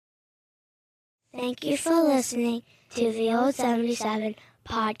Thank you for listening to the Old 77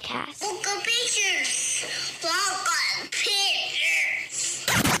 podcast.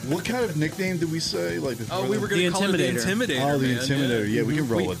 What kind of nickname did we say? Like, we were going to call it the Intimidator. Oh, the man. Intimidator. Yeah, we can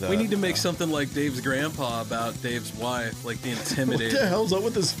roll with that. We need to make something like Dave's grandpa about Dave's wife, like the Intimidator. What the hell's up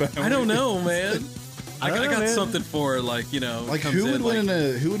with this family? I don't know, man. I got man. something for her, like, you know. Like, who would win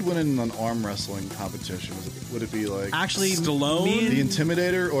in an arm wrestling competition? Would it be like Actually, Stallone? the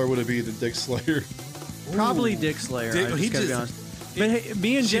Intimidator, or would it be the Dick Slayer? Probably Dick Slayer. Dick- I he just gotta be just- honest. But hey,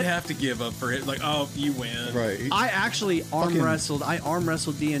 me and She'd Jen, have to give up for it. Like, oh, you win. Right. I actually arm Fucking- wrestled. I arm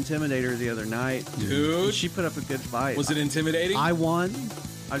wrestled the Intimidator the other night. Dude. She put up a good fight. Was it intimidating? I won.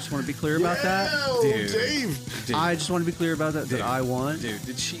 I just want to be clear about that. Dude. Dave. Dude. I just want to be clear about that. Dude. That I won. Dude,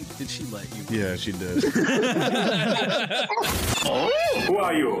 did she let you win? Yeah, she did. Who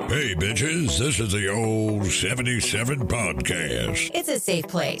are you? Hey, bitches, this is the old 77 podcast. It's a safe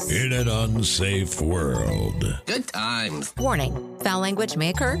place. In an unsafe world. Good times. Warning: foul language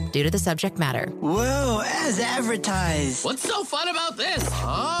may occur due to the subject matter. Whoa, as advertised. What's so fun about this?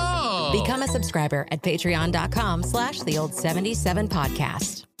 Oh. Become a subscriber at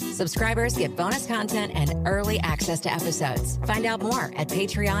patreon.com/theold77podcast. Subscribers get bonus content and early access to episodes. Find out more at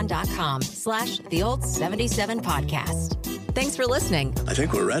patreon.com/theold77podcast. Thanks for listening. I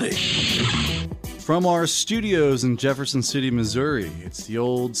think we're ready. From our studios in Jefferson City, Missouri, it's the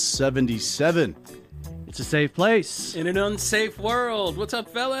old 77. It's a safe place. In an unsafe world. What's up,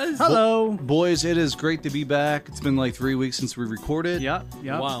 fellas? Hello. Boys, it is great to be back. It's been like 3 weeks since we recorded. Yep.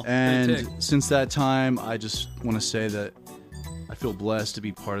 Wow. And since that time, I just want to say that I feel blessed to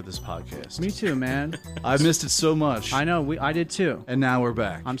be part of this podcast. Me too, man. I missed it so much. I know. I did too. And now we're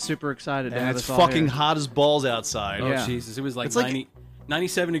back. I'm super excited. To and have it's us all fucking here. hot as balls outside. Oh, Yeah. Jesus. It was like, It's like-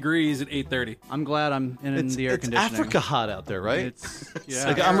 97 degrees at 8:30. I'm glad I'm in It's, the air it's conditioning. Africa hot out there, right? It's yeah.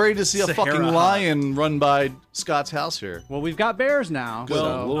 Like, I'm ready to see a Sahara fucking hot. lion run by Scott's house here. Well, we've got bears now. Good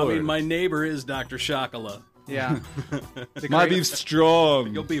so, Lord. I mean, my neighbor is Dr. Shakala. yeah. My beef's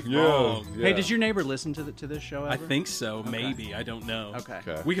strong. Your beef wrong. Hey, did your neighbor listen to this show ever? I think so. Maybe. I don't know. Okay.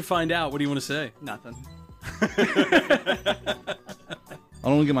 Okay. We can find out. What do you want to say? Nothing. I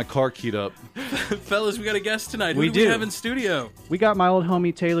don't want to get my car keyed up. Fellas, we got a guest tonight. Who We do we do. have in studio? We got my old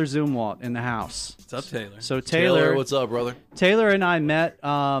homie Taylor Zumwalt in the house. What's up, Taylor? So Taylor, what's up, brother? Taylor and I met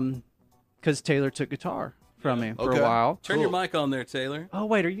because Taylor took guitar from me for Okay. a while. Turn your mic on there, Taylor. Oh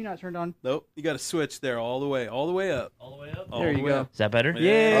wait, are you not turned on? Nope. You got to switch there all the way up. All the way up. There you go. Is that better?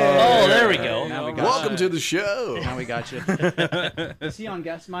 Yeah. Oh, there we go. Now we got Welcome to the show. Now we got you. Is he on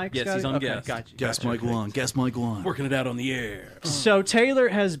guest mic? Yes, Scotty? he's on okay, guest. Got you. Guess Mike one. Guess Mike one. Working it out on the air. So Taylor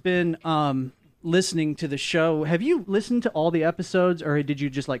has been listening to the show. Have you listened to all the episodes, or did you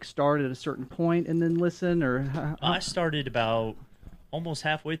just like start at a certain point and then listen? Or I started about almost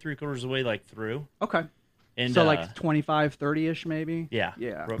halfway, 3/4 of the way, like through. okay, And so like 25, 30-ish maybe. yeah,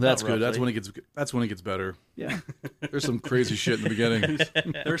 Yeah. That's about good. That's roughly. when it gets better. Yeah, There's some crazy shit in the beginning.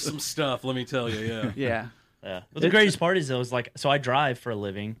 There's some stuff, let me tell you. Yeah. yeah. Yeah. But the greatest part is though, is like, so I drive for a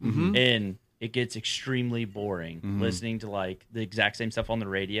living, Mm-hmm. and it gets extremely boring listening to like the exact same stuff on the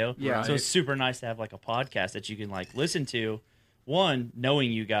radio. Yeah. So it's super nice to have like a podcast that you can like listen to. One,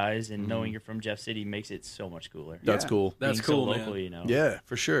 knowing you guys and knowing you're from Jeff City makes it so much cooler. That's cool. That's Being so cool, man. local, you know. Yeah,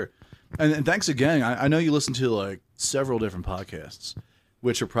 for sure. And thanks again. I know you listen to like several different podcasts,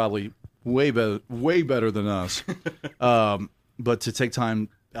 which are probably way better than us. But to take time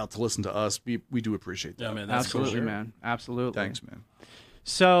out to listen to us, we do appreciate that. Yeah, man. That's Absolutely, cool. man. Absolutely. Thanks, man.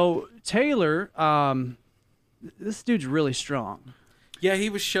 So Taylor, this dude's really strong. Yeah,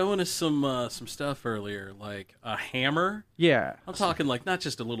 he was showing us some stuff earlier, like a hammer. Yeah. I'm talking like not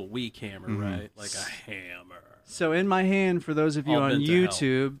just a little weak hammer, right? Like a hammer. So in my hand, for those of you All on bent to hell.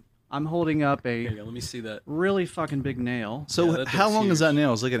 YouTube, I'm holding up Here you a go. Let me see that. really fucking big nail. So Yeah, that how thing's long is huge. that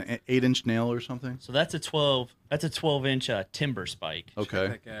nail? It's like an 8-inch nail or something. So that's a 12-inch timber spike. Okay.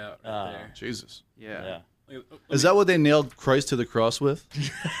 Check out right there. Jesus. Yeah. Yeah. Is that what they nailed Christ to the cross with?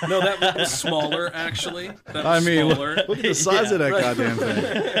 No, that was smaller, actually. That I was mean, smaller. look at the size of that goddamn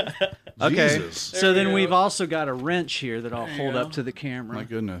thing. Okay. Jesus. So then you we've go. also got a wrench here that I'll There you hold go. up to the camera. My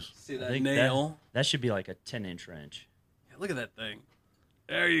goodness. See I that think nail? that should be like a 10-inch wrench. Look at that thing.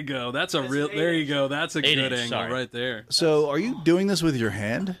 There you go. That's a real. There you go. That's a 8 good inch, angle sorry. right there. So are you doing this with your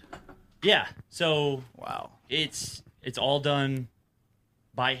hand? Yeah. So Wow. it's all done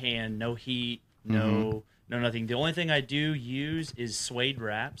by hand, no heat, no nothing. The only thing I do use is suede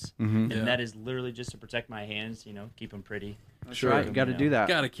wraps, and Yeah. that is literally just to protect my hands, keep them pretty. That's Sure. right. You got to do that.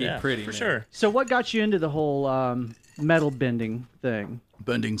 Got to keep Yeah, pretty, for man. sure. So what got you into the whole metal bending thing?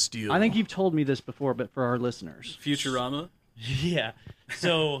 Bending steel. I think you've told me this before, but for our listeners. Futurama. Yeah.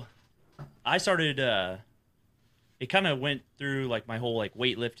 So I started. It kind of went through like my whole like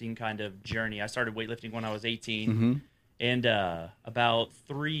weightlifting kind of journey. I started weightlifting when I was 18, and about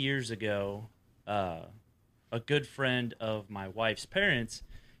 3 years ago, a good friend of my wife's parents,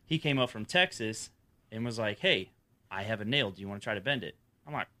 he came up from Texas and was like, "Hey, I have a nail. Do you want to try to bend it?"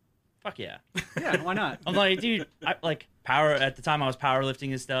 I'm like, "Fuck yeah!" Yeah, why not? I'm like, dude, I like power at the time. I was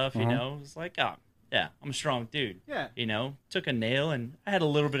powerlifting and stuff. You know, it's like, oh yeah, I'm a strong dude. Yeah. You know, took a nail and I had a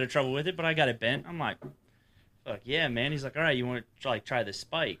little bit of trouble with it, but I got it bent. I'm like, fuck yeah, man. He's like, all right, you want to try this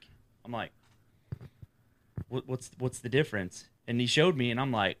spike? I'm like, what's the difference? And he showed me, and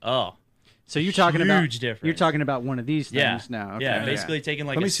I'm like, oh. So you're talking about huge difference. You're talking about one of these things Yeah. now. Okay. Yeah, basically taking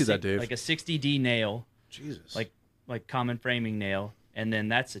like Let me see that, Dave. like a 60D nail, Jesus. like common framing nail, and then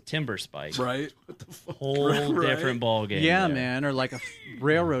that's a timber spike. Right. Whole Right. different ball game. Yeah, there. man, or like a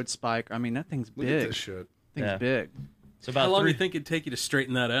railroad spike. I mean, that thing's Look big. at this shit. Thing's Yeah. big. So How about long do three you think it'd take you to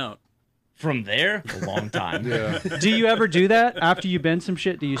straighten that out? from there, a long time. Yeah. Do you ever do that after you bend some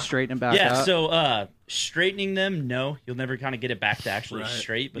shit? Do you straighten it back Yeah, up? so straightening them, no, you'll never kind of get it back to actually Right.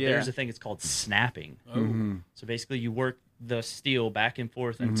 straight. But Yeah. there's a thing; it's called snapping. Mm-hmm. So basically, you work the steel back and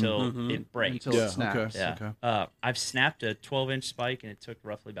forth until it breaks. Until Yeah, it snaps. okay. Yeah. Okay. I've snapped a 12-inch spike, and it took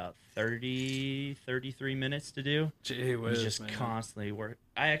roughly about 33 minutes to do. Gee It was whiz, just man. constantly work.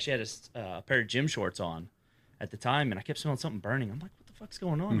 I actually had a pair of gym shorts on at the time, and I kept smelling something burning. I'm like, what the fuck's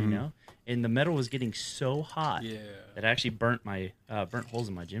going on, you know? And the metal was getting so hot Yeah. that I actually burnt holes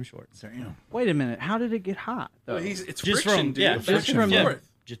in my gym shorts. Damn. Wait a minute. How did it get hot? Though? Well, it's Just friction, from- dude. yeah, Back just and from- forth.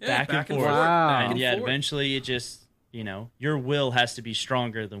 Just Yeah, back and forth. Wow. And yeah, forth. eventually it just, your will has to be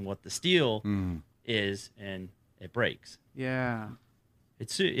stronger than what the steel is, and it breaks. Yeah.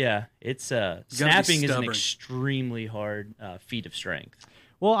 It's snapping is an stubborn. extremely hard feat of strength.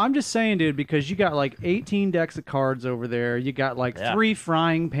 Well, I'm just saying, dude, because you got like 18 decks of cards over there. You got like Yeah. 3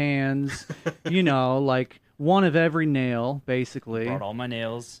 frying pans, like one of every nail, basically. Brought all my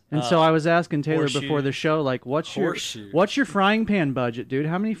nails. And so I was asking Taylor before horseshoe. the show, like, what's Horseshoe. your frying pan budget, dude?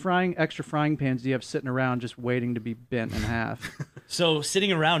 How many extra frying pans do you have sitting around just waiting to be bent in half? So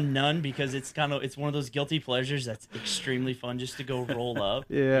sitting around, none, because it's one of those guilty pleasures that's extremely fun just to go roll up.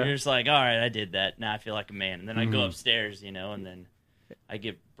 Yeah. You're just like, all right, I did that. Now I feel like a man. And then I go upstairs, and then I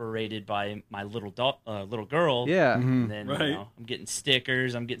get berated by my little girl. Yeah. And then Right. I'm getting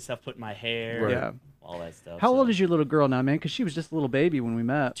stickers. I'm getting stuff put in my hair. Right. Yeah. All that stuff. How so old is your little girl now, man? Because she was just a little baby when we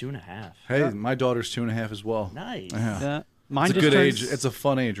met. 2.5. Hey, my daughter's 2.5 as well. Nice. Yeah. Yeah. Mine It's a just good turns- age. It's a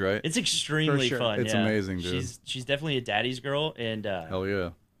fun age, right? It's extremely For sure. fun. It's yeah. amazing, dude. She's definitely a daddy's girl, and Hell yeah.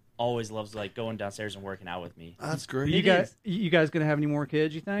 always loves like going downstairs and working out with me. That's great. You guys gonna have any more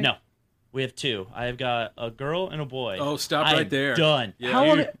kids? You think? No, we have 2. I've got a girl and a boy. Oh, stop I right am there. Done. Yeah. How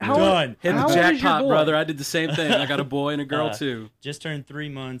old? Dude, How done. old? Hit how the old is your jackpot, boy? brother. I did the same thing. I got a boy and a girl, too. Just turned 3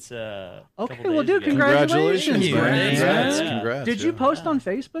 months. Okay, couple well, days dude, ago. congratulations, Thank you. man. Congrats. Yeah. Congrats. Did you yeah. post on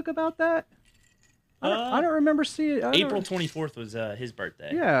Facebook about that? I don't remember seeing it. April 24th was his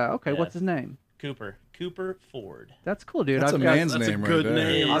birthday. Yeah. Okay. Yeah. What's his name? Cooper Ford. That's cool, dude. That's a I've got- man's That's name a good right there.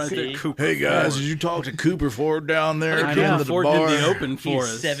 name Is right there. he? Cooper Hey guys, Ford. did you talk to Cooper Ford down there? I Came know. to the Ford bar. did the open for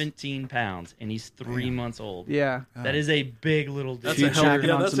He's us. 17 pounds, and he's 3 months old. Yeah. That is a big little dude. That's Future- a healthy,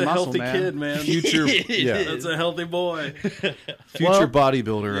 on that's some a muscle, healthy man. kid, man. Future, yeah, That's a healthy boy. future Well-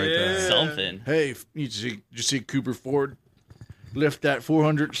 bodybuilder right there. Yeah. Something. Hey, did you see Cooper Ford lift that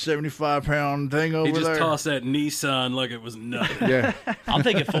 475-pound thing over He just there? tossed that Nissan like it was nothing. Yeah, I'm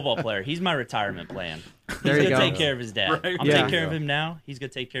thinking football player. He's my retirement plan. There He's you gonna go. take care of his dad. Right. I'm Yeah. taking care of him now. He's gonna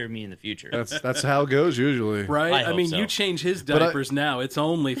take care of me in the future. that's how it goes usually. Right? I I hope mean, so. you change his But I- diapers now. It's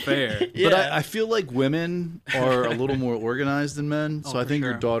only fair. But Yeah. I feel like women are a little more organized than men, so I for think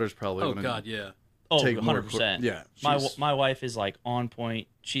sure. your daughter's probably Oh, gonna God, yeah. Oh, take more 100%. yeah, My she's- my wife is like on point.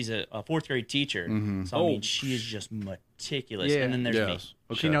 She's a 4th grade teacher, so I Oh. mean she is just meticulous. Yeah. And then there's me. Yes.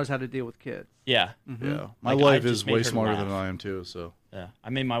 She knows how to deal with kids. Yeah, Yeah, my Like, I wife just is made way her smarter laugh. than I am too. So yeah. I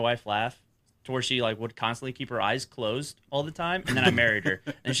made my wife laugh to where she like would constantly keep her eyes closed all the time, and then I married her,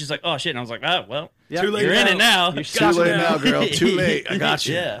 and she's like, "Oh shit!" And I was like, "Oh well, Yeah. Too late you're in it now." You're too late now, girl. Too late. I got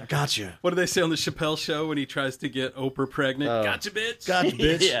you. Yeah. I got you. What do they say on the Chappelle show when he tries to get Oprah pregnant? Gotcha, bitch. Got you,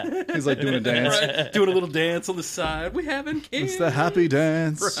 bitch. Yeah. He's like doing a dance. Right? Doing a little dance on the side. We having kids. It's the happy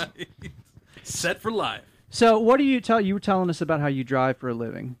dance. Right. Set for life. So, what do you tell? You were telling us about how you drive for a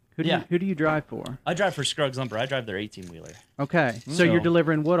living. Yeah. Who do you drive for? I drive for Scruggs Lumber. I drive their 18-wheeler. Okay. So you're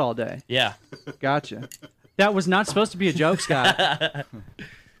delivering wood all day. Yeah. Gotcha. That was not supposed to be a joke, Scott.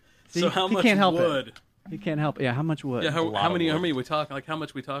 See, So how he much can't help wood? it. He can't help it. Yeah, how much wood? Yeah, how lot many? of How wood. many we talking? Like how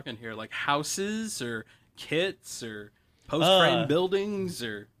much we talking here? Like houses or kits or Post frame buildings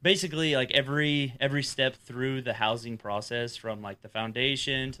or basically like every step through the housing process, from like the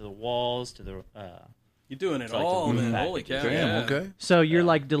foundation to the walls to the. You're doing it like all, the man. back Holy of cow! the- Damn. Okay. So you're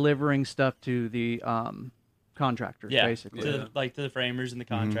like delivering stuff to the contractors, Yeah, basically. to the framers and the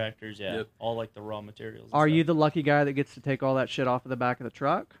contractors. Yeah, Yep. all like the raw materials. and Are stuff. you the lucky guy that gets to take all that shit off of the back of the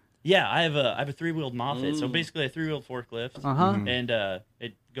truck? Yeah, I have a 3-wheeled Moffett, so basically a 3-wheeled forklift, and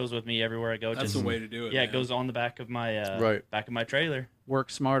it goes with me everywhere I go. That's Just, the way to do it. Yeah, man. it goes on the back of my back of my trailer. Work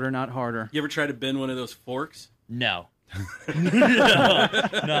smarter, not harder. You ever try to bend one of those forks? No,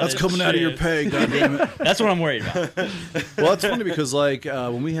 That's coming out of your pay. Goddammit. That's what I'm worried about. Well, it's funny because like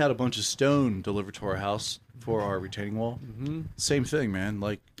when we had a bunch of stone delivered to our house for our retaining wall, same thing, man.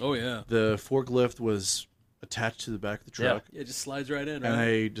 Like Oh yeah. the forklift was attached to the back of the truck, Yeah, it just slides right in. and Right?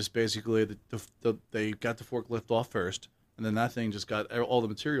 they just basically they got the forklift off first, and then that thing just got all the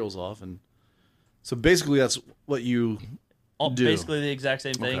materials off, and so basically that's what you do. Basically the exact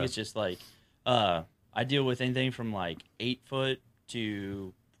same thing. Okay. It's just like I deal with anything from like 8 foot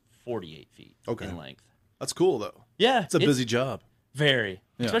to 48 feet in length. That's cool though. Yeah, It's a busy job. Very.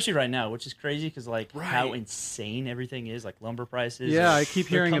 Yeah. Especially right now, which is crazy because like how insane everything is, like lumber prices. Yeah, I keep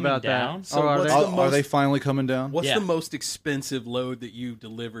they're hearing coming about down. that. So are what's they? the Are they finally coming down? What's Yeah. the most expensive load that you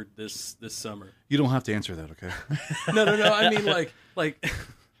delivered this summer? You don't have to answer that, okay? No. I mean, like.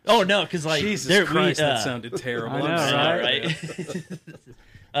 Oh no, because like Jesus Christ, that sounded terrible. I know, I'm sorry. right?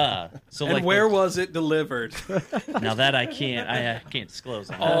 So And like, where was it delivered? now that I can't disclose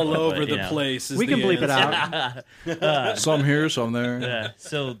on that All one, over but, the you know. place. Is We can the bleep it answer. out. Some here, some there. Yeah.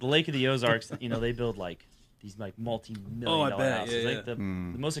 So the Lake of the Ozarks, they build like these like multi-million dollar bet, houses. yeah, Like the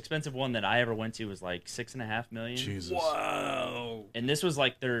most expensive one that I ever went to was like $6.5 million. Jesus. Wow. And this was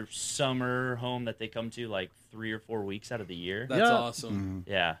like their summer home that they come to like 3 or 4 weeks out of the year. That's Yeah. awesome.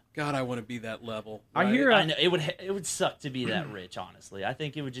 Yeah. God, I want to be that level. I right? hear I know it would suck to be that rich, honestly. I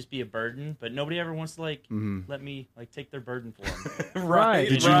think it would just be a burden, but nobody ever wants to like let me like take their burden for them. Right.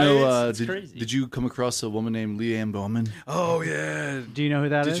 Did you right. know? It's crazy. Did you come across a woman named Leanne Bowman, Oh, yeah. Do you know who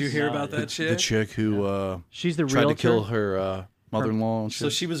that is? Did you hear No, about that the chick? chick who She's the tried realtor. to kill her mother-in-law? And So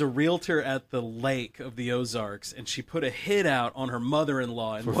shit? she was a realtor at the lake of the Ozarks, and she put a hit out on her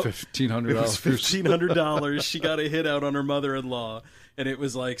mother-in-law. And for what- $1,500. It was $1,500. She got a hit out on her mother-in-law, and it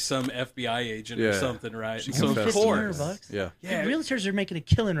was like some FBI agent or Yeah. something, right? She So of confessed to course, $1,500? Yeah. yeah, The realtors are making a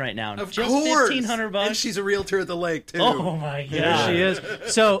killing right now. of Just course, $1,500. and she's a realtor at the lake too. Oh my god. There she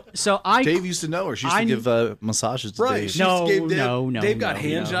is. So I Dave used to know her. She used I to give massages to right? Dave. She No, gave Dave, no, Dave got no,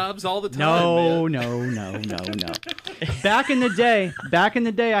 hand no. jobs all the time. No, man. no. Back in the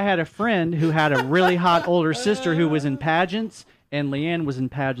day, I had a friend who had a really hot older sister who was in pageants, and Leanne was in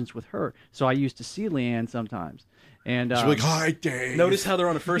pageants with her. So I used to see Leanne sometimes. And She's like, "Hi, Dave." Notice how they're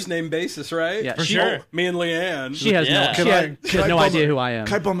on a first name basis, right? Yeah, For she- sure. Me and Leanne. she has Yeah. no, Can she has no idea who I am.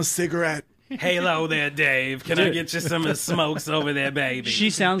 Can I bum a cigarette? Hello there, Dave. Can I get you some of the smokes over there, baby? She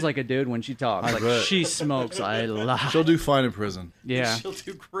sounds like a dude when she talks. I Like bet. she smokes a lot. She'll do fine in prison. Yeah, She'll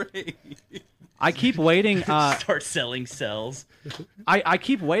do great. I keep waiting. Start selling cells. I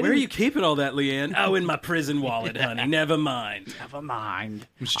keep waiting. Where are you keeping all that, Leanne? Oh, in my prison wallet, honey. Never mind. Never mind.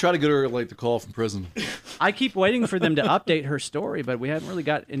 We should try to get her like the call from prison. I keep waiting for them to update her story, but we haven't really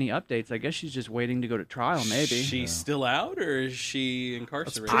got any updates. I guess she's just waiting to go to trial. Maybe. She's still out, or is she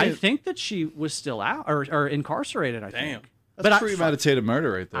incarcerated? I think that she was still out or incarcerated. I Damn. think. That's But premeditated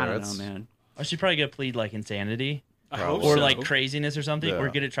murder right there. I don't That's- know, man. Or she's probably gonna plead like insanity. I hope Or so. like craziness or something. Yeah. Or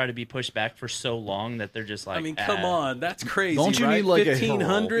gonna try to be pushed back for so long that they're just like I mean, come on, that's crazy. Don't you right? need like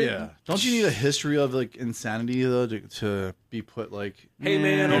 1,500? Yeah. Don't you need a history of like insanity though to be put like? Hey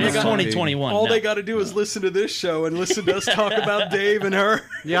man, And all it's they got 2021. all no. they got to do is listen to this show and listen to us talk about Dave and her.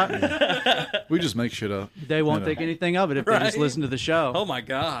 Yeah, We just make shit up. they won't You know. think anything of it if they just Right? listen to the show. Oh my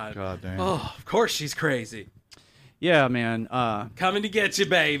God. God damn. Oh, of course she's crazy. Yeah, man. Coming to get you,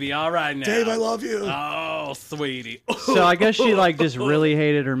 baby. All right now. Dave, I love you. Oh, sweetie. So I guess she like just really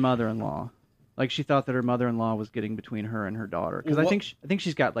hated her mother-in-law. Like she thought that her mother-in-law was getting between her and her daughter. Because I think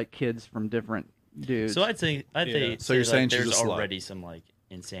she's got like kids from different dudes. So I'd say So you're saying she's there's a slut. already some like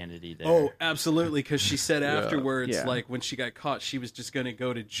insanity there. Oh, absolutely. Because she said afterwards, Yeah. like when she got caught, she was just going to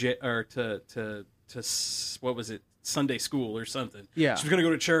go to what was it? Sunday school or something. Yeah. She was going to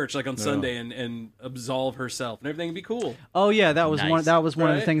go to church like on Sunday and absolve herself and everything would be cool. Oh yeah, that was Nice. one of the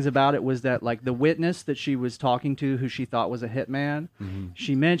Right? things about it was that like the witness that she was talking to, who she thought was a hitman,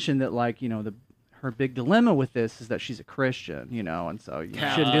 she mentioned that like her big dilemma with this is that she's a Christian, and so you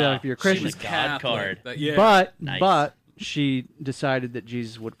shouldn't do that if you're a She Christian. was God card. But, yeah. Nice. But she decided that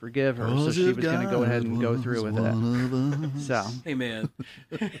Jesus would forgive her, so she was going to go ahead and go through with it. So Hey man,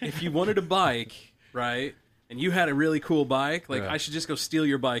 if you wanted a bike, right, and you had a really cool bike, like Yeah. I should just go steal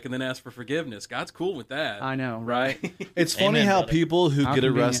your bike and then ask for forgiveness. God's cool with that. I know, right? It's funny Amen, how brother. people who How get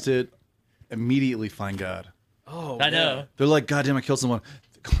convenient. arrested immediately find God. Oh, I know. They're like, God damn, I killed someone.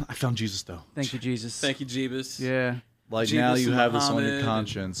 I found Jesus though. Thank you, Jesus. Thank you, Jeebus. Yeah. Like Jesus now you and have this on your Muhammad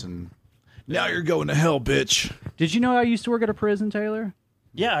conscience, and now you're going to hell, bitch. Did you know I used to work at a prison, Taylor?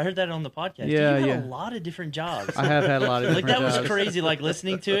 Yeah, I heard that on the podcast. Yeah, you had yeah. a lot of different jobs. I have had a lot of Like different that was jobs. crazy. Like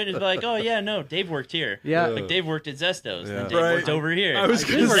listening to it, it's like, oh yeah, no, Dave worked here. Yeah. like Dave worked at Zestos. Yeah. And Dave Right. worked over here. I was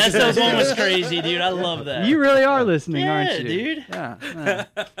The gonna say- Zestos one was crazy, dude. I love that. You really are listening, aren't Yeah, you? dude. Yeah.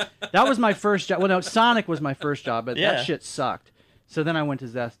 That was my first job. Well, no, Sonic was my first job, but Yeah. that shit sucked. So then I went to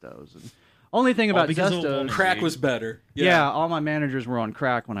Zestos. And only thing about because of a Zestos, woman. Crack was better. yeah, all my managers were on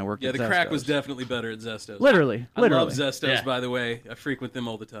crack when I worked Yeah, at the Zestos. crack was definitely better at Zestos. Literally. I love Literally. Zestos, Yeah. by the way. I frequent them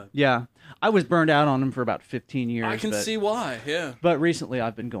all the time. Yeah. I was burned out on them for about 15 years. I can but, see why, yeah. But recently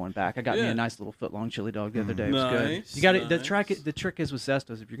I've been going back. I got me Yeah. a nice little foot-long chili dog the other day. It was good. Nice, You got it. nice. The trick is with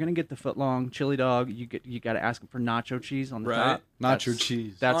Zestos. If you're gonna get the foot-long chili dog, you got to ask them for nacho cheese on the Right. top. Nacho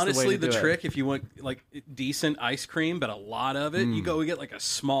cheese. That's Honestly, the way to do it. trick, if you want like decent ice cream, but a lot of it, you go get like a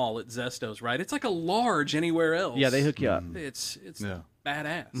small at Zestos, right? It's like a large anywhere else. Yeah, they hook you up. It's Yeah.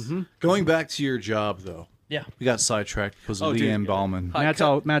 badass. Going back to your job though, Yeah. we got sidetracked because of Oh, dude. Leanne Ballman.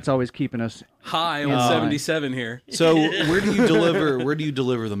 Matt's always keeping us. High on Yeah. 77 here. So where do you deliver? Where do you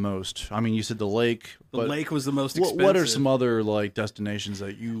deliver the most? I mean, you said the lake. The but lake was the most expensive. what are some other like destinations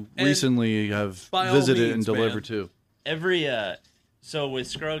that you And recently have by all visited means, and delivered man. to? Every so with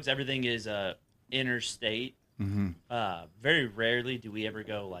Scruggs, everything is interstate. Very rarely do we ever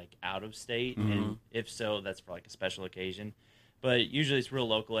go like out of state, and if so, that's for like a special occasion. But usually it's real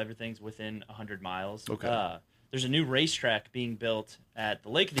local. Everything's within 100 miles. Okay. There's a new racetrack being built at the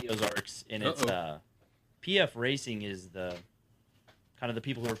Lake of the Ozarks, and it's PF Racing is the kind of the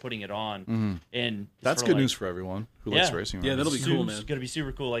people who are putting it on, and it's That's for, good like, news for everyone who likes Yeah. racing. Yeah, that'll be cool, It's man. gonna be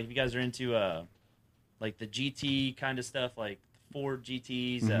super cool. Like if you guys are into like the GT kind of stuff, like Ford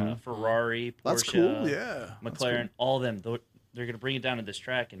GTs, Ferrari, Porsche, That's cool. Yeah, That's McLaren, all of them. They're gonna bring it down to this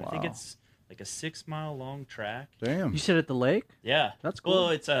track, and I think Wow. it's like a 6 mile long track. cool. Damn. You said at the lake? Yeah, That's cool. Well,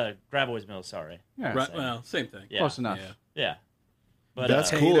 it's Gravois Mill. Sorry. Yeah. Right, well, same thing. Yeah. Close enough. Yeah. Yeah. But That's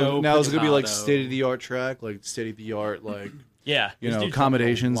Potato, cool. Now is it gonna be like potato. state of the art track, like state of the art, like yeah, you this know dude's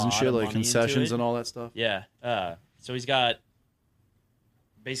accommodations dumped a and lot shit, of like money into concessions it. and all that stuff. Yeah. So he's got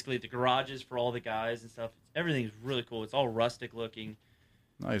basically the garages for all the guys and stuff. Everything's really cool. It's all rustic looking.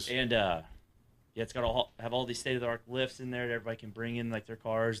 Nice. And yeah, it's got to have all these state of the art lifts in there that everybody can bring in like their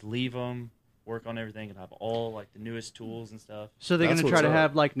cars, leave them, work on everything, and have all like the newest tools and stuff. So they're That's gonna try what's to up.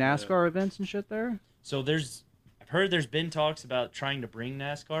 have like NASCAR events and shit there? So I've heard there's been talks about trying to bring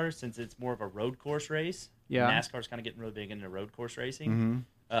NASCAR since it's more of a road course race. Yeah. NASCAR's kind of getting really big into road course racing.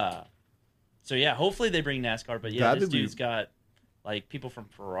 So yeah, hopefully they bring NASCAR. But yeah, That'd this be- dude's got like people from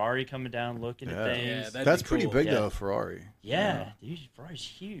Ferrari coming down looking Yeah. at things. Yeah, that'd That's be pretty cool. big Yeah. though, Ferrari. Yeah, dude, Ferrari's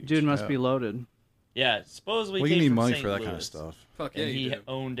huge. Dude must Yeah. be loaded. Yeah, supposedly Well, came you need from money St. for that Louis. kind of stuff. Fuck yeah, And you he do.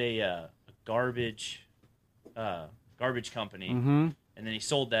 owned a garbage company, Mm-hmm. and then he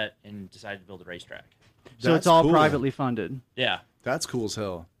sold that and decided to build a racetrack. So That's it's all cool. privately funded. Yeah, That's cool as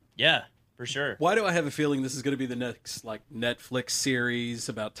hell. yeah, for sure. Why do I have a feeling this is going to be the next like Netflix series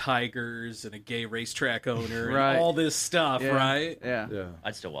about tigers and a gay racetrack owner Right. and all this stuff, Yeah. right? Yeah.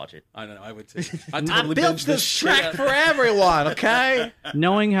 I'd still watch it. I don't know. I would too. I totally binge this shit. for everyone. Okay.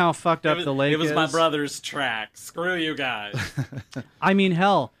 Knowing how fucked up the lake It was is. my brother's track. Screw you guys. I mean,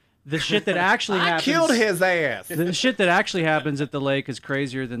 hell, the shit that actually happens. his ass. The shit that actually happens at the lake is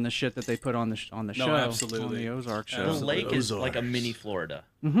crazier than the shit that they put on the show, absolutely. on the Ozark show. The Absolutely. lake is like a Ozarks. mini Florida.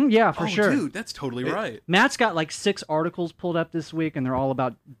 Yeah, for oh, sure. dude, that's totally right. Matt's got like 6 articles pulled up this week, and they're all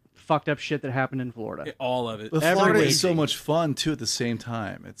about fucked up shit that happened in Florida. All of it. But Florida Every is so week. much fun too. At the same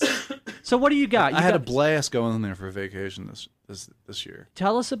time, it's. So what do you got? You I had a got- blast going there for vacation this year.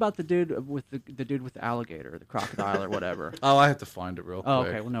 Tell us about the dude with the dude with the alligator, the crocodile, or whatever. Oh, I have to find it real quick. Oh,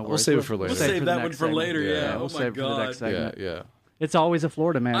 okay. Well, no worries. We'll save it for We'll later. save the that next one for segment. later, yeah. we'll Oh, save my it for the next God. Yeah, segment. yeah. It's always a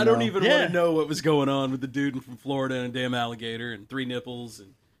Florida man. I don't though. even Yeah. want to know what was going on with the dude from Florida and a damn alligator and 3 nipples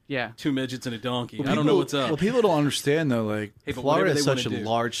and Yeah. 2 midgets and a donkey. Well, I don't know what's up. Well, people don't understand though. Like Hey, but Florida whatever is they such a wanna do.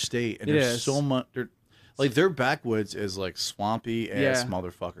 large state, and It there's is. so much. Like their backwoods is like swampy ass Yeah.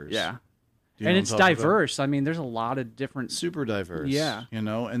 motherfuckers. Yeah. Do you know And what it's I'm talking about? diverse. I mean, there's a lot of different. Super diverse. Yeah. You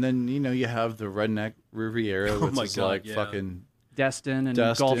know, and then you have the redneck Riviera, which my is God, like yeah. fucking Destin and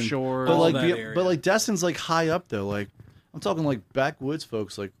Destin. Gulf Shore. But All like, that area. but like Destin's like high up though. Like I'm talking like backwoods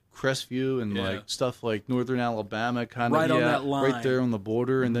folks, like Crestview and Yeah. like stuff like northern Alabama, kind Right of on that line. right there on the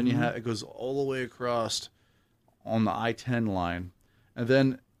border, and then you have it goes all the way across on the I-10 line, and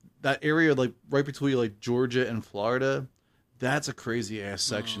then that area, like right between like Georgia and Florida, that's a crazy ass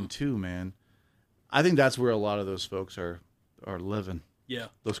section too, man. I think that's where a lot of those folks are living. Yeah.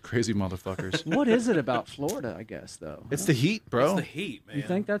 Those crazy motherfuckers. What is it about Florida, I guess, though? It's the heat, bro. It's the heat, man. You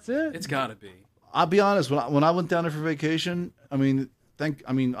think that's it? It's got to be. I'll be honest. When I went down there for vacation,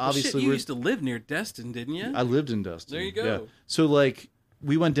 obviously you used to live near Destin, didn't you? I lived in Destin. There you go. Yeah. So like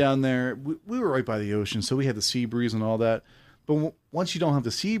we went down there. We were right by the ocean, so we had the sea breeze and all that. But once you don't have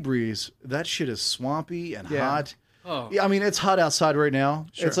the sea breeze, that shit is swampy and hot. Oh. Yeah, I mean, it's hot outside right now.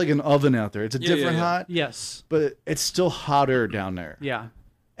 Sure. It's like an oven out there. It's a different hot. Yes. But it's still hotter down there. Yeah.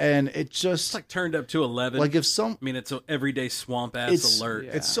 And it just It's like turned up to 11. like I mean, it's an everyday swamp ass alert.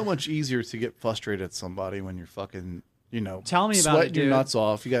 It's so much easier to get frustrated at somebody when you're fucking, Tell me about it, sweating your dude. nuts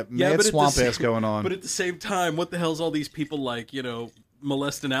off. You got mad swamp ass going on. But at the same time, what the hell's all these people like,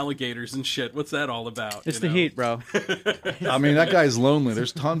 molesting alligators and shit? What's that all about? It's the heat, bro. I mean, that guy's lonely.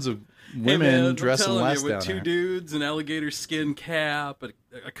 There's tons of women dressing less with down two there. dudes, an alligator skin cap,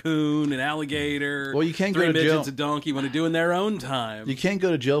 a coon, an alligator. Well, you can't three go to jail. midgets, a donkey want to do in their own time. You can't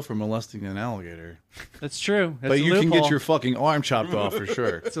go to jail for molesting an alligator. That's true. That's But a you can loophole. get your fucking arm chopped off for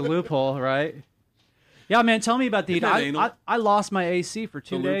sure. It's a loophole, right? Yeah, man. Tell me about the heat. Isn't that anal? I lost my AC for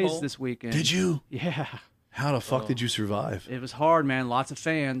 2 The days loophole? this weekend. Did you? Yeah. How the fuck did you survive? It was hard, man. Lots of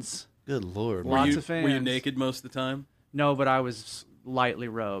fans. Good lord. Were Lots you, of fans. Were you naked most of the time? No, but I was lightly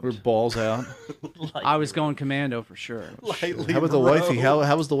robed. Were balls out? I was going commando for sure. Lightly How about the wifey?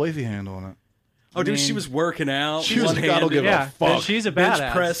 How was the wifey handling it? Oh, dude, mean, she was working out. She was like, I don't give Yeah, a fuck. she's a bench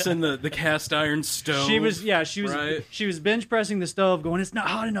badass. pressing the cast iron stove. She was right? she was bench pressing the stove, going, "It's not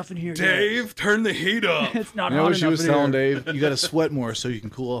hot enough in here, yet. Dave, turn the heat up. It's not You know hot what she enough was in telling here." Dave? You got to sweat more so you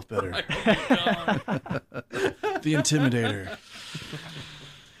can cool off better. The Intimidator.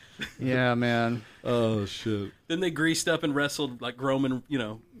 Yeah, man. Oh shit. Then they greased up and wrestled like Roman,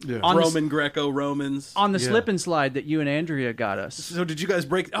 Yeah. On the- Roman Greco-Romans. On the Yeah. slip and slide that you and Andrea got us. So did you guys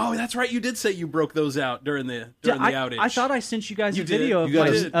break? Oh, that's right. You did say you broke those out during the outage. I thought I sent you guys You a did. video You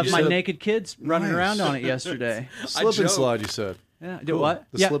guys- of you my said- naked kids running Nice. around on it yesterday. Slip and joked. slide, you said. Yeah. Did Cool. what?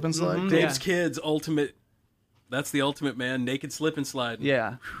 The Yeah. slip and slide? Mhm, Dave's yeah. kids ultimate. That's the ultimate, man. Naked slip and slide.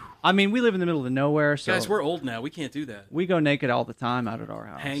 Yeah. I mean, we live in the middle of nowhere, so Guys, we're old now. We can't do that. we go naked all the time out at our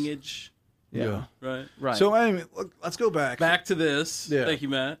house. Hangage. Yeah. Right. Right. So anyway, look, let's go back. Back to this. Yeah. Thank you,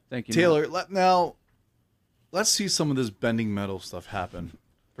 Matt. Thank you, Taylor, let's see some of this bending metal stuff happen.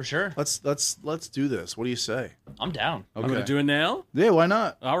 For sure. Let's do this. What do you say? I'm down. I'm going to do it now? Yeah, why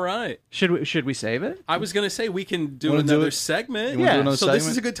not? All right. Should we save it? I was going to say we can do Wanna do another it? segment. You wanna do another So this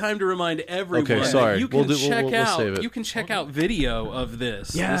segment? is a good time to remind everyone Okay, sorry. that you can We'll check we'll out save it. you can check out video of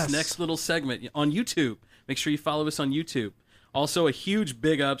this Yes. this next little segment on YouTube. Make sure you follow us on YouTube. Also, a huge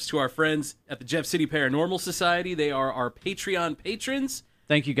big ups to our friends at the Jeff City Paranormal Society. They are our Patreon patrons.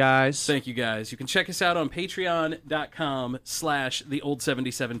 Thank you, guys. Thank you, guys. You can check us out on patreon.com/the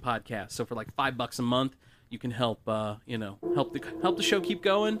old77podcast. So for like $5 a month, you can help help the show keep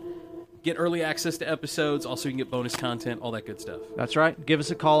going, get early access to episodes. Also, you can get bonus content, all that good stuff. That's right. Give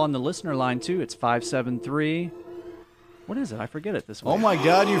us a call on the listener line too. It's 573. What is it? I forget it this week. Oh my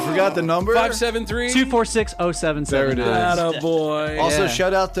God, you forgot the number? 573 246-0779. There it is. Attaboy. Also, Yeah.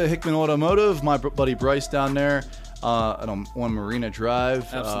 shout out to Hickman Automotive, my buddy Bryce down there on Marina Drive.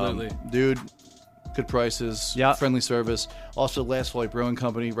 Absolutely. Dude, good prices, Yeah. friendly service. Also, Last Flight Brewing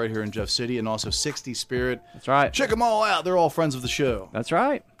Company right here in Jeff City, and also 60 Spirit. That's right. Check them all out. They're all friends of the show. That's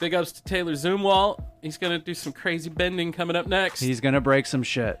right. Big ups to Taylor Zumwalt. He's going to do some crazy bending coming up next. He's gonna break some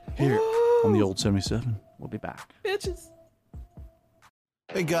shit. Here on the old 77. We'll be back. Bitches.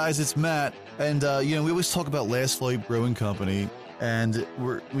 Hey guys, it's Matt, and we always talk about Last Flight Brewing Company, and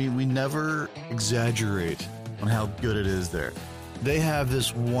we never exaggerate on how good it is there. They have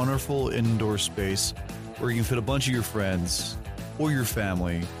this wonderful indoor space where you can fit a bunch of your friends or your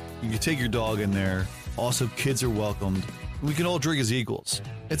family. You can take your dog in there. Also, kids are welcomed. We can all drink as equals.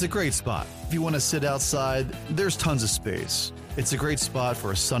 It's a great spot. If you want to sit outside, there's tons of space. It's a great spot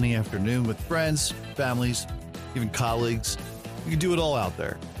for a sunny afternoon with friends, families, even colleagues. You can do it all out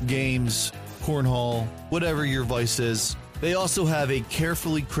there. Games, cornhole, whatever your vice is. They also have a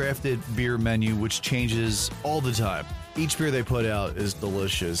carefully crafted beer menu which changes all the time. Each beer they put out is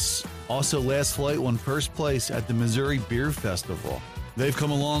delicious. Also, Last Flight won first place at the Missouri Beer Festival. They've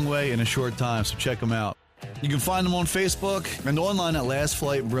come a long way in a short time, so check them out. You can find them on Facebook and online at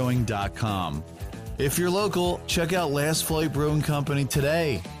lastflightbrewing.com. If you're local, check out Last Flight Brewing Company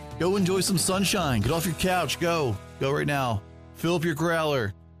today. Go enjoy some sunshine. Get off your couch. Go right now. Fill up your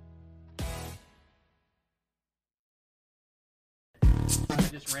growler. I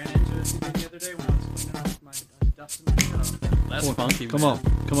just ran into it the other day when I was cleaning off my That's funky. Come man. on,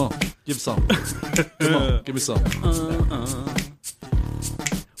 come on, give some. Come on, give me some.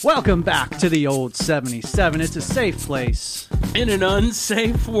 Welcome back to the old 77. It's a safe place. In an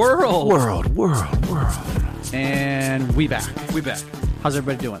unsafe world. World. And we back. We back. How's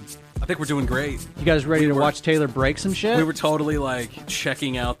everybody doing? I think we're doing great. You guys ready to watch Taylor break some shit? We were totally like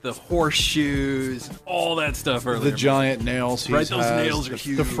checking out the horseshoes, all that stuff earlier. The giant nails he Right, has. those nails are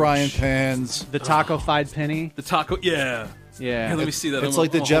huge. The frying pans. The taco-fied penny. The taco, yeah. Yeah. Here, let me see that. It's I'm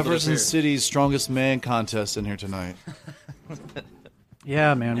like the gonna hold it up Jefferson here. City's strongest man contest in here tonight.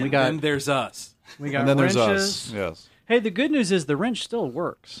 Yeah, man. We got. And there's us. We got And then there's wrenches. us. Yes. Hey, the good news is the wrench still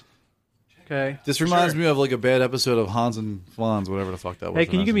works. Okay. This reminds me of like a bad episode of Hans and Fonz, whatever the fuck that was. Hey,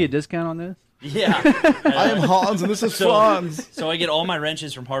 can you give me a discount on this? Yeah. I am Hans and this is Fonz. So I get all my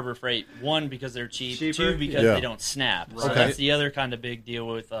wrenches from Harbor Freight. One, because they're cheap. Cheaper? Two, because Yeah. they don't snap. So Okay. that's the other kind of big deal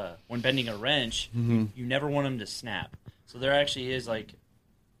with when bending a wrench. Mm-hmm. You never want them to snap. So there actually is like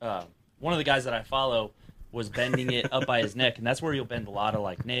one of the guys that I follow was bending it up by his neck, and that's where you'll bend a lot of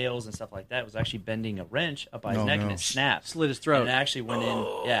like nails and stuff like that. Was actually bending a wrench up by his Oh, neck, no. and it snapped. Slit his throat. And it actually went in.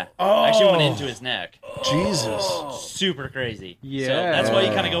 Yeah, actually went into his neck. Jesus. Super crazy. Yeah. So that's why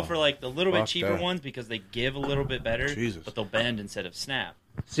you kind of go for like the little bit Fuck cheaper that. ones because they give a little bit better, Jesus. but they'll bend instead of snap.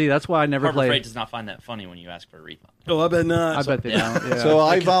 See, that's why I never Harbor Freight played. does not find that funny when you ask for a refund. Oh, I bet not. I bet they don't. Yeah. So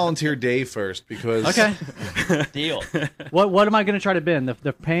I volunteer Dave first because Okay. Deal. What am I going to try to bend?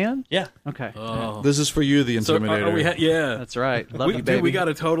 The pan? Yeah. Okay. Oh. this is for you, the So Intimidator. are we yeah. That's right. Love we, you, dude, baby. we got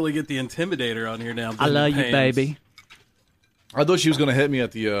to totally get the Intimidator on here now. I love you, bending pans. baby. I thought she was going to hit me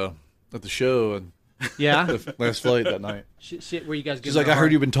at the show and Yeah. the last flight that night. Shit, where you guys She's like, I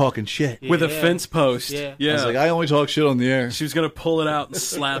heard you've been talking shit. With a Yeah. fence post. Yeah. Yeah. I was like, I only talk shit on the air. She was going to pull it out and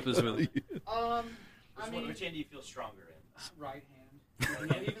slap us with it. Which hand do you feel stronger in? right hand.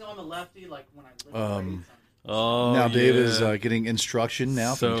 Even though I'm a lefty, like when I lift Oh, Now Dave yeah. is getting instruction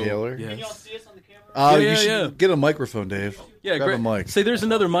now So, from Taylor. yeah. see us on the camera? You Yeah, should yeah. get a microphone, Dave. Yeah, Grab great. a mic. Say, there's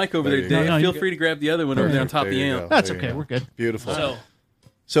another mic over There there, you Dave. go. No, you Feel go. free to grab the other one over there on top of the There you amp. go. That's There you okay. go. We're good. Beautiful.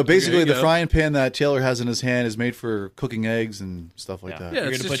 So basically, There you the go. frying pan that Taylor has in his hand is made for cooking eggs and stuff like that. Yeah,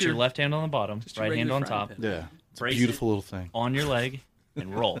 you're it's going to just put your your- left hand on the bottom, your right hand regular on frying top, pan. Yeah. It's a Brace beautiful little thing. on your leg,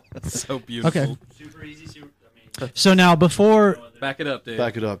 and roll. So beautiful. Okay. Super easy. So now before Back it up, Dave.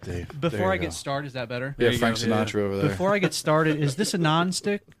 Back it up, Dave. There before I you get go. started, is that better? Yeah, you Frank go, yeah. Sinatra over there. Before I get started, is this a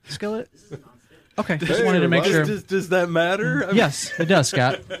non-stick skillet? Okay, just wanted to make everybody. sure. Does that matter? I mean, Yes, it does,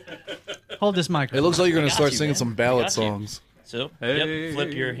 Scott. Hold this mic. It looks like you're going to start you, singing man. some I ballad got you. songs. So, Hey. yep,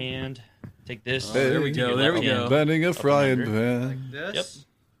 flip your hand. Take this. there we Hey. go. Your There we left go. hand. Bending a frying under. pan. Yep. This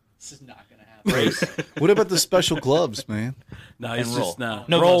is not gonna happen. Brace. What about the special gloves, man? No, he's And roll. just no.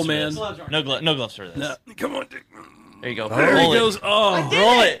 No roll, gloves man. for this. No gloves for this. No. Come on, Dick. There you go. There Roll he it. goes. Oh,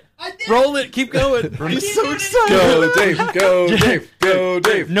 Roll it. roll it. Keep going. He's so excited. Go, Dave. Go, Dave. Go,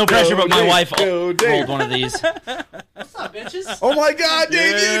 Dave. No Go, pressure, but my Dave. wife Go, Dave. rolled one of these. What's up, bitches? Oh my God,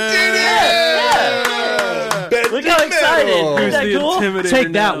 Dave, you did it! Look how excited. metal. Who's Isn't that the cool? Intimidator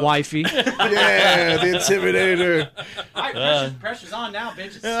Take that, now? wifey. Yeah, the Intimidator. Pressure's on now,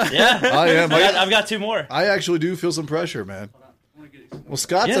 bitches. Yeah. I am. I've got two more. I actually do feel some pressure, man. Well,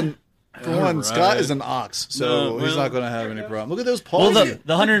 Scott's Yeah. for one, right. Scott is an ox, so No, he's well- not going to have any problem. Look at those Well, paws.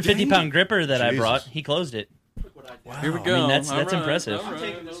 the 150-pound gripper that I Jesus. brought, he closed it. Here we go. I mean, that's All right, impressive. all right.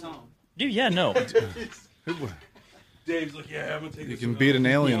 Taking this home. Dude, yeah, no. Dave's like, yeah, I'm gonna take You this can one. beat an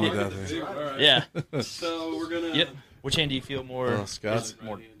alien with that thing. All right. Yeah. So we're gonna. Yep. Which hand do you feel more? Oh, Scott's.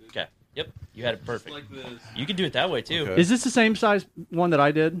 More. Okay. Yep. You had it perfect. Like this. You can do it that way too. Okay. Is this the same size one that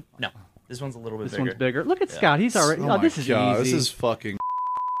I did? No, this one's a little bit This bigger. one's bigger. Look at Scott. He's already. Oh, Oh, my this is God, easy. this is fucking.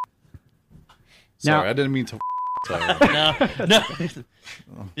 Now- Sorry, I didn't mean to. Sorry. No.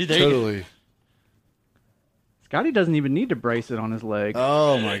 Dude, there you go. Totally. Scotty doesn't even need to brace it on his leg.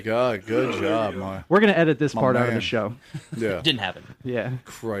 Oh my God! Good job, my. We're gonna edit this My part out of man. the show. Yeah. Didn't happen. Yeah.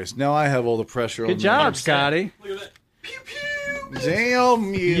 Christ! Now I have all the pressure on Good me. job, Scotty.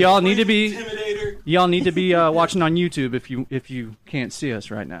 Damn you! Y'all need to be Intimidator. watching on YouTube if you can't see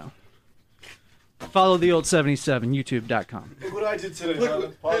us right now. Follow the old 77 YouTube.com. Look what I did today.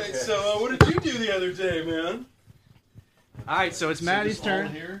 Hey, so what did you do the other day, man? All right, so it's Maddie's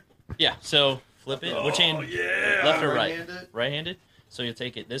turn. Yeah. So flip it. Which hand? Yeah. Left or right? Right-handed. So you'll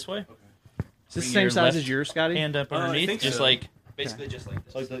take it this way. Is this the Bring same your size left as yours, Scotty? Hand up I underneath, think just so. like basically just like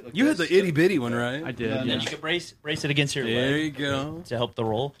this. You had the itty bitty one, right? I did. And Yeah. then you can brace it against your There leg you go. to help the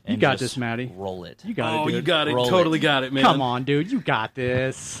roll. You And got just this, Maddie. Roll it. You got Oh, it, dude. you got it. Roll Totally it. got it, man. Come on, dude. You got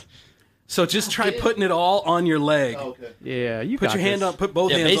this. So just try putting it all on your leg. Yeah, you Put got your hand this. up. Put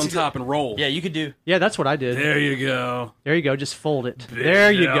both Yeah, hands on basically- top and roll. Yeah, you could do. Yeah, that's what I did. There you go. There you go. Just fold it. There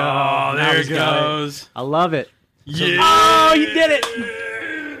you go. Oh, Now there he's it got goes. I love it. Yeah. Oh, you did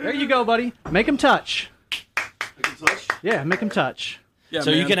it! There you go, buddy. Make him touch. Yeah, make him touch. Yeah,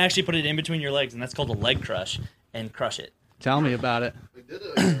 So man. you can actually put it in between your legs, and that's called a leg crush, and crush it. Tell me about it.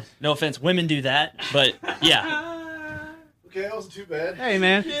 No offense, women do that, but yeah. Okay, that wasn't too bad. Hey,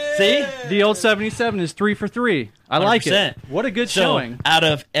 man. See? The old 77 is 3 for 3. I like it. 100%. What a good So showing. out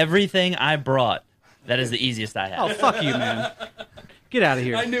of everything I brought, that is the easiest I have. Oh, fuck you, man. Get out of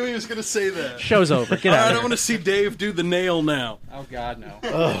here. I knew he was going to say that. Show's over. Get All out right, of I here. want to see Dave do the nail now. Oh, God, no.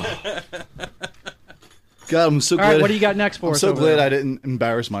 God, I'm so All glad. right, what do you got next for I'm us? so over glad there? I didn't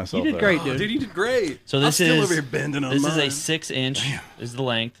embarrass myself. You did there. great, Oh, dude. dude, you did great. So this I'm still is over here bending on this mine. is a 6-inch is the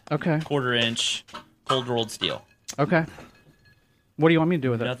length, Okay. 1/4-inch cold rolled steel. Okay. What do you want me to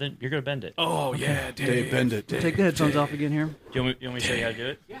do with it? Nothing. You're gonna bend it. Oh, yeah, Dave. Dave, bend it. Dave. Take the headphones off again here. You want me to show you how to do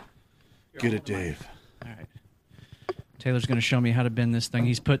it? Get it, Dave. All right. Taylor's going to show me how to bend this thing.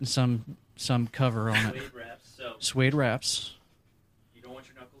 He's putting some cover on it. Suede wraps. So Suede wraps. you don't want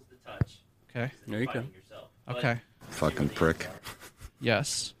your knuckles to touch. Okay. There you go. Fighting yourself. But Okay. Fucking prick.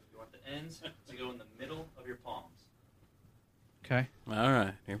 Yes. You want the ends to go in the middle of your palms. Okay. All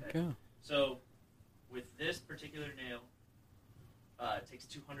right, here we go. So with this particular nail,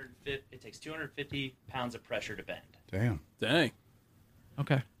 it takes 250 pounds of pressure to bend. Damn. Dang.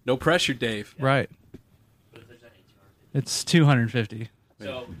 Okay. No pressure, Dave. Right. But if there's any 250. It's 250.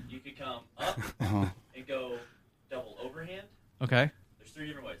 So you could come up Uh-huh. and go double overhand. Okay. There's 3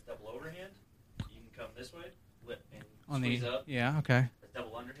 different ways. Double overhand. You can come this way, lift and On squeeze the up. Yeah, okay. That's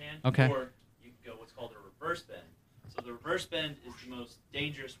double underhand. Okay. Or you can go what's called a reverse bend. So the reverse bend is the most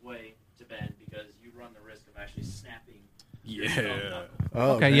dangerous way to bend because you run the risk of actually snapping. your thumb Yeah. knuckle.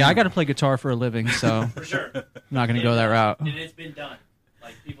 Oh, Okay, damn. yeah, I got to play guitar for a living, so For sure. I'm not going to go that route. And it's been done.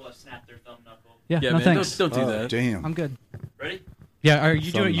 Like people have snapped their thumb knuckle. Yeah, Yeah, no man, thanks. don't do Oh, that. damn. I'm good. Ready? Yeah, are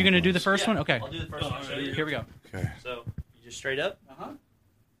you Thumb doing? You going to do the knuckles. first one? Okay. I'll do the first one. I'll show you. Here we go. Okay. So you just straight up. Uh-huh.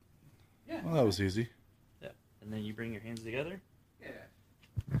 Well, that was easy. Yeah. And then you bring your hands together.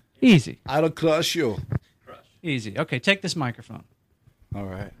 Easy. I'll crush you. Crush. Easy. Okay, take this microphone. All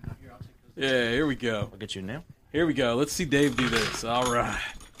right. Yeah, here we go. I'll get you a nail. Here we go. Let's see Dave do this. All right.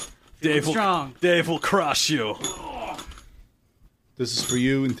 Dave will, strong. Dave will crush you. This is for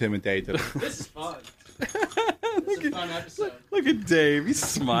you, Intimidator. This is fun. This is a fun episode. Look at Dave. He's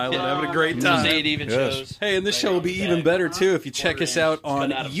smiling, having a great So time. it even Yes. shows. Hey, and this show will be even better, too, if you check us out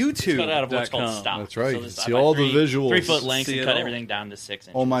on YouTube. Cut out of what's called stop. That's right. So You this- see I buy all the 3 visuals. 3 foot length See and it cut all. everything down to 6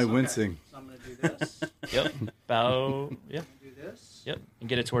 inches. All my wincing. So I'm going to do this. Yep. About. Yep. Do this. Yep. And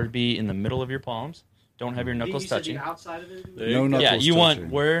get it to where it'd be in the middle of your palms. Don't have your knuckles You said touching. the outside of it? There you No go. knuckles Yeah, you want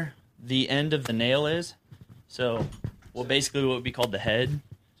touching. where the end of the nail is. So, well, basically, what would be called the head.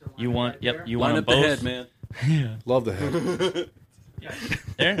 You want, yep, you Line want up them the both head, man. Love the head.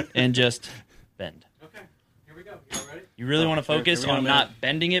 there and just bend. Okay. Here we go. You all ready? You really want to focus here we go, on man. not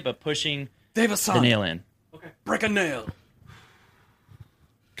bending it, but pushing Dave the Hassan, nail in. break a nail.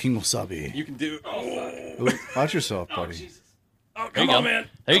 King Wasabi. You can do it. Ooh, watch yourself, buddy. Oh, There you come go. on, man.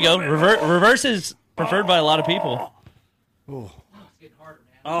 There you go. Reverse is preferred by a lot of people. Oh.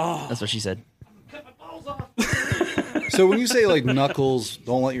 Oh, That's what she said. So when you say like knuckles,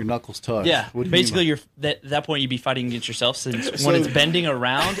 don't let your knuckles touch. Yeah, What do you basically, mean you're at that point you'd be fighting against yourself since So- when it's bending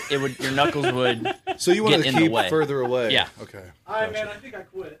around, your knuckles would. by- so you want get to in the keep way. further away. Yeah. Okay. All right, man. I think I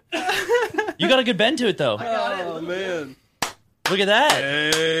quit. You got a good bend to it though. oh man. Look at that.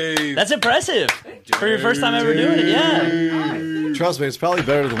 Hey. That's impressive for your first time ever doing it. Yeah. Trust me, it's probably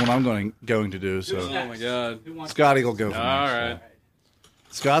better than what I'm going to do. So Oh my god. Scotty will go for All next. right.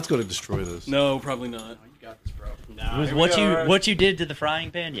 Scott's going to destroy this. No, probably not. You got this, bro. With what you did to the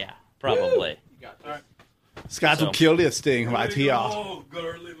frying pan, yeah, probably. You got this. Scott So- will kill this thing right here. Oh,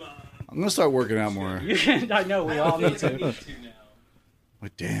 girly man. I'm going to start working out more. I know we all need to.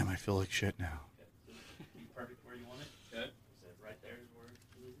 Like, damn, I feel like shit now. Perfect where you want it. Okay. Right there is where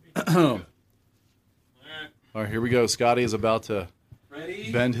it needs to be. All right, here we go. Scotty is about to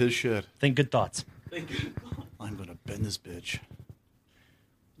Ready? bend his shit. Think good thoughts. I'm going to bend this bitch.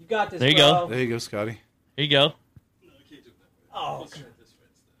 You got this, There you bro. go. There you go, Scotty. Here you go. Oh,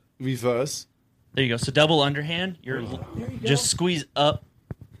 Reverse. There you go. So double underhand. You're just squeeze up.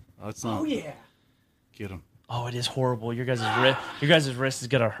 Oh, it's not. oh yeah. Get him. Oh, it is horrible. Your guys' wrist is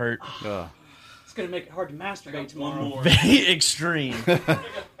gonna hurt. It's gonna make it hard to masturbate tomorrow. Very extreme.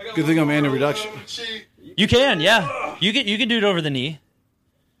 Good thing I'm anti-reduction. You can, yeah. You can do it over the knee.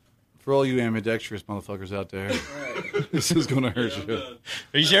 For all you ambidextrous motherfuckers out there, this is going to hurt you.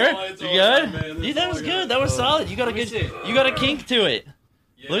 Are you sure? It's You all good? right, man. It's Yeah, that all was good. good. That was solid. You got a kink to it.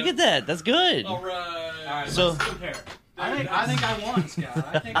 Look at that. That's good. All right. So Compare. I think I won, Scott.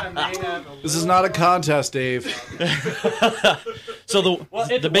 I think I may have. This is not a contest, Dave. So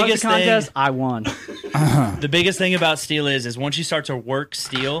the biggest contest, thing I won. the biggest thing about steel is once you start to work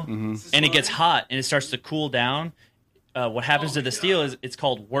steel and it gets hot and it starts to cool down, what happens to the steel is it's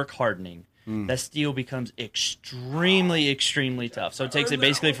called work hardening. That steel becomes extremely, extremely tough. So it takes it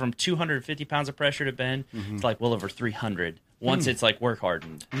basically from 250 pounds of pressure to bend to like well over 300 once it's like work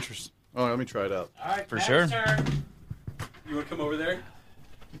hardened. Interesting. Oh, let me try it out. All right, For sure. You want to come over there?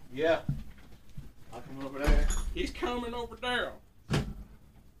 Yeah. I'll come over there. He's coming over there. All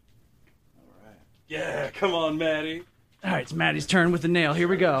right. Yeah, come on, Maddie. All right, it's Maddie's turn with the nail. Here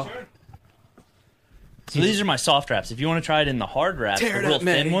we go. So these are my soft wraps. If you want to try it in the hard wraps, Tear the it real up, thin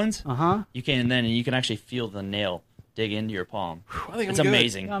Maddie. ones, You can then and you can actually feel the nail dig into your palm. I think It's I'm good.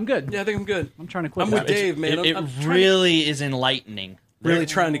 amazing. I'm good. Yeah, I think I'm good. I'm trying to quit. I'm with that. Dave, man. It I'm trying really is enlightening. really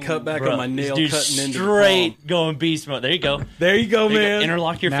trying to cut back Bro, on my nail this cutting dude's into straight the palm. going beast mode. There you go. There you go, There you go. man.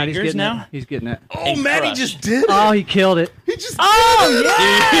 Interlock your Maddie's fingers getting now. It. He's getting it. Oh, Hey, Maddie crush. just did it. Oh, he killed it. He just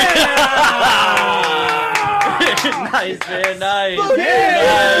Nice, man. Nice.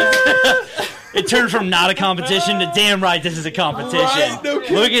 Nice. It turned from not a competition to damn right, this is a competition. Right, no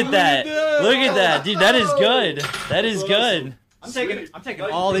kidding. Look at that. Look at that. Dude, that is good. That is good. I'm taking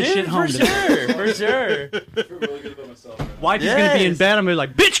all this Dude, shit home. for today. sure. For sure. Wife is gonna be in bed. I'm gonna be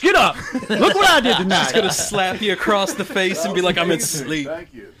like, bitch, get up! Look what I did tonight. He's gonna slap you across the face and be like, I'm in sleep.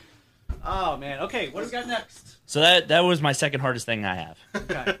 Thank you. Oh man. Okay, what do we got next? So that was my second hardest thing I have.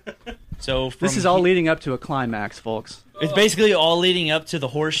 Okay. So This is all leading up to a climax, folks. It's basically all leading up to the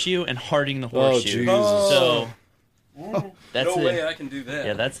horseshoe and harding the horseshoe. Jesus. So that's No the, way I can do that.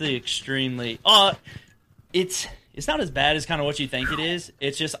 yeah, that's the extremely. It's not as bad as kind of what you think it is.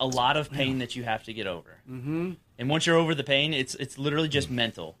 It's just a lot of pain that you have to get over. Mm-hmm. And once you're over the pain, it's literally just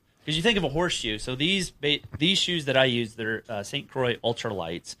mental. Because you think of a horseshoe. So these shoes that I use, they're St. Croix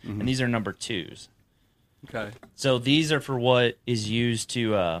Ultralights, and these are number 2s. Okay. So these are for what is used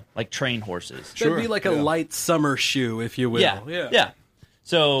to like train horses. That'd be like a light summer shoe, if you will. Yeah.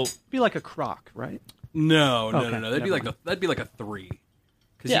 So Be like a croc, right? No. Okay, That'd be like a 3.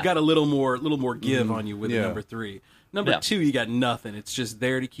 Because Yeah. you got a little more give on you with Yeah. the number 3. Number Yeah. 2, you got nothing. It's just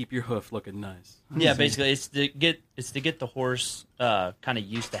there to keep your hoof looking nice. yeah, basically it's to get the horse kind of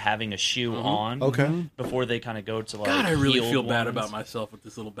used to having a shoe on. Okay. Before they kind of go to like. God, I really heeled feel bad ones. about myself with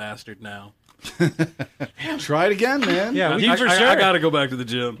this little bastard now. Try it again, man. Yeah, Dude, for I sure. gotta go back to the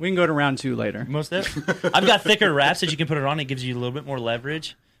gym. we can go to round 2 later. Most of it. I've got thicker wraps that you can put it on. It gives you a little bit more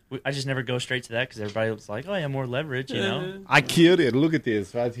leverage. I just never go straight to that because everybody was like, "Oh, yeah, more leverage," you know. I killed it. Look at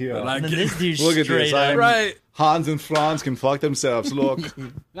this right here. I And then get- this dude's Look at straight this. up. Right. Hans and Franz can fuck themselves. Look.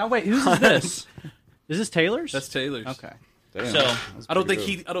 Now wait, whose is this? Is this Taylor's? That's Taylor's. Okay. Damn, So, that's I don't think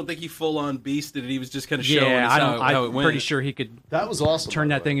pretty good. I don't think he full on beasted it. He was just kind of showing Yeah, us I how, don't. how it I'm went. pretty sure he could That was awesome. turn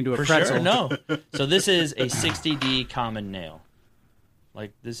by that the thing way. into a for pretzel. sure, no. So this is a 60D common nail.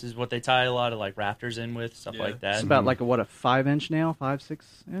 Like this is what they tie a lot of like rafters in with stuff Yeah. like that. It's about like a 5-inch nail, 5, 6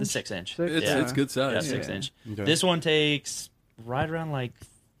 inch. The 6-inch. It's, Yeah. it's good Yeah, size. 6-inch. Okay. This one takes right around like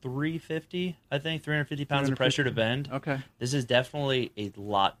 350, I think, 350 pounds of pressure to bend. Okay. This is definitely a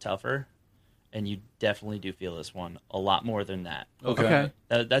lot tougher, and you definitely do feel this one a lot more than that. Okay. Okay.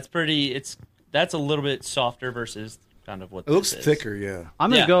 That's a little bit softer versus kind of what It looks this is. thicker, yeah.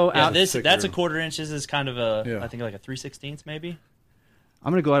 I'm gonna go Yeah, out. that's a thicker. 1/4 inch. This is kind of a, Yeah. I think like a 3/16 maybe.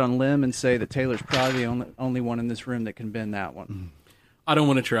 I'm gonna go out on a limb and say that Taylor's probably the only one in this room that can bend that one. I don't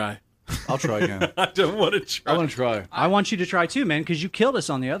want to try. I'll try again. I don't want to try. I want to try. I want you to try too, man, because you killed us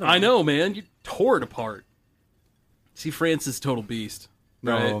on the other one. I know, man. You tore it apart. See, Francis is a total beast.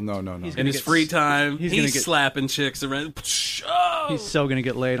 No, right? no. In his free time, he's he's, gonna get- slapping chicks around. Oh! He's so gonna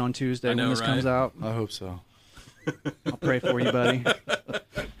get laid on Tuesday I know, when this right? comes out. I hope so. I'll pray for you, buddy.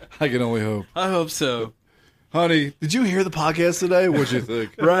 I can only hope. I hope so. Honey, did you hear the podcast today? What'd you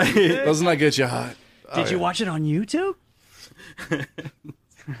think? Right. Doesn't that get you hot? Did you watch it on YouTube?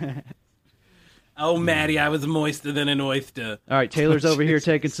 Oh, Maddie, I was moister than an oyster. All right, Taylor's over here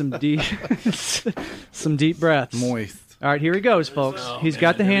taking some deep, some deep breaths. Moist. All right, here he goes, folks. He's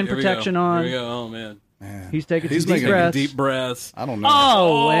got the hand Here we go. protection Here on. we go. Oh, man. Man. He's taking He's some deep making breaths. Deep breaths. I don't know.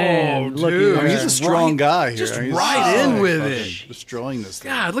 Oh, man, look dude. I mean, he's a strong guy here. just He's right in so with fucking it. Destroying this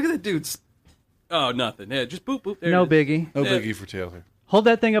thing. God, look at that dude's. Oh, nothing. Yeah, just boop, boop. There No it is. biggie. No Yeah. biggie for Taylor. Hold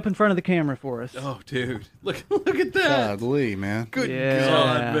that thing up in front of the camera for us. Oh, dude. Look at that. Godly, man. Good Yeah.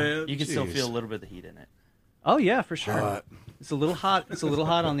 God, man. You can still Jeez. feel a little bit of the heat in it. Oh yeah, for sure. Hot. It's a little hot. It's a little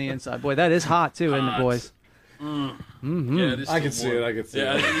hot on the inside. Boy, that is hot too, isn't it, boys? Yeah, it is I can still see it. warm. I can see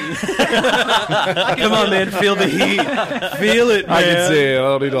Yeah. it. Come on, man. Feel the heat. Feel it, man. I can see it. I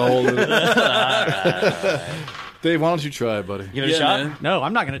don't need to hold it. Dave, why don't you try it, buddy? Give it a shot. man. No,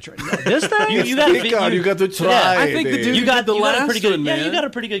 I'm not going to try. This thing? You got Thank God you got to try. I think the Dave. dude You got the you got a last pretty good. one, Yeah, man. you got a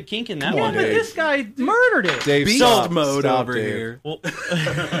pretty good kink in that Come one. on, But Dave. this guy murdered it. Dave, Beast stop. mode Stop, over Dave. here. Well,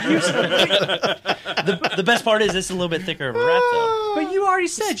 the best part is this is a little bit thicker of a wrap though. But you already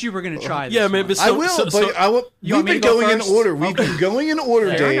said you were going to try this. Yeah, man. one. But I will, but I will. You We've want me been to go going in first? order. We've been going in order,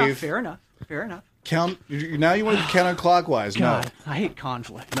 Fair Dave. enough. Fair enough. Fair enough. Count. Now you want to counterclockwise. God, I hate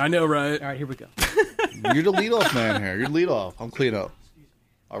conflict. I know, right? All right, here we go. No, you're the leadoff man here. You're the leadoff. I'm clean up.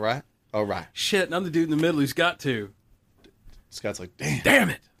 All right. All right. Shit, and I'm the dude in the middle who's got to. Scott's like, damn. Damn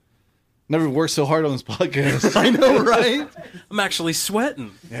it. Never worked so hard on this podcast. I know, right? I'm actually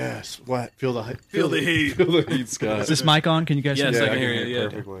sweating. Yes. What? Feel the heat. Feel the heat. Feel the heat, Scott. Is this mic on? Can you guys Yes, see I me? can hear you. Yeah.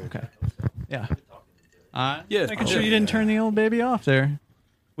 perfectly. Okay. Yeah. Yeah. Making sure you didn't turn the old baby off there.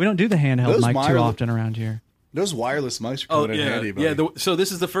 We don't do the handheld Those mic too wireless- often around here. Those wireless mics are Oh coming in yeah, handy, buddy. yeah. So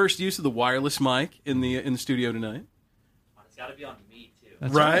this is the first use of the wireless mic in the studio tonight, It's got to be on me too.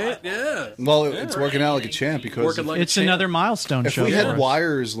 That's right? Yeah. well, it's working out like a champ because Working like It's a champ. another milestone if show. we for had us.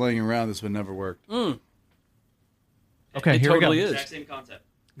 wires laying around, this would never work. Okay, It here totally we go. is. Exact same concept.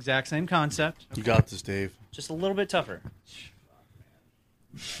 Exact same concept. You got this, Dave. Just a little bit tougher.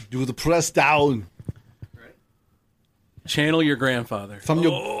 Do the press down Channel your grandfather. from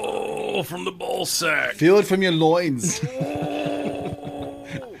your. Oh, from the ball sack. Feel it from your loins.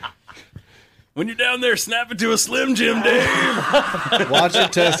 When you're down there, snap it to a Slim Jim, Dave. Watch your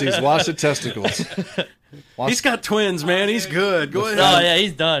testes. Watch the testicles. He's got twins, man. He's good. Go ahead. Oh yeah,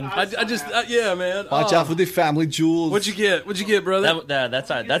 he's done. I just, yeah, man. Watch out for the family jewels. What'd you get? What'd you get, brother?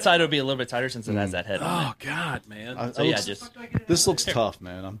 That side will be a little bit tighter since it has that head on Oh God, man. it. So yeah, just This looks tough,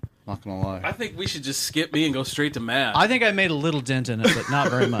 man. I'm not gonna lie. I think we should just skip me and go straight to Matt. I think I made a little dent in it, but not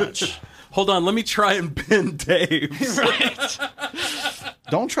very much. Hold on, let me try and bend Dave.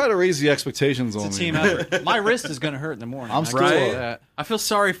 Don't try to raise the expectations on It's a me. team effort. My wrist is going to hurt in the morning. I'm still Right? that. I feel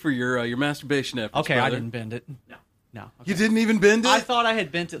sorry for your masturbation efforts. Okay, I brother. didn't bend it. No. Okay. You didn't even bend it. I thought I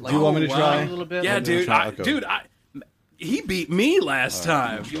had bent it like Do you want me to try? a little bit. Yeah, like- dude. try. Okay. He beat me last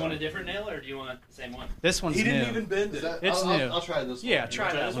time. do you want a different nail or do you want the same one? This one's He didn't new. even bend it. It's new. I'll try this. Yeah,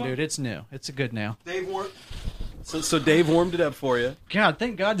 try that one, dude. It's new. It's a good nail. Dave warmed. So Dave warmed it up for you. God,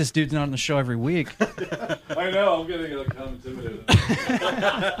 thank God this dude's not on the show every week. I know. I'm getting kind of intimidated. Son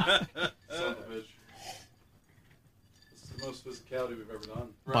of a bitch. This is the most physicality we've ever done.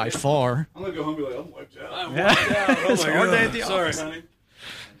 By far. I'm gonna go home and be like, I'm wiped out. It's a hard day at the Sorry, office. honey.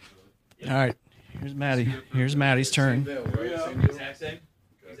 All right. Here's Maddie. Here's Maddie's turn. Exact same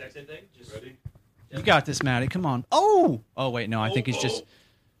thing. Just ready. You got this, Maddie. Come on. Oh! Oh, wait, no. I think he's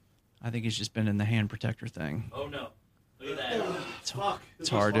just been in the hand protector thing. Oh no! Look at that. It's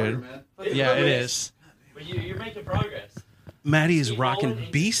hard, dude. Yeah, it is. But you're making progress. Maddie is Keep rocking rolling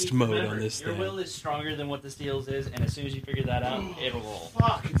and beast keep- mode remember, on this Your thing. will is stronger than what the steels is, and as soon as you figure that out, it'll roll.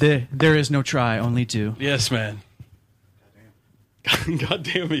 There is no try, only two. Yes, man. God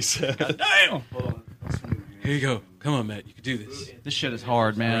damn, he said. Damn. Here you go. Come on, Matt. You can do this. This shit is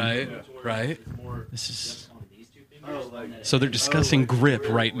hard, man. Right. This is. So they're discussing grip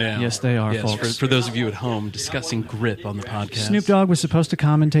right now. Yes, they are, Yes, folks. for those of you at home, discussing grip on the podcast. Snoop Dogg was supposed to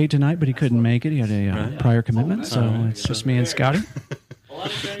commentate tonight, but he couldn't make it. He had a prior commitment, so it's just me and Scotty.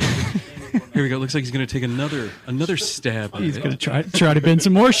 Here we go. Looks like he's going to take another stab. He's going to try to bend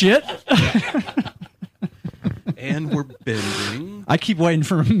some more shit. And we're bending. I keep waiting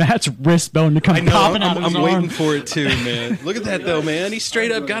for Matt's wrist bone to come popping out of his I'm waiting arm. for it too, man. Look at that though, man. He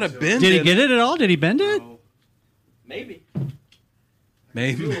straight up got a bend. Did he get it at all? Did he bend it? Maybe.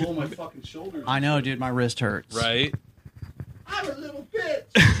 Maybe. All my fucking shoulders. I know, dude. My wrist hurts. Right? I'm a little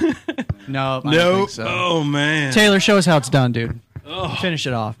bitch. No, I don't No. think so. Oh man. Taylor, show us how it's done, dude. Oh. Finish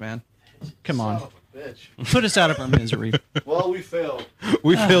it off, man. Come on. Son of a bitch. Put us out of our misery. Well, we failed.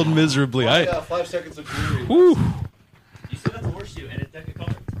 We failed miserably. I got 5 seconds of glory. Whew. You still got the horseshoe and a deck of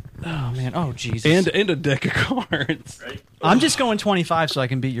cards. Oh, man. Oh, Jesus. And a deck of cards. Right? I'm just going 25 so I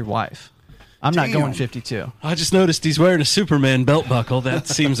can beat your wife. I'm not going 52. I just noticed he's wearing a Superman belt buckle. That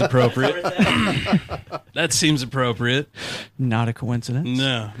seems appropriate. That seems appropriate. Not a coincidence.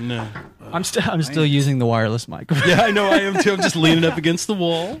 No. I'm still using the wireless mic. Yeah, I know I am too. I'm just leaning up against the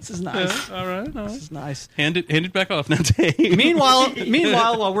wall. This is nice. Yeah, all right. This is nice. Hand it back off now, Dave. Meanwhile,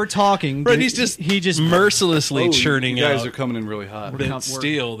 while we're talking, Right, dude, he just mercilessly churning you guys out are coming in really hot. bent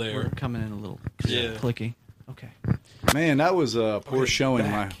steel there. We're coming in a little Yeah. clicky. Okay. Man, that was a poor showing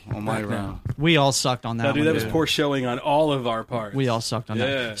on my round. We all sucked on that No, dude, one. that was poor showing on all of our parts. We all sucked on Yeah.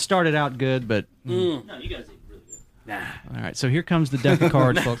 that. Started out good, but No, you guys did really good. all right. So here comes the deck of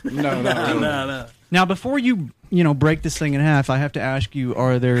cards, folks. No. No. Now, before you break this thing in half, I have to ask you: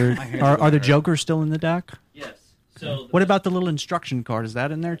 are the jokers still in the deck? Yes. So What about the little instruction card? Is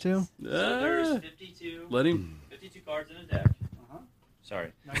that in there too? So there's 52. Let him. 52 cards in a deck.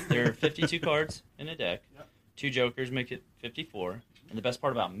 Sorry. There are 52 cards in a deck. 2 jokers make it 54. And the best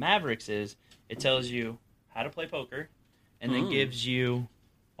part about Mavericks is it tells you how to play poker and then gives you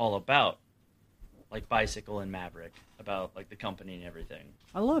all about like Bicycle and Maverick, about like the company and everything.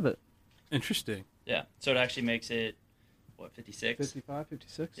 I love it. Interesting. Yeah. So it actually makes it, what, 56? 55,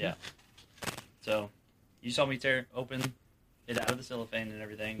 56? Yeah. So you saw me open it out of the cellophane and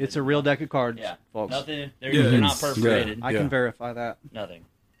everything. It's a real deck of cards, Yeah. folks. Nothing. They're not perforated. I can verify that. Nothing.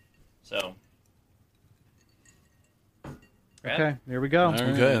 So. Okay, here we go. All right.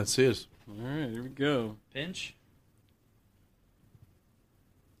 Okay, let's see us. All right, here we go. Pinch.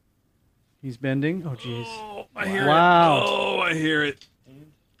 He's bending. Oh, jeez. Oh, I hear Wow. it. Oh, I hear it.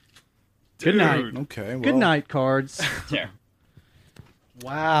 Good night. Dude. Okay, well. Good night, cards. There.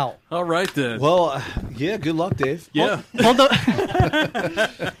 Wow. All right then. Well, yeah, good luck, Dave. yeah.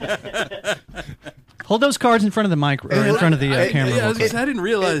 Hold those cards in front of the mic or in front of the camera. Yeah, real quick. I didn't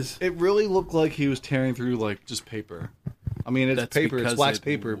realize. It really looked like he was tearing through like just paper. I mean, it's That's paper, it's because wax it-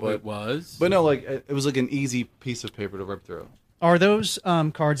 paper, but it was. But no, like it was like an easy piece of paper to rip through. Are those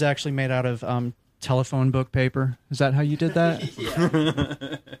cards actually made out of telephone book paper? Is that how you did that?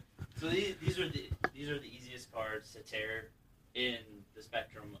 Yeah. So these are the easiest cards to tear in the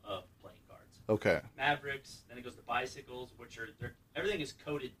spectrum of playing cards. Okay. Mavericks, then it goes to Bicycles, which are everything is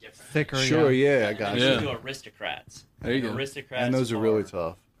coded different. Thicker. Sure, yeah, I And got then you. you Yeah. do Aristocrats. There you go. Aristocrats, And those are really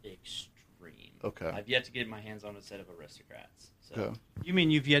tough. Extreme. Okay. I've yet to get my hands on a set of Aristocrats. So Okay. You mean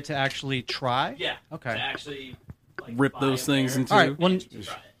you've yet to actually try? yeah. Okay. To actually like, Rip buy those a things pair into- All right. Well, and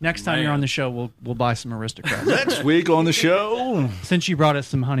try it. next time you're Man. on the show, we'll buy some Aristocrats. Next week on the show. Since you brought us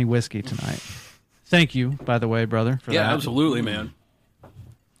some honey whiskey tonight. Thank you, by the way, brother, for Yeah, that. absolutely, man.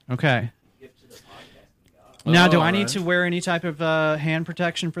 Okay. Now, do Oh, I need right. to wear any type of hand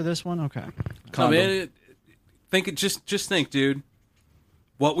protection for this one? Okay. Come in. Just think, dude.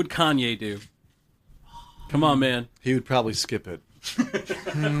 What would Kanye do? Come on, man. He would probably skip it.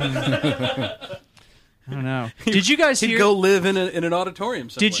 I don't know. Did you guys He'd hear? go live in an auditorium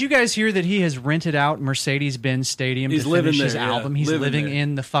somewhere. Did you guys hear that he has rented out Mercedes-Benz Stadium He's to living finish his there, yeah. album? He's Living living there.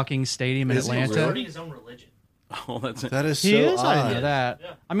 in the fucking stadium in Is he Atlanta. really? Starting his own religion. Oh, that's it. That is so He is. odd. I didn't know that.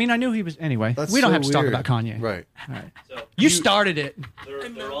 Yeah. I mean, I knew he was. Anyway, That's we don't so have to talk weird. about Kanye. Right. All right. So You started it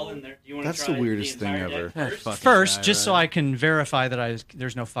they're all in there. Do you want to That's try the weirdest thing entire ever. deck That first? fucking first, guy, just so right? I can verify that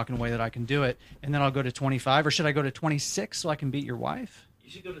there's no fucking way that I can do it, and then I'll go to 25, or should I go to 26 so I can beat your wife?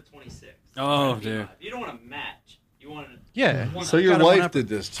 You should go to 26. Oh, 25. dude. You don't want to match. You want to. Yeah. So your Gotta one wife up- did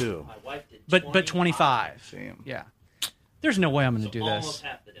this too. My wife did. But 25. Damn. Yeah. There's no way I'm going So to do almost this.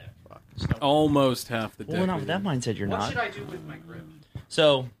 half the deck. Almost half the deck. Well, not with that mindset, you're not. I do with my grip?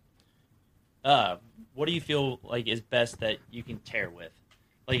 So, what do you feel like is best that you can tear with?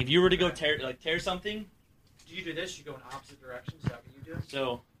 Like, if you were to go tear something, Do you do this? You go in opposite directions? Is that what you do?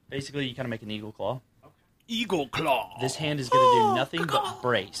 so basically you kind of make an eagle claw. Eagle claw. This hand is going to do nothing but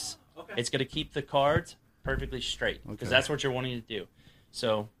brace. Okay. It's going to keep the cards perfectly straight because Okay. that's what you're wanting to do.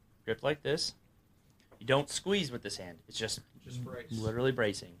 So, grip like this. You don't squeeze with this hand. It's just brace. literally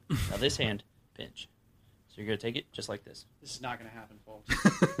bracing. Now this hand, pinch. So you're going to take it just like this. This is not going to happen, folks.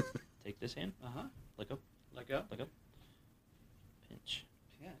 Take this hand, Uh-huh. look up, Let go. look up, pinch,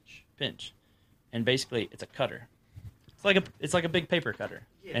 Pinch. pinch, and basically it's a cutter. It's like a big paper cutter,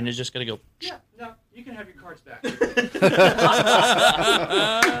 Yeah. and it's just gonna go. Yeah, no, you can have your cards back. Do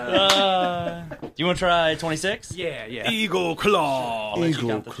you want to try 26? yeah, yeah. Eagle claw. I'll let you Eagle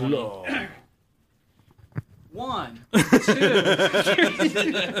count the 20. claw. 1, 2.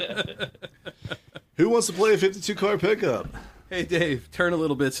 Who wants to play a 52 card pickup? Hey, Dave, turn a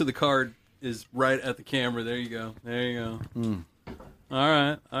little bit so the card is right at the camera. There you go. There you go. All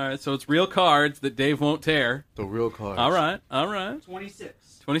right. All right. So it's real cards that Dave won't tear. The real cards. All right. All right.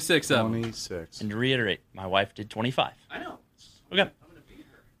 26. 26 of them. 26. And to reiterate, my wife did 25. I know. Okay. I'm going to beat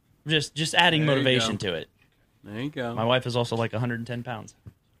her. Just adding There you motivation go. to it. There you go. My wife is also like 110 pounds.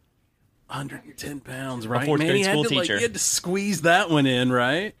 110 pounds, right? fourth Man, grade you had school to, like, teacher. you had to squeeze that one in,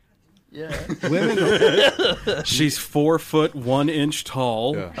 right? Yeah. Women. She's 4 foot 1 inch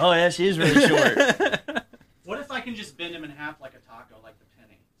tall. Yeah. Oh yeah, she is really short. What if I can just bend him in half like a taco, like the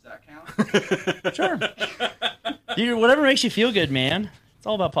penny? Does that count? Sure. Dude, whatever makes you feel good, man. It's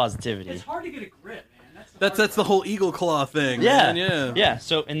all about positivity. It's hard to get a grip, man. That's the whole eagle claw thing. Yeah. Man. Yeah. Yeah.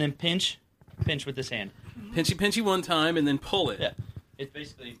 So and then pinch with this hand. Pinchy one time and then pull it. Yeah. It's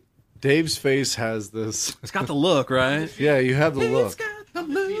basically. Dave's face has this. It's got the look, right? Yeah, you have the look.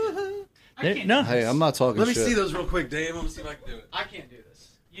 No. Hey, I'm not talking Let me shit. see those real quick, Dave. Let me see if I can do it. I can't do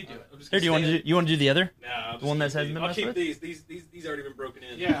this. You do it. I'm just Here, do you want to do the other? No, the one that hasn't been I'll messed keep with? these already been broken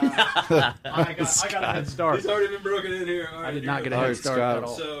in. Yeah. I got a head start. These already been broken in here. All right, I did here not we get a go. head start at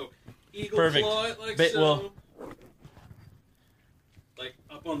all. So, eagle Perfect. claw it like Bit- so. well- Like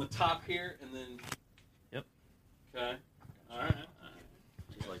up on the top here, and then. Yep. Okay. All right.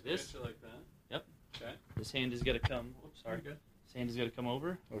 Like this? Like that. Yep. Okay. This hand is gonna come. Oops, sorry. Good. This hand is gonna come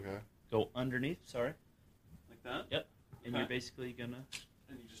over. Okay. Go underneath. Sorry. Like that. Yep. And Okay. you're basically gonna.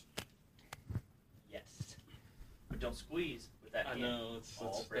 And you just. Yes. But don't squeeze with that I hand. know.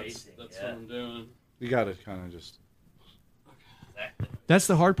 That's bracing, that's yeah. what I'm doing. You got to kind of just. Exactly. That's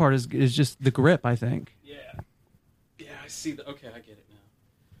the hard part is just the grip, I think. Yeah. Yeah, I see the. Okay, I get it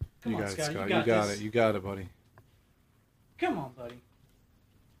now. Come You on, got it, Scott. Scott. You got it. this. You got it, buddy. Come on, buddy.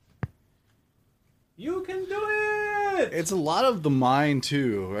 You can do it! It's a lot of the mind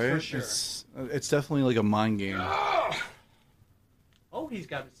too, right? For sure. It's definitely like a mind game. Oh, he's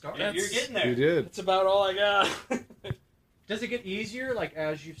got it started. Yeah, you're getting there. You did. That's about all I got. Does it get easier, like,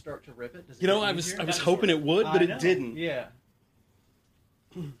 as you start to rip it? Does it You know, get I was easier? hoping it would, but I it know. didn't. Yeah.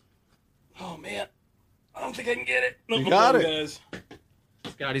 Oh man, I don't think I can get it. No, You got come it. on, guys.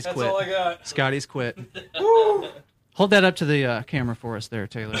 Scotty's That's quit. all I got. Scotty's quit. Hold that up to the camera for us there,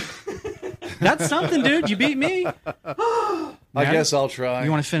 Taylor. That's something, dude. You beat me. I guess I'll try.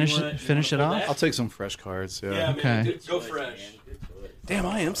 You want to finish it off? I'll take some fresh cards. Yeah. Yeah, Okay. man, dude, go fresh. Damn,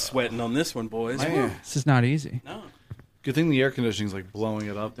 I am sweating on this one, boys. Man, This is not easy. No, good thing the air conditioning's like blowing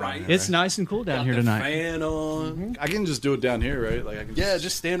it up down Right. here. It's right? nice and cool down got here the tonight. fan on. I can just do it down here, right? Like I can. Yeah,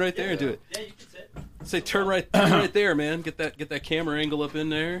 just stand right there and do it. Yeah, you can sit. Say turn right there, man. Get that camera angle up in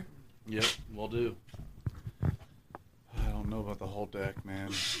there. Yep, we'll do. I don't know about the whole deck, man.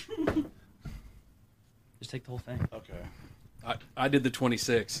 Just take the whole thing. Okay. I did the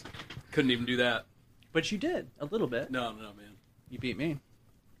 26. Couldn't even do that. But you did a little bit. No, man. You beat me.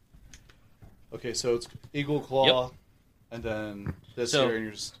 Okay, so it's eagle claw, Yep. and then this So- here, and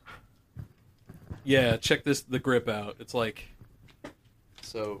you're just Yeah, check the grip out. It's like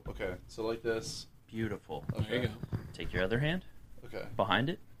so okay. So like this. Beautiful. Okay. there you go. Take your other hand Okay. behind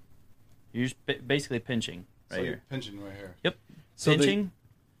it. You're just basically pinching right So you're here. pinching right here. Yep. So Pinching.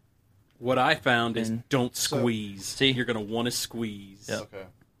 What I found is And- don't So- squeeze. See? You're gonna want to squeeze. Yep. Okay.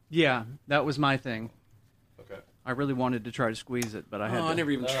 Yeah, that was my thing. Okay. I really wanted to try to squeeze it, but I had Oh, to. I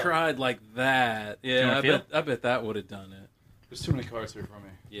never even tried like that. Yeah, wanna feel? I bet that would have done it. There's too many cards here for me.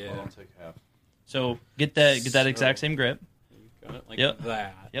 Yeah. Well, I'll take half. So get that So- exact same grip. Got it like Yep.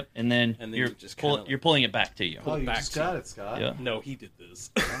 that. Yep. And then, And then you're you just kinda you're pulling it back to you. Oh, you back just to got it, Scott. Yeah. No, he did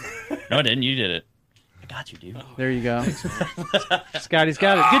this. No, I didn't. You did it. I got you, dude. There you go. Scotty's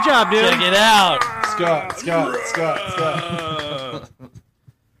got it. Good job, dude. Check it out. Scott.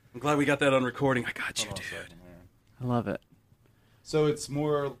 I'm glad we got that on recording. I got you, Hold on a dude. second here. I love it. So it's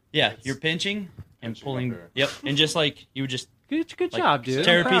more. Yeah, you're pinching and Pinching pulling. up here. Yep. And just like you would just Good like, job, dude.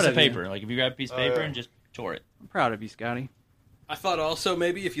 tear I'm a piece proud of you. paper. Like if you grab a piece of Oh, paper yeah. and just tore it. I'm proud of you, Scotty. I thought also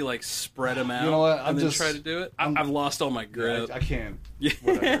maybe if you like spread them out You know what, I'm and then just- try to do it. I've lost all my grip. I can't. Yeah.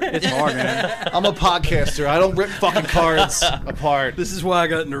 Whatever. It's hard, man. I'm a podcaster. I don't rip fucking cards apart. This is why I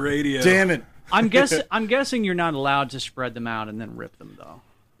got into radio. Damn it. I'm guessing you're not allowed to spread them out and then rip them, though.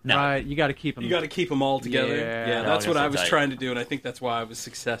 No. Right? You got to keep them. You got to keep them all together. Yeah. Yeah, No, that's I what guess I that's was tight. trying to do, and I think that's why I was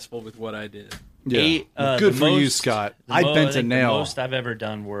successful with what I did. Yeah. The Good for you, most- Scott. the I mo- bent a think nail. The most I've ever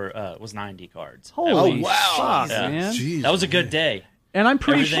done was 90 cards. Holy wow. fuck, Yeah. man! Jeez, That was a good day. And I'm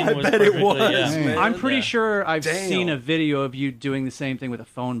pretty Everything sure. was bet it perfectly- was, yeah. man. I'm pretty Yeah. sure I've Damn. seen a video of you doing the same thing with a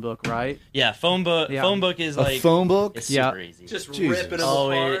phone book, right? Yeah, phone book. Yeah. Phone book is A like phone book? It's Yeah. super easy. Just Jesus. ripping them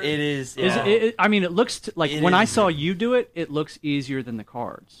oh, apart. it is. Is Yeah. it, I mean, it looks like It when I is. saw you do it, it looks easier than the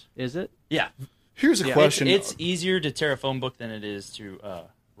cards. Is it? Yeah. Here's a Yeah. question. It's easier to tear a phone book than it is to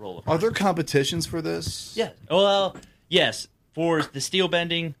roll a. Are there competitions for this? Yeah. Well, yes. For the steel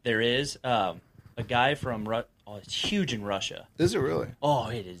bending, there is a guy from. It's huge in Russia. Is it really? Oh,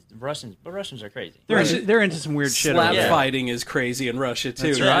 it is. Russians are crazy. They're into some weird shit. Slap over there. fighting is crazy in Russia too.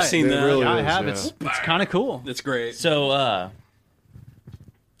 That's I've right. seen It that. really Yeah, I is, have. yeah. It's kind of cool. It's great. So,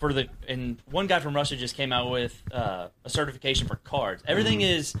 one guy from Russia just came out with a certification for cards. Everything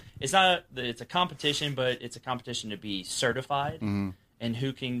is, it's a competition, but it's a competition to be certified, and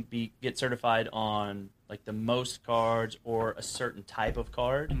who can get certified on like the most cards or a certain type of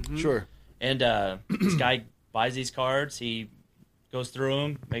card. Sure. And this guy buys these cards. He goes through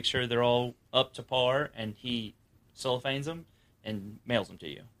them, makes sure they're all up to par, and he cellophanes them and mails them to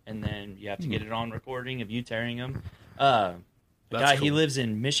you. And then you have to get it on recording of you tearing them. The That's guy, he cool. lives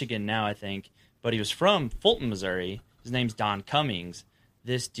in Michigan now, I think, but he was from Fulton, Missouri. His name's Don Cummings.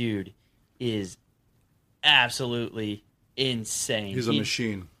 This dude is absolutely insane. He's a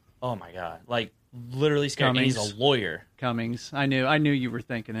machine. Oh my god! Like literally scared. And he's a lawyer. Cummings. I knew you were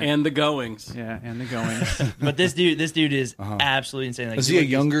thinking it. And the goings. Yeah, and the goings. But this dude is absolutely insane. Like, is he a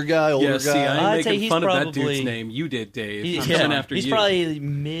younger guy, older See, guy? I ain't I'd say making he's fun of that probably- dude's name. You did, Dave. I'm yeah, coming after he's you. probably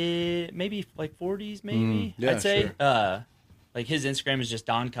maybe like 40s, maybe. yeah, I'd say. sure. Like his Instagram is just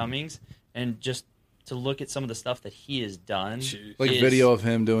Don Cummings, and just to look at some of the stuff that he has done, Jeez. Like is- video of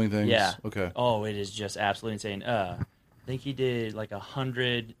him doing things? Yeah. Okay. Oh, it is just absolutely insane. I think he did like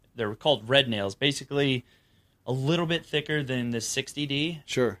 100. They're called red nails. Basically, a little bit thicker than the 60D,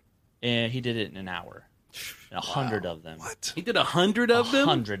 Sure. and he did it in an hour. 100 of them. What? He did 100 of them?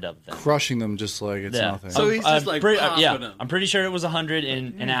 100 of them. Crushing them just like it's Yeah. nothing. So he's just like popping them. I'm pretty sure it was 100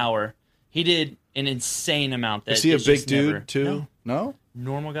 in an hour. He did an insane amount. That is he a is big just dude never- too? No?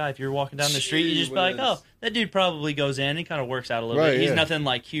 Normal guy. If you're walking down the street, you just be like, oh, that dude probably goes in. He kind of works out a little Right, bit. He's yeah. nothing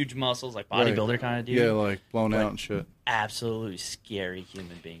like huge muscles, like bodybuilder kind of dude. Yeah, like blown out and shit. Absolutely scary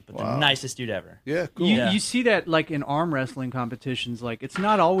human being, but Wow. the nicest dude ever. Yeah, cool. You see that like in arm wrestling competitions. Like it's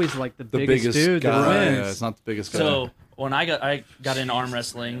not always like the biggest dude guy. that wins. Yeah, it's not the biggest guy. So when I got into arm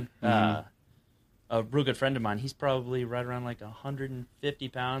wrestling, a real good friend of mine, he's probably right around like 150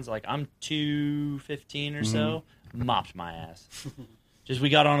 pounds. Like I'm 215 or so. Mopped my ass. Just we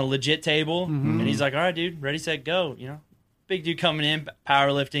got on a legit table, and he's like, "All right, dude, ready, set, go." You know, big dude coming in,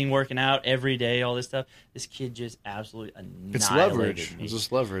 powerlifting, working out every day, all this stuff. This kid just absolutely annihilated it's leverage. me. It's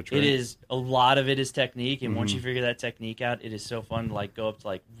just leverage, right? It is a lot of it is technique, and once you figure that technique out, it is so fun to like go up to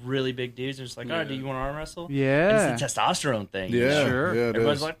like really big dudes and just like, all right, do you want to arm wrestle? Yeah. And it's the testosterone thing. Yeah, Sure. yeah, it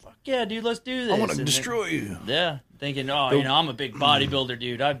Everybody's is. like, fuck yeah, dude, let's do this. I want to And destroy you. yeah, thinking, oh, you know, I'm a big bodybuilder,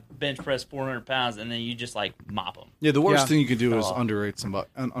 dude. I bench press 400 pounds, and then you just like mop them. Yeah, the worst Yeah. thing you could do is Oh.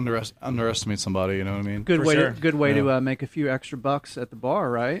 underestimate somebody. You know what I mean? Good For way sure. to to make a few extra bucks at the bar,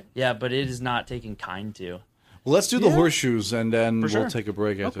 right? Yeah, but it is not taken kind to. Well, let's do the horseshoes, and then sure. we'll take a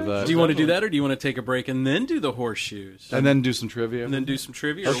break after that. Do you want to do that, or do you want to take a break and then do the horseshoes? And then do some trivia. And then do some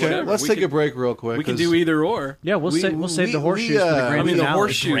trivia or okay, whatever? let's We take can- a break real quick. We can 'cause do either or. Yeah, we'll save the horseshoes for the grand I mean, the finale.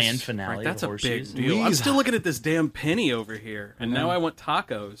 horseshoes. Grand finale, Right, that's the a big horseshoes. deal. I'm still looking at this damn penny over here, and now I want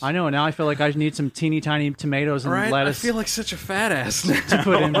tacos. I know. Now I feel like I need some teeny tiny tomatoes and Right? lettuce I feel like such a fat ass now. to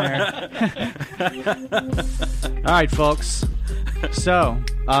put in there. All right, folks. So,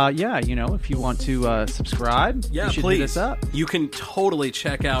 if you want to subscribe, Yeah, you should please. hit us up. You can totally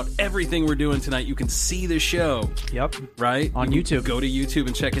check out everything we're doing tonight. You can see the show, Yep. right? On You can YouTube. Go to YouTube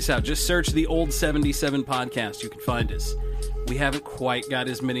and check us out. Just search the Old 77 Podcast. You can find us. We haven't quite got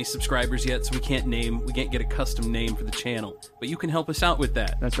as many subscribers yet, so we can't get a custom name for the channel. But you can help us out with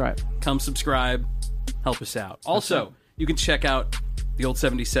that. That's right. Come subscribe, help us out. Also, you can check out the Old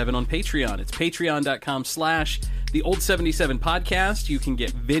 77 on Patreon. It's patreon.com/the Old 77 Podcast. You can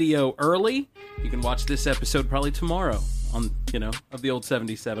get video early. You can watch this episode probably tomorrow on of the Old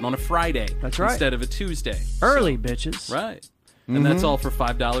 77 on a Friday. That's right. Instead of a Tuesday. Early, bitches. Right. And that's all for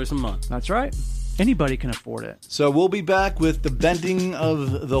 $5 a month. That's right. Anybody can afford it. So we'll be back with the bending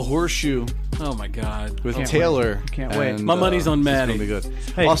of the horseshoe Oh my God. with Can't Taylor. wait. Can't wait. And, My money's on it's Maddie. gonna be good.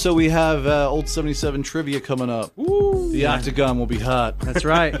 Hey. Also, we have Old 77 trivia coming up. The Octagon will be hot. That's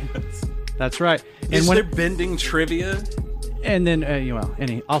right. That's right. Is And there bending trivia? and then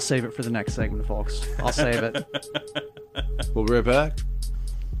I'll save it for the next segment, folks. I'll save it. We'll be right back.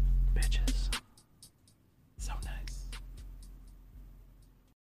 Bitches. So nice.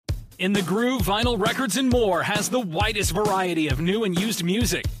 In the Groove, Vinyl Records and More has the widest variety of new and used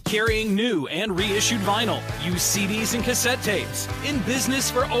music, carrying new and reissued vinyl, used CDs and cassette tapes. In business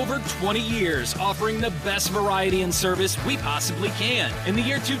for over 20 years, offering the best variety and service we possibly can. In the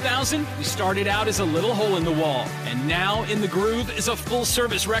year 2000, we started out as a little hole in the wall, and now In the Groove is a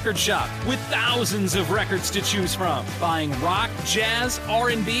full-service record shop with thousands of records to choose from. Buying rock, jazz,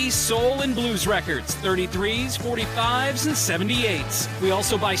 R&B, soul, and blues records, 33s, 45s, and 78s. We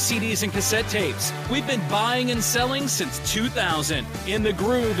also buy CDs and cassette tapes. We've been buying and selling since 2000. In the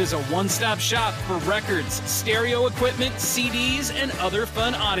Groove is a one-stop shop for records, stereo equipment, CDs, and other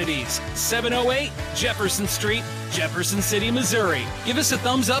fun oddities. 708 Jefferson Street, Jefferson City, Missouri. Give us a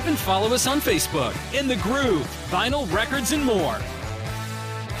thumbs up and follow us on Facebook. In the Groove, Vinyl Records and More.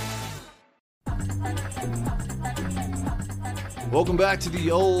 Welcome back to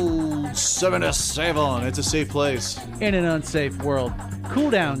the Old 77. It's a safe place. In an unsafe world. cool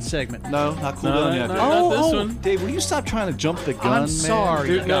down segment. No, not cool down yet. no, Dave. not this one. Dave, will you stop trying to jump the gun, I'm man? sorry,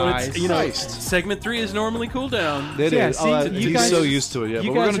 Dude, no, guys. it's, you know, Christ. segment 3 is normally cool down. It Yeah, is. see, you he's guys- so used to it. Yeah, you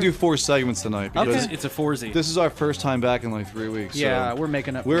but we're guys gonna do 4 segments tonight because It's a 4Z. this is our first time back in like 3 weeks. Yeah, so we're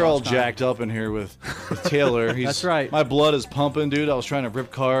making up. we're for all lost time. jacked up in here with Taylor. He's, That's right. My blood is pumping, dude. I was trying to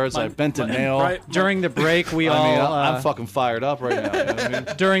rip cards. I bent a nail. Right. During the break, we I all. mean, I'm fucking fired up right now. You know what I mean?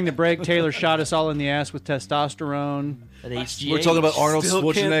 During the break, Taylor shot us all in the ass with testosterone. At HGH. We're talking about Arnold Still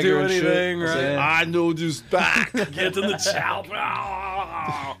Schwarzenegger can't do and shit. anything, I was right? like, I know this back. Get in the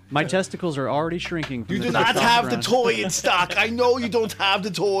chow. My testicles are already shrinking. From You the do not have the testosterone. toy in stock. I know you don't have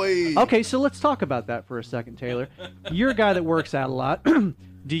the toy. Okay, so let's talk about that for a second, Taylor. You're a guy that works out a lot.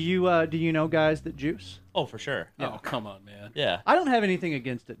 Do you know guys that juice? Oh, for sure. Oh, come on, man. Yeah. I don't have anything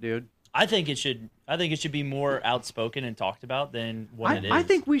against it, dude. I think it should be more outspoken and talked about than what it is. I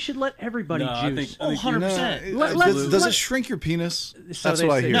think we should let everybody No, I juice. think- 100%. Does it shrink your penis? So That's they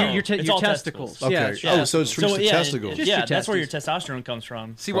what I say- hear. No. Your It's all testicles. testicles. Yeah, Okay. it's Oh, so it shrinks the yeah, testicles. Just yeah, your that's where your testes. testosterone comes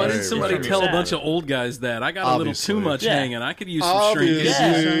from. See, why didn't Right, somebody right, tell a right. bunch of old guys that? I got a little Obviously. too much Yeah. hanging. I could use some shrinkage.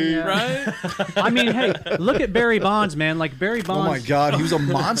 Obviously. Right? I mean, hey, look at Barry Bonds, man. Like Barry Oh Bonds. my God, he was a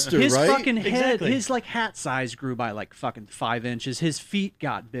monster, His right? fucking head, Exactly. his like hat size grew by like fucking 5 inches. His feet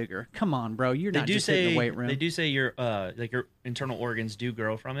got bigger. Come on, bro. You're They not do just hitting say the weight room. they do say your internal organs do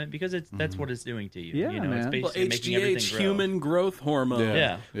grow from it because that's what it's doing to you. Yeah, you know, man. it's Well, basically making everything HGH, grow. human growth hormone.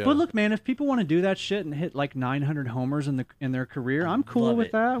 Yeah. But look, man, if people want to do that shit and hit like 900 homers in their career, I'm cool love with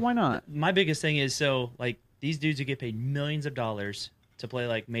it. that. Why not? My biggest thing is like these dudes who get paid millions of dollars to play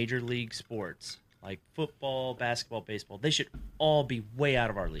like major league sports, like football, basketball, baseball. They should all be way out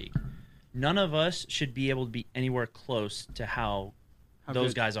of our league. None of us should be able to be anywhere close to how those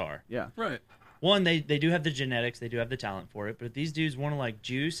good- guys are. Yeah. Right. One, they do have the genetics, they do have the talent for it, but if these dudes want to like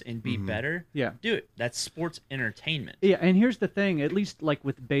juice and be better, Yeah. do it. That's sports entertainment. Yeah, and here's the thing, at least like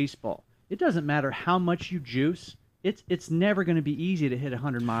with baseball, it doesn't matter how much you juice. It's never going to be easy to hit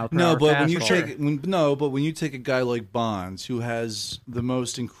 100-mile per No, hour but when you fastball. take when you take a guy like Bonds, who had the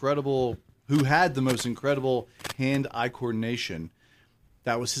most incredible hand-eye coordination,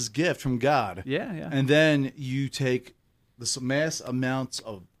 that was his gift from God. Yeah, yeah. And then you take this mass amounts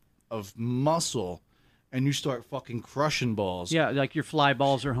of muscle, and you start fucking crushing balls. Yeah, like your fly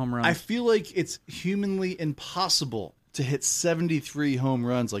balls or home runs. I feel like it's humanly impossible to hit 73 home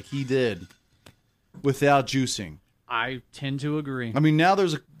runs like he did without juicing. I tend to agree. I mean, now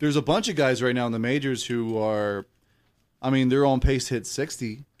there's a bunch of guys right now in the majors who are, I mean, they're on pace to hit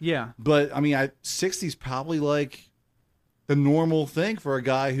 60. Yeah. But I mean, 60 is probably like the normal thing for a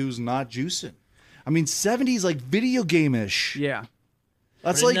guy who's not juicing. I mean, 70 is like video game-ish. Yeah.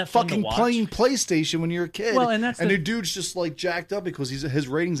 That's But like isn't that fun to fucking watch? playing PlayStation when you're a kid. Well, and that's the the- dude's just like jacked up because his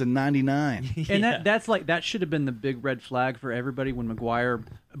rating's a 99. And that's like that should have been the big red flag for everybody when McGuire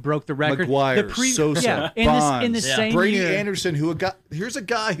broke the record. McGuire, Sosa, yeah, Bonds, in the same Brady year. Anderson, here's a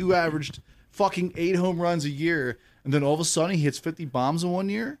guy who averaged fucking 8 home runs a year, and then all of a sudden he hits 50 bombs in 1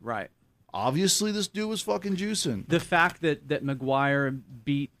 year. Right. Obviously, this dude was fucking juicing. The fact that McGuire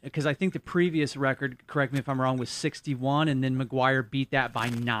beat, because I think the previous record, correct me if I'm wrong, was 61, and then McGuire beat that by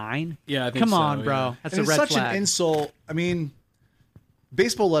 9. Yeah, I think Come so, on, yeah. bro. That's And a it's red such flag. an insult. I mean,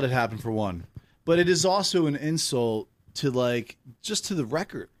 baseball let it happen for one, but it is also an insult to just to the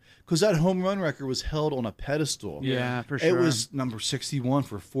record, because that home run record was held on a pedestal. Yeah, for It sure. was number 61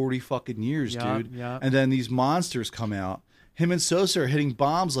 for 40 fucking years, Yup, dude. yup. And then these monsters come out. Him and Sosa are hitting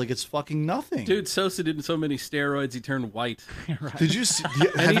bombs like it's fucking nothing. Dude, Sosa did so many steroids, he turned white. Did you see?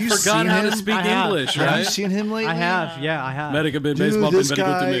 And have he you forgot seen how him? to speak I have. English, Have right? you seen him lately? I have, yeah, I have. Medica been Dude, baseball been this very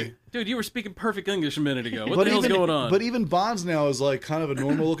good to guy- me. Dude, you were speaking perfect English a minute ago. What the hell's even, going on? But even Bonds now is like kind of a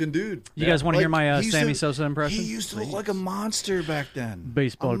normal looking dude. You guys want to hear my he used Sammy to- Sosa impression? He used to look like a monster back then.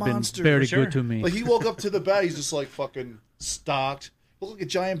 Baseball A been monster. very sure. good to me. Like he woke up to the bat, he's just like fucking stocked. Looked like a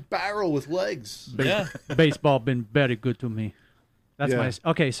giant barrel with legs. Yeah. Baseball been very good to me. That's Yeah.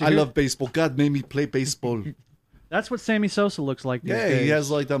 my okay. So I here- love baseball. God made me play baseball. that's what Sammy Sosa looks like. These Yeah, days. he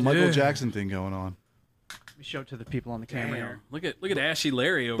has like that Michael Dude. Jackson thing going on. Let me show it to the people on the camera here. Damn. Look at Ashy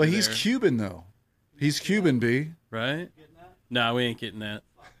Larry over But there. he's Cuban though. He's Cuban, B. Right? No, we ain't getting that.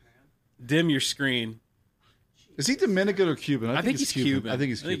 Dim your screen. Is he Dominican or Cuban? I think he's Cuban. I think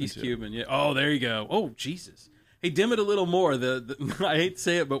he's Cuban. I think he's too. Cuban. Yeah. Oh, there you go. Oh, Jesus. Hey, dim it a little more. The I hate to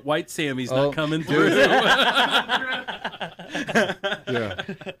say it, but White Sammy's Oh, not coming dude. through. Yeah,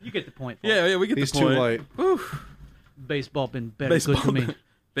 You get the point. folks. yeah, we get he's the too point. white. Whew. Baseball been very good to Baseball, me.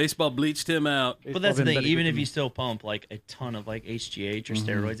 baseball bleached him out. But that's the been thing. better Even good if to you me. still pump like a ton of like HGH or Mm-hmm.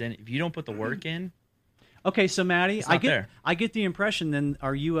 steroids in, if you don't put the work in, Okay, so Maddie, not there. I get the impression. Then,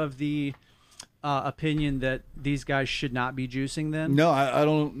 are you of the opinion that these guys should not be juicing then? No, I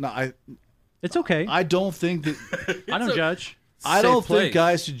don't. No, It's okay. I don't think that. I don't judge. I don't place. think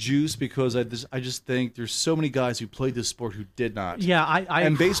guys should juice because I just think there's so many guys who played this sport who did not. Yeah,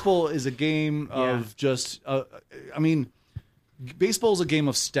 and baseball is a game of just. I mean, baseball is a game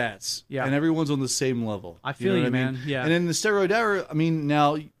of stats. Yeah. And everyone's on the same level. I feel you, what man. mean? Yeah. And in the steroid era, I mean,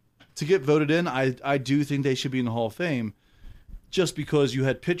 now to get voted in, I do think they should be in the Hall of Fame, just because you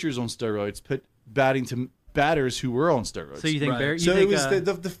had pitchers on steroids batting to batters who were on steroids. So you think Barry? So it was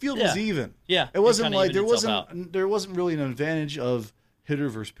the field was Yeah. even. Yeah, it wasn't kinda like evened itself out. there wasn't really an advantage of hitter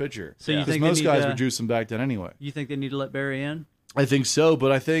versus pitcher. So you because think they most need guys to- were juicing back then anyway. You think they need to let Barry in? I think so,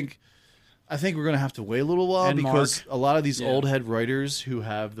 but I think we're gonna have to wait a little while And because Mark. a lot of these old head writers who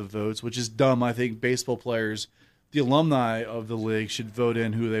have the votes, which is dumb. I think baseball players, the alumni of the league, should vote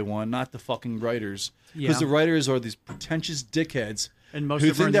in who they want, not the fucking writers, because Yeah. the writers are these pretentious dickheads. And most who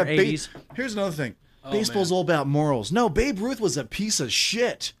of them are in think their that 80s. Here's another thing. Oh, Baseball's all about morals. No, Babe Ruth was a piece of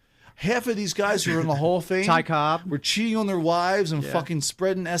shit. Half of these guys who are in the Hall of Fame Ty Cobb. were cheating on their wives and fucking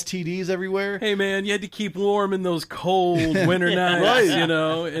spreading STDs everywhere. Hey man, you had to keep warm in those cold winter nights, Right. you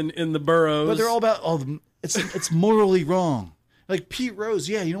know, in the boroughs. But they're all about it's morally wrong. Like Pete Rose,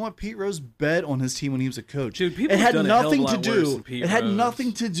 yeah, you know what? Pete Rose bet on his team when he was a coach. Dude, people it have had done a hell of a nothing lot to worse do. than Pete It had Rose.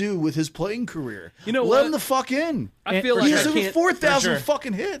 nothing to do with his playing career. You know Let what? him the fuck in. I feel like he I has over can't. 4,000 for sure.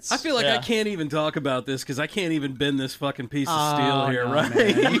 fucking hits. I feel like Yeah. I can't even talk about this because I can't even bend this fucking piece of steel here, no, right? man.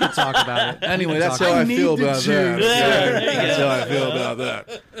 You can talk about it. Anyway, You can that's talk how I need feel the about that. juice. That's how I feel about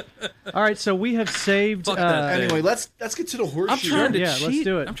that. All right, so we have saved. Fuck that thing. Anyway, let's get to the horseshoe. I'm trying to Yeah, cheat. let's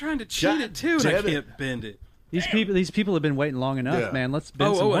do it. I'm trying to cheat God it too, and I damn it. can't bend it. These people have been waiting long enough, Yeah. man. Let's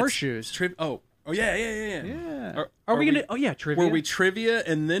bend some it's horseshoes. Oh yeah. Yeah. Are Are we we- gonna? Oh yeah, trivia. Were we trivia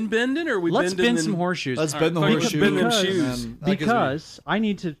and then bending, or we Let's bending bend and some then... horseshoes. Let's bend the Because- horseshoe. bend them because- shoes. And that gives me- Because I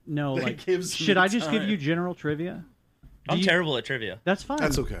need to know. That Like, gives me should I just give time. you general trivia? I'm you- terrible at trivia. That's fine.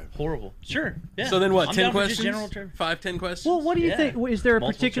 That's okay. Horrible. Sure. Yeah. So then what? I'm 10 down for just questions? general trivia. 5, 10 questions? Well, what do you Yeah. think? Is there a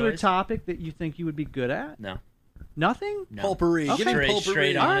Multiple particular choice. topic that you think you would be good at? No. Nothing. No. Potpourri. Okay. Give me Straight, potpourri.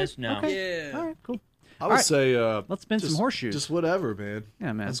 straight All right, honest. No. okay. Yeah. All right. Cool. I would right. say Let's bend some just- horseshoes. Just whatever, man.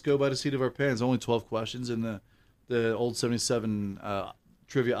 Yeah, man. Let's go by the seat of our pants. Only 12 questions in the old 77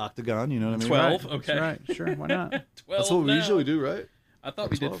 trivia octagon. You know what I mean? 12? Right. Okay. That's right. Sure. Why not? 12 That's what we now. usually do, right? I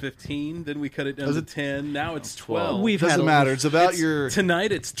thought we did 12. 15, then we cut it down Was to it 10. Now it's 12. We've Doesn't had a- matter. It's about your.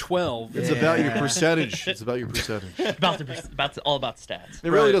 Tonight it's 12. It's about your percentage. It's about your percentage. It all about stats.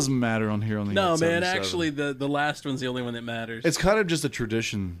 really Right. doesn't matter on here on the No, old man, 77. actually, the last one's the only one that matters. It's kind of just a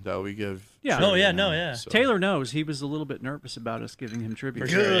tradition that we give. Yeah. trivia Oh, yeah, now, no, yeah. so. Taylor knows he was a little bit nervous about us giving him trivia. For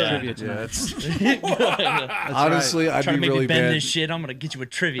sure, yeah. Trivia Yeah, tonight. it's, honestly, I'd Trying be to make really me bend bad. this shit. I'm gonna get you a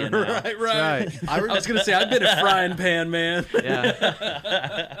trivia now. right, right. Right. I was going to say, I've been a frying pan, man.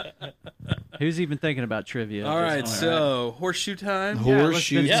 Yeah. Who's even thinking about trivia? at All this right, point, so horseshoe time.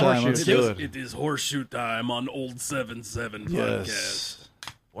 Horseshoe Yeah, time. let's Let's do do It it. is horseshoe time on Old 77 podcast. Yes.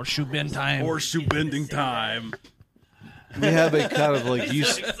 Horseshoe bend time. Horseshoe bending time. We have a kind of like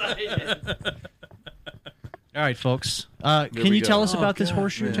use. All right, folks. There Can we you go. tell us Oh, about this God,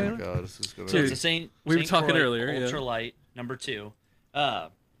 horseshoe, Oh, Taylor? God, this is gonna. So it's a Saint. we were Saint talking Croix earlier, yeah. Ultralight number 2.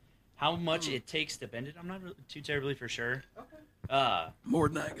 How much it takes to bend it, I'm not really too terribly for sure. Okay. More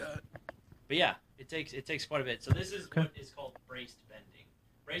than I got. But yeah, it takes quite a bit. So this is what is called braced bending.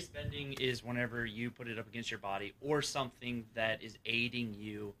 Braced bending is whenever you put it up against your body or something that is aiding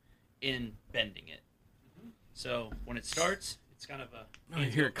you in bending it. So when it starts, it's kind of a I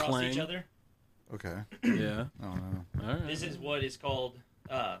hands hear go it across clang. each other. Okay. Yeah. Oh no. All right. This is what is called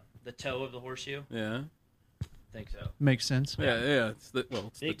the toe of the horseshoe. Yeah. I think so. Makes sense. Yeah. It's the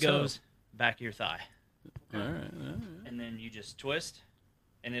It toe. goes back of your thigh, All right. and then you just twist,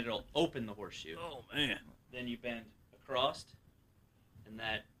 and it'll open the horseshoe. Oh man. Then you bend across, and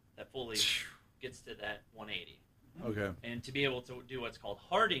that fully gets to that 180. Okay. And to be able to do what's called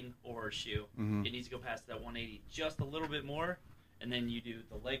harding a horseshoe, Mhm. it needs to go past that 180 just a little bit more, and then you do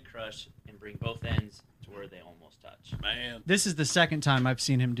the leg crush and bring both ends to where they almost touch. Man. This is the second time I've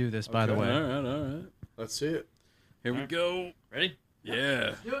seen him do this, by the Okay. way. All right. Let's see it. Here we go. Ready?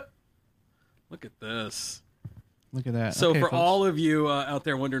 Yeah. Look at this. Look at that. So Okay, for folks. all of you out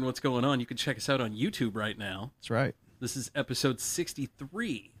there wondering what's going on, you can check us out on YouTube right now. That's right. This is episode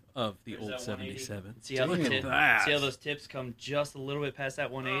 63 of the There's Old that 180. 77. See how, Look the at that. see how those tips come just a little bit past that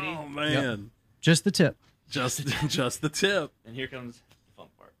 180? Oh man. Just the tip. Just the tip. And here comes the fun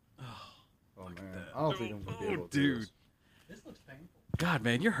part. Oh man. I don't think I'm gonna be able to. do Dude. this. This looks painful. God,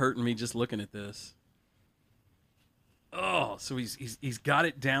 man, you're hurting me just looking at this. Oh, so he's got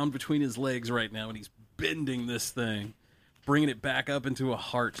it down between his legs right now, and he's bending this thing. bringing it back up into a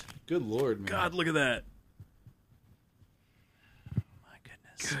heart. Good Lord, man. God, look at that. My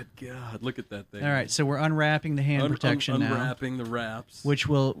goodness. Good God, look at that thing. All right, so we're unwrapping the hand protection now. Unwrapping the wraps. Which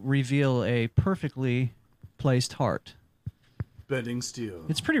will reveal a perfectly placed heart. Bending steel.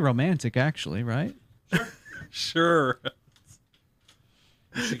 It's pretty romantic, actually, right? Sure.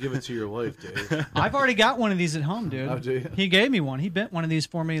 You should give it to your wife, Dave. I've already got one of these at home, dude. Oh, do you? He gave me one. He bent one of these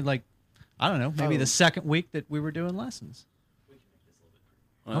for me, like, I don't know, maybe Oh. the second week that we were doing lessons.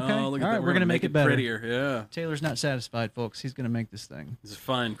 Oh, Okay, look all at right, that. we're gonna make it better. prettier. Yeah. Taylor's not satisfied, folks. He's going to make this thing. He's a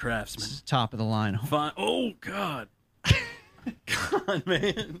fine craftsman. This is top of the line. Fine. Oh God. God,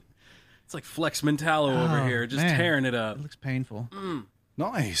 man. It's like Flex Mentallo over Oh, here, just man. tearing it up. It looks painful.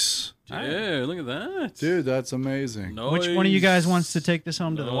 Nice. Yeah, look at that. Dude, that's amazing. Which one of you guys wants to take this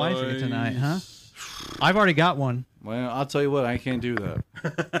home to the wifey tonight, huh? I've already got one. Well, I'll tell you what, I can't do that.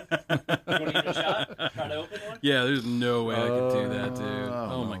 Yeah, there's no way I could do that, dude.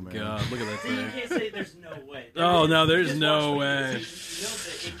 Oh my man. God, look at that You thing. can't say there's no way. Oh no, there's no way. You know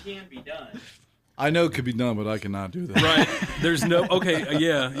that it can be done. I know it could be done, but I cannot do that. Right? There's no. Okay,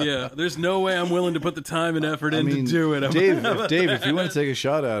 yeah. There's no way I'm willing to put the time and effort in to do it. Dave, if you want to take a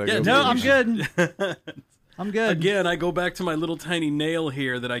shot at it, Yeah, go no, for it. I'm good. I'm good. Again, I go back to my little tiny nail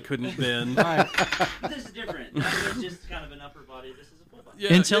here that I couldn't bend. This is different. That was just kind of an upper body. This is a full body.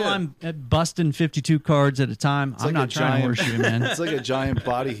 Yeah, Until yeah. I'm busting 52 cards at a time, It's I'm like not a trying giant- to horseshoe, man. It's like a giant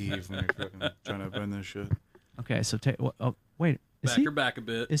body heave when you're fucking trying to bend this shit. Okay, so wait. Back her back a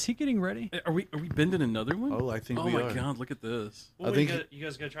bit. Is he getting ready? Are we bending another one? Oh, I think we Oh are. my God, look at this. Well, I think you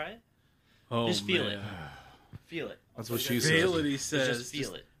guys gonna try it? Oh, Just feel man. it. Feel it. That's what you she guys said. Feel it, he says. Just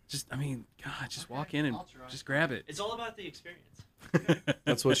feel it. Just, I mean, God, just walk in and just grab it. It's all about the experience.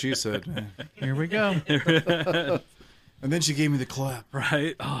 That's what she said, man. Here we go. And then she gave me the clap.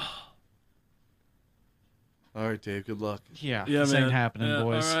 Right? Oh, All right, Dave, good luck. Yeah, yeah, this man. ain't happening, Yeah,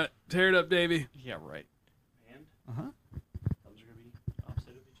 boys. All right, tear it up, Davey. Yeah, right. And Uh-huh. thumbs are gonna be opposite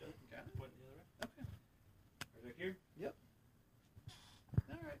of each other. Okay. Point the other way. Okay. Right back here. Yep.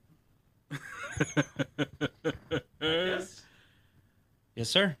 Yes. Yes,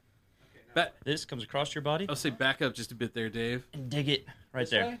 sir. Back, This comes across your body I'll say back up just a bit there, Dave. and dig it right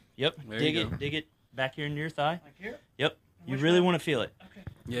there. way? Yep. There dig you it. go. Dig it back here into your thigh. Like here? Yep. You really want to feel it.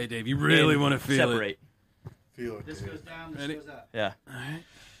 Yeah, Dave, you really And want to feel separate. Feel it. This Dave. goes down, Ready? this goes up. Yeah. it. All right.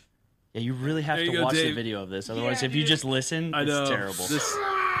 Yeah, you really have There you to go, watch the Dave. video of this. Otherwise, Yeah, if you dude. just listen, I know. it's terrible. This,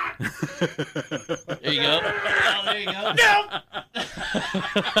 There you go. Oh, there you go.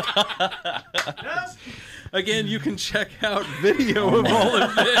 again, you can check out video of all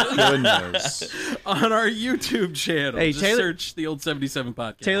of this Goodness. on our YouTube channel. Hey, Just Taylor- search the Old 77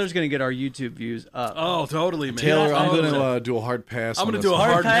 Podcast. Taylor's going to get our YouTube views up. Oh, totally, man. Taylor, I'm Totally. going to do a hard pass. I'm on going to this do a one.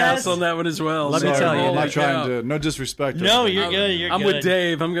 hard pass pass? on that one as well. Let me Sorry, tell you, I'm not Holy trying cow. to. No disrespect. or No, anything. you're good. You're I'm good. with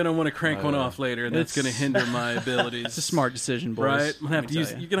Dave. I'm going to want to crank one know. off later, and that's going to hinder my abilities. It's a smart decision, boys. Right? I'm gonna have Let to me use,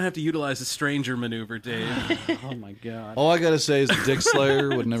 tell you're going to have to utilize the stranger maneuver, Dave. Oh, my God. All I gotta say is the Dick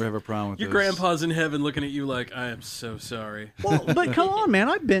Slayer would never have a problem with Your this. grandpa's in heaven looking at you like, I am so sorry. Well, but come on, man.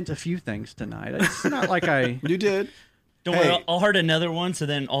 I bent a few things tonight. It's not like I... You did. Don't Hey. worry, I'll heart another one, so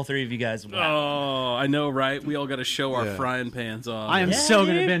then all three of you guys will. Oh, I know, right? We all got to show our Yeah. frying pans off. I am Yeah, so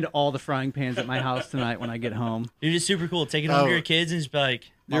going to dude. bend all the frying pans at my house tonight when I get home. Dude, it's super cool. Take it home Oh. to your kids and just be like,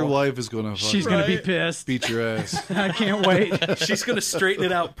 Your wife is gonna. She's fucking going to be Right. pissed. beat your ass. I can't wait. She's going to straighten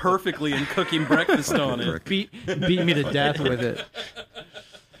it out perfectly and cook him breakfast on it. beat me to death with it.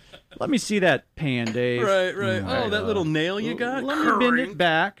 Let me see that pan, Dave. Right, right. Oh, that little nail you got? Let me bend it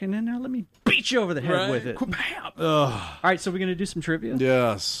back, and then let me beat you over the head Right. with it. Bam. All right, so we're going to do some trivia?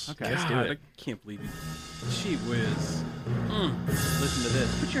 Yes. Okay. God, I can't believe you. Gee whiz. Listen to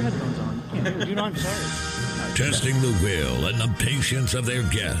this. Put your headphones on. You can't hear dude, I'm sorry. Testing the will and the patience of their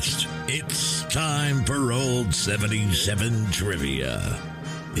guest. It's time for Old 77 Trivia.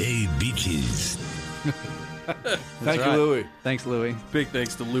 Hey, beaches. Thank right. you, Louie. Thanks, Louie. Big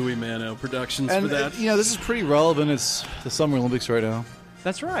thanks to Louie Mano Productions And for that. you know, this is pretty relevant. It's the Summer Olympics right now,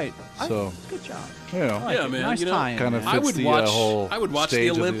 That's right. so Good job. you know, Yeah, man. Nice you know, tie-in, kind of man. I fits would the watch. whole I would watch the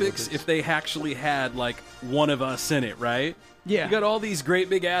stage of Olympics if they actually had like one of us in it, right? Yeah. You got all these great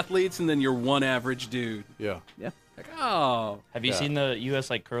big athletes, and then you're one average dude. Yeah. Yeah. Like, oh, Have you Yeah. seen the U.S.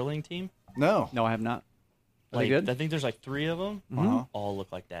 like curling team? No. No, I have not. Are Like, they good? I think there's like three of them. Uh-huh. All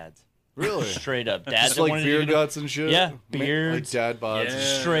look like dads. Really? Straight up, dads. Just that like wanted beer to do- guts and shit. Yeah, Ma- beards. like dad bods. Yeah. and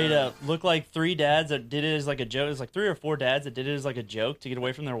shit. Straight up, look like three dads that did it as like a joke. It was like 3 or 4 dads that did it as like a joke to get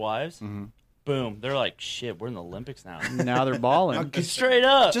away from their wives. Mm-hmm. Boom, they're like, shit, we're in the Olympics now. Now they're balling. Straight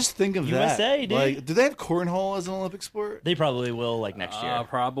up. Just think of USA, that. dude. Like, do they have cornhole as an Olympic sport? They probably will like next year.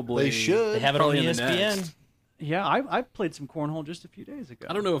 probably They should. They have it on probably in the ESPN. next. Yeah, I played some cornhole just a few days ago.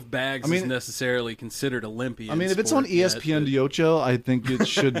 I don't know if bags is necessarily considered Olympian. I mean, if it's on ESPN the Ocho, I think it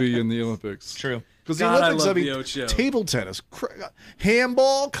should be in the Olympics. True. Because the God, I Olympics, love I mean, the Ocho. table tennis,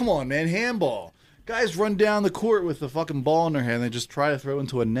 handball. Come on, man, handball. Guys run down the court with the fucking ball in their hand. They just try to throw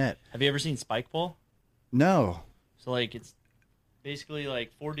into a net. Have you ever seen spike ball? No. So like it's basically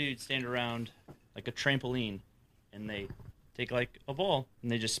like 4 dudes stand around like a trampoline, and they take like a ball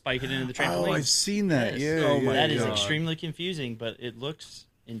and they just spike it into the trampoline. Oh, I've seen that. Yes. Yeah. Oh my That is God. extremely confusing, but it looks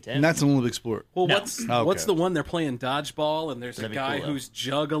intense. And that's an Olympic sport. Well, No. what's the one they're playing dodgeball, and there's a That'd be guy cool, though. who's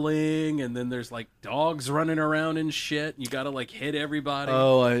juggling, and then there's like dogs running around and shit. You gotta like hit everybody.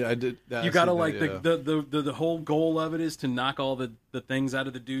 Oh, I did. That. You gotta like the whole goal of it is to knock all the things out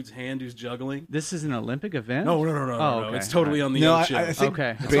of the dude's hand who's juggling. This is an Olympic event? No. Oh, okay. It's totally on the No, Ocho. I think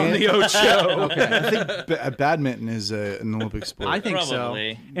Okay. It's on the Ocho. Okay. I think badminton is an Olympic sport. I think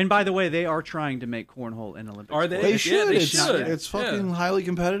Probably. so. And by the way, they are trying to make cornhole an Olympic Are sport. they? They should. Yeah, they it's, should. It's fucking highly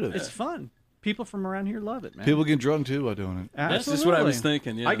competitive. It's fun. People from around here love it, man. People get drunk too by doing it. That's Absolutely. just what I was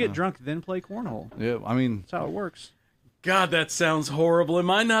thinking. Yeah. I get drunk, then play cornhole. Yeah, I mean, That's how it works. God, that sounds horrible.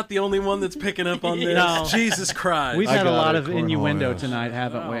 Am I not the only one that's picking up on this? No. Jesus Christ. We've I had a got lot it, of cornhole, innuendo yes. tonight,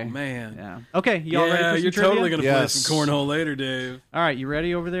 haven't Oh, we? man. Yeah. Okay, y'all ready for some you're trivia? totally going to play Yes. some cornhole later, Dave. All right, you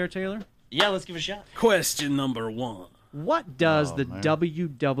ready over there, Taylor? Yeah, let's give it a shot. Question number 1. What does the man.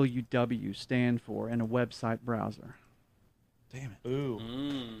 www stand for in a website browser? damn it. Ooh.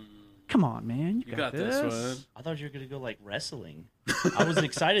 Come on, man. You got this one. I thought you were going to go like wrestling. I was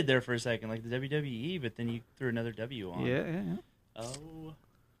excited there for a second, like the WWE, but then you threw another W on. Yeah. Oh.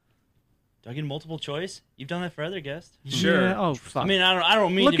 Do I get multiple choice? You've done that for other guests. Sure. Yeah. Oh, fuck. I mean, I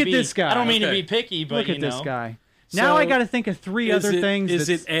don't mean Look to at be. this guy. I don't mean Okay. to be picky, but Look you at know. this guy. Now I got to think of three other things. Is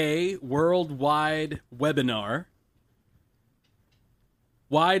that's- it A, worldwide webinar?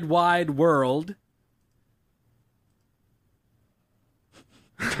 Wide world?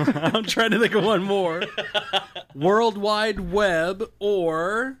 I'm trying to think of one more. World Wide Web,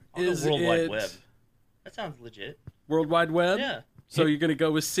 or I'll go is World it Wide Web. That sounds legit. World Wide Web? Yeah. So you're going to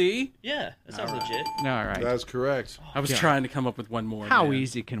go with C? Yeah, that sounds legit. All right. That's correct. I was Yeah. trying to come up with one more. How man.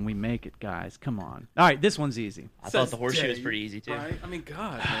 easy can we make it, guys? Come on. All right, this one's easy. I thought Says the horseshoe was Dave, pretty easy too. Right? I mean,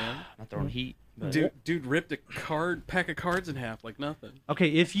 God, man. Not throwing heat. But Dude ripped a pack of cards in half like nothing. Okay,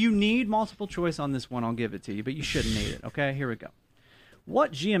 if you need multiple choice on this one, I'll give it to you, but you shouldn't need it. Okay, here we go.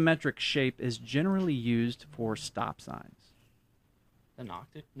 What geometric shape is generally used for stop signs? an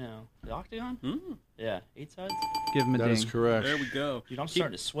octagon? No, the octagon? Yeah, 8 sides. Give him a That ding. is correct. There we go. Dude, I'm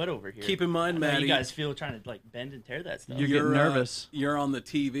starting to sweat over here. Keep in mind, I know Maddie, you guys feel trying to like bend and tear that stuff. You're getting nervous. You're on the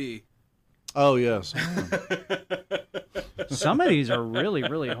TV. Oh yes. Some of these are really,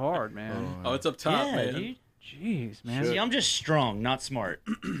 really hard, man. Oh, it's up top, yeah, man. dude. Jeez, man. See, I'm just strong, not smart.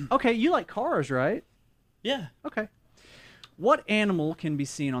 Okay, you like cars, right? Yeah. Okay. What animal can be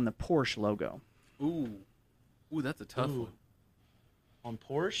seen on the Porsche logo? Ooh, that's a tough one. On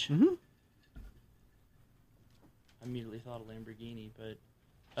Porsche? Mm-hmm. I immediately thought of Lamborghini, but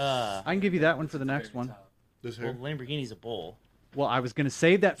I can give you that one for the next one. This well, Lamborghini's a bull. Well, I was going to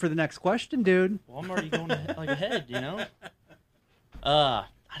save that for the next question, dude. Well, I'm already going ahead, you know. I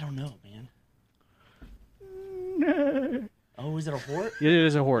don't know, man. Oh, is it a horse? It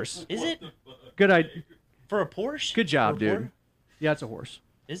is a horse. Is it Good idea. for a Porsche? Good job, For a Porsche? dude. Yeah, it's a horse.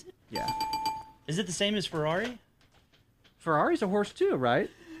 Is it? Yeah. Is it the same as Ferrari? Ferrari's a horse too, right?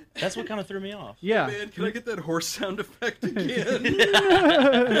 That's what kind of threw me off. Yeah. Man, can I get that horse sound effect again?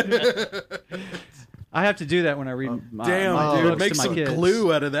 I have to do that when I read my, Damn, my dude, books make to my some kids.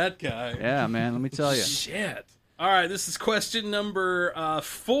 glue out of that guy. Yeah, man. Let me tell you. Shit. All right, this is question number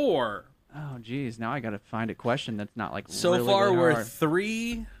 4. Oh, geez. Now I got to find a question that's not like So really, far, really we're hard.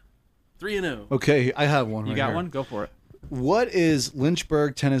 3-0. Okay, I have one. You right got here. one? Go for it. What is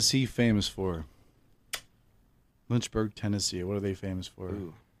Lynchburg, Tennessee famous for? Lynchburg, Tennessee. What are they famous for?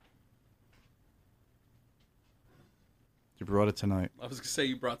 Ooh. You brought it tonight. I was going to say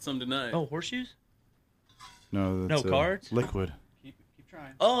you brought some tonight. Oh, horseshoes? No, that's cards? Liquid. Keep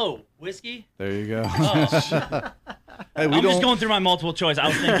trying. Oh, whiskey? There you go. Oh, Hey, we I'm don't. just going through my multiple choice. I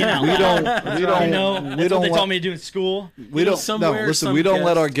was thinking out we loud. don't. We don't. You know, we that's don't what they let, told me to do in school. We don't. No, somewhere listen. some We don't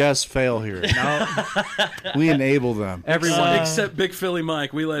let guest- our guests fail here. No. We enable them. Everyone, Except Big Philly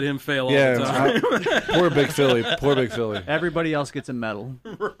Mike. We let him fail all the time. Yeah. Poor Big Philly. Poor Big Philly. everybody else gets a medal.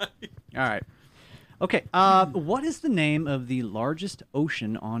 Right. All right. Okay. What is the name of the largest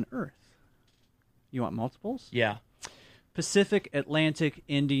ocean on Earth? You want multiples? Yeah. Pacific, Atlantic,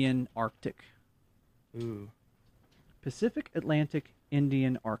 Indian, Arctic. Ooh. Pacific, Atlantic,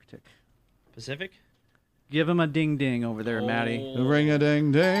 Indian, Arctic. Pacific? Give him a ding ding over there, Maddie. Ring a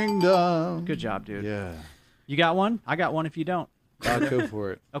ding ding dong. Good job, dude. Yeah. You got one? I got one if you don't. I'll go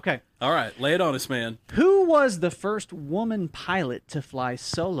for it. Okay. All right, lay it on us, man. Who was the first woman pilot to fly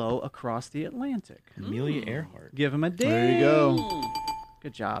solo across the Atlantic? Amelia Earhart. Give him a ding. There you go.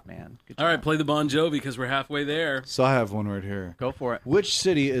 Good job, man. Good job. All right, play the Bon Jovi because we're halfway there. So I have one right here. Go for it. Which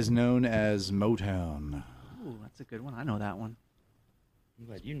city is known as Motown? Ooh, that's a good one. I know that one. I'm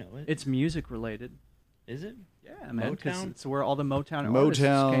glad you know it. It's music related. Is it? Yeah, man. 'Cause Motown? it's where all the Motown artists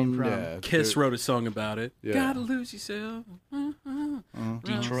came from. yeah. Kiss wrote a song about it. Yeah. Gotta lose yourself.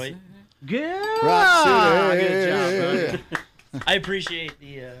 Detroit. Good. Rock City. Good job, bud. I appreciate the.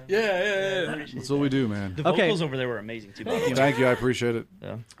 Yeah. That's what we do, man. The vocals over there were amazing too. Thank you. I appreciate it.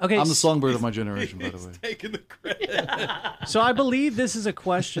 Yeah. Okay. I'm the songbird of my generation, by the way. Taking the credit. So I believe this is a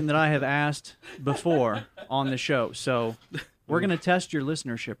question that I have asked before on the show. So we're going to test your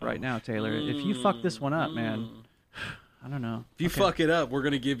listenership right now, Taylor. If you fuck this one up, man, I don't know. If you fuck it up, we're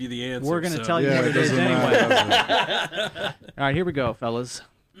going to give you the answer. We're going to so- tell you Yeah, what it it is doesn't anyway. matter. All right, here we go, fellas.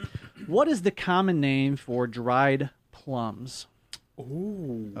 What is the common name for dried plums?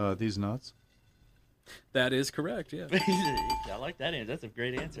 These nuts. That is correct, yeah. I like that answer. That's a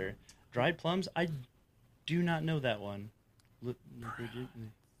great answer. Dried plums. I do not know that one.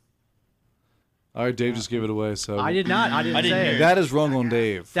 All right, Dave just gave it away. So I did not. I didn't didn't say hear it. it. That is wrong on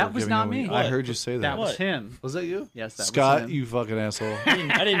Dave. for That was giving not away- me. I What? heard you say that. That was What? him. Was that you? Yes, that Scott, was him. you fucking asshole. I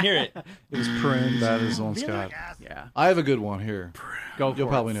didn't hear it. It was Prince. That is on Scott. Yeah. I have a good one here. Go for You'll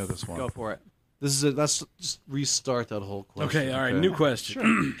it. probably know this one. Go for it. This is it. Let's just restart that whole question. Okay, all right, new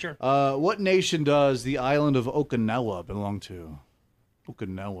question. Sure. What nation does the island of Okinawa belong to?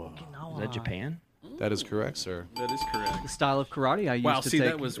 Okinawa. Is that Japan? That is correct, sir. That is correct. The style of karate I used Wow, to see, take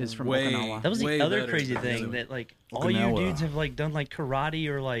that was is from way- Okinawa. That was the Way other better crazy than thing the- that like all you Okinawa. dudes have like done like karate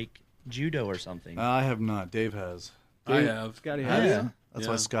or like judo or something. I have not. Dave has. I have. Scotty Have has. you? That's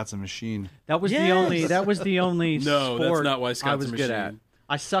why Yeah. Scott's a machine. That was the Yes. only. That was the only. No, that's sport not why I Scott's was a good at. machine.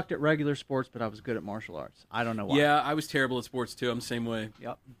 I sucked at regular sports, but I was good at martial arts. I don't know why. Yeah, I was terrible at sports too. I'm the same way.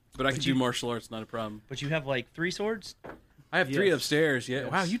 Yep. But I can do martial arts, not a problem. But you have like 3 swords. I have 3 Yes. upstairs. Yeah.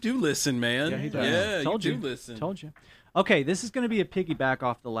 Yes. Wow, you do listen, man. Yeah, he does. Yeah, Told you you. do listen. Told you. Okay, this is going to be a piggyback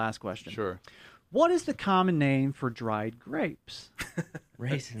off the last question. Sure. What is the common name for dried grapes?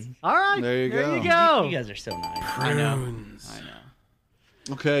 Raisins. All right. There you go. You go. You guys are so nice. I know. Prunes. I know.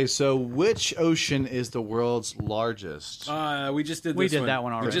 Okay, so which ocean is the world's largest? We just did this We did one. that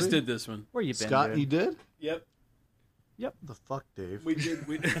one We already. just did this one. Where you been, Scott, dude? you did? Yep. The fuck, Dave? We did.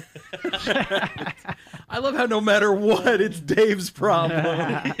 I love how no matter what, it's Dave's problem.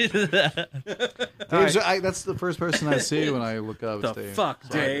 Dave's, that's the first person I see when I look up. The It's Dave. fuck,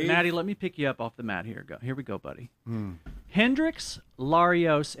 Dave? Maddie, let me pick you up off the mat here. Here we go, buddy. Hendrix,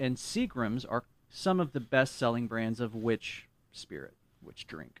 Larios, and Seagrams are some of the best-selling brands of which spirit, which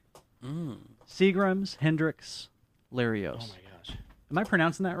drink? Seagrams, Hendrix, Larios. Oh my gosh. Am I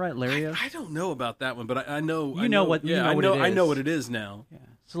pronouncing that right, Larios? I don't know about that one, but I know. You know what- you know what it I know is. what it is now. Yeah.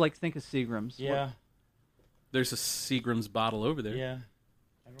 So, like, think of Seagrams. Yeah. There's a Seagram's bottle over there. Yeah.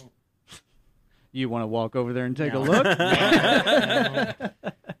 I don't. You want to walk over there and take No. a look?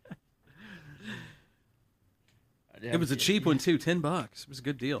 It was a cheap one too, $10. It was a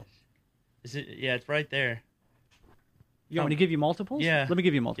good deal. Is it? Yeah, it's right there. You want me to give you multiples? Yeah. Let me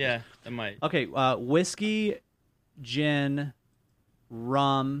give you multiples. Yeah, I might. Okay, whiskey, gin,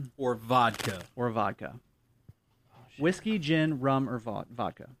 rum, Or vodka. or vodka. Whiskey, gin, rum, or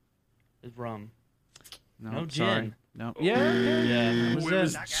vodka. It's rum. No, No sorry. gin. No. Yeah. Yeah. That was It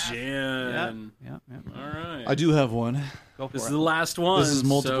was it. gin. Yeah. All right. I do have one. Go for This it. is the last one. This is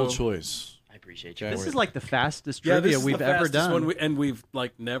multiple so- choice. I appreciate you. Okay. This is like the fastest Yeah, trivia this is we've the ever fastest done. one, and we've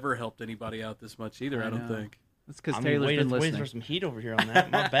like never helped anybody out this much either. I don't know. think. That's because I'm Taylor's waiting, been waiting listening. for some heat over here on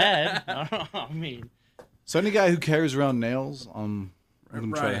that. My bad. I mean, So any guy who carries around nails, I'm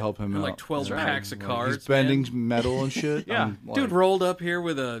going to try to Right. help him And out. like 12 Right. packs of Like, cards, He's bending man. metal and shit. Yeah. I'm like- Dude rolled up here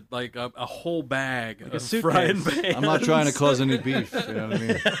with a whole bag a of suitcase. frying pans. I'm not trying to cause any beef. You know what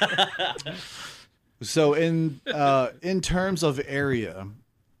I mean? So in terms of area,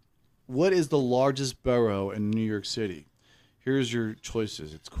 what is the largest borough in New York City? Here's your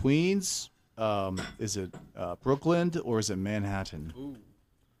choices. It's Queens. Is it Brooklyn or is it Manhattan? Ooh,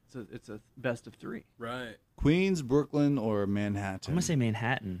 It's a best of 3. right. Queens, Brooklyn, or Manhattan? I'm gonna say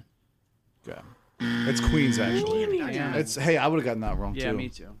Manhattan. Okay. It's Queens actually. Yeah. It's hey, I would have gotten that wrong Yeah, too. me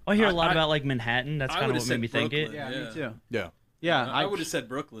too. I hear a lot I- about like Manhattan. That's I kind of would've what said made me think it. Brooklyn. Yeah, me too. Yeah. Yeah, I would have said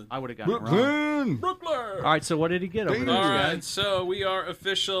Brooklyn. I would have gotten it wrong. Brooklyn. Brooklyn. All right, so what did he get over there? All right, so we are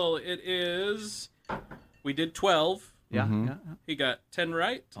official. It is. We did 12. Yeah, Mhm. yeah. He got 10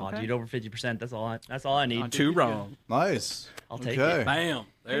 right. Oh, dude, over 50%. That's all I need. 2 wrong. Nice. I'll take Okay. it. Bam.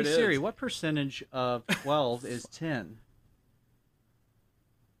 There Hey it is. Siri, what percentage of 12 is 10?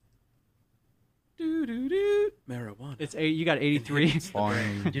 Marijuana. It's 8. You got 83.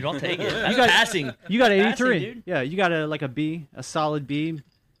 Fine. Dude, I'll take it. That's got- passing. You got Passing, 83. dude. Yeah, you got a B, a solid B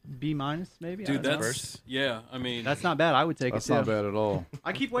minus maybe. I Dude, don't know. that's yeah. I mean, That's not bad. I would take That's it too. not bad at all.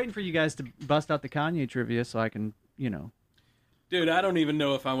 I keep waiting for you guys to bust out the Kanye trivia so I can, dude. I don't even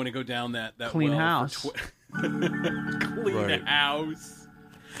know if I want to go down that Clean well house. for clean Right. house.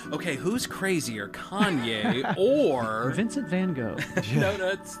 Okay, who's crazier, Kanye or Vincent Van Gogh.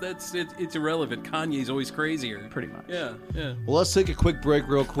 No, it's irrelevant. Kanye's always crazier. Pretty much. Yeah, yeah. Well, let's take a quick break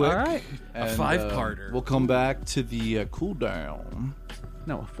real quick. All right. A and, 5-parter. We'll come back to the cool down.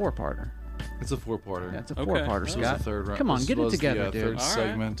 No, a 4-parter. It's a 4-parter. Yeah, it's a Okay. 4-parter, This was Scott. the third round. Come on, This get it was together, the, dude. third All right.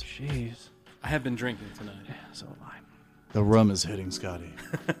 segment. Jeez. I have been drinking tonight. So am I. The rum is hitting Scotty.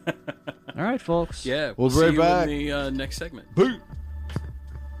 All right, folks. Yeah, We'll be see right you back. in the next segment. Boo!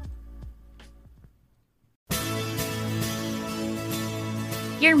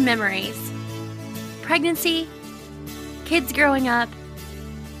 Your memories. Pregnancy, kids growing up,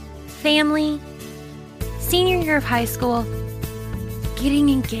 family, senior year of high school, getting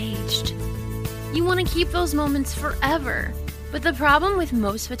engaged. You want to keep those moments forever. But the problem with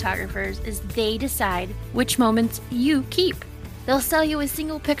most photographers is they decide which moments you keep. They'll sell you a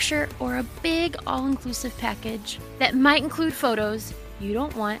single picture or a big all-inclusive package that might include photos you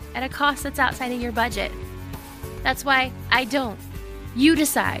don't want at a cost that's outside of your budget. That's why I don't. You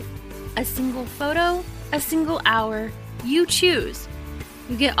decide. A single photo, a single hour, you choose.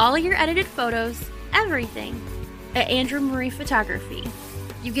 You get all of your edited photos, everything, at Andrew Marie Photography.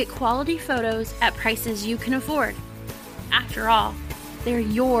 You get quality photos at prices you can afford. After all, they're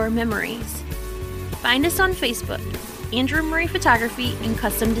your memories. Find us on Facebook, Andrew Marie Photography and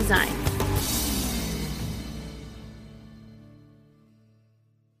Custom Design.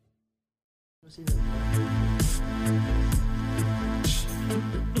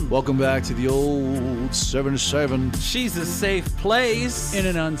 Welcome back to the old 77. She's a safe place. In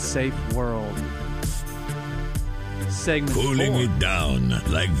an unsafe world. Segment Cooling 4. it down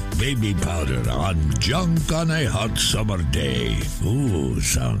like baby powder on junk on a hot summer day. Ooh,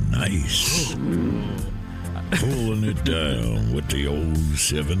 sound nice. Cooling it down with the old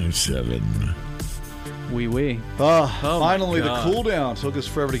 77. Wee. Finally, the God. cool down. Took us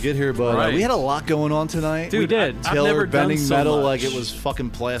forever to get here, but Right. we had a lot going on tonight. Dude, We did. I've Taylor never done bending so metal much. like it was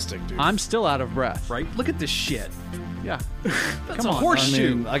fucking plastic, dude. I'm still out of breath. right. Look at this shit. Yeah. That's Come a on. I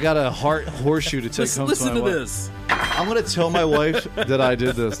horseshoe. mean, I got a horseshoe to take home Listen to to my wife. this, I'm gonna tell my wife that I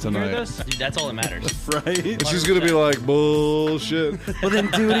did this Hear tonight. this? Dude, that's all that matters. right? And she's gonna be like, bullshit. Well, then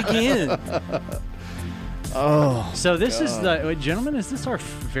do it again. Oh, So this is gentlemen, is this our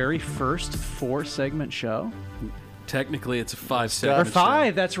very first 4-segment show? Technically, it's a 5 Or segment. Show.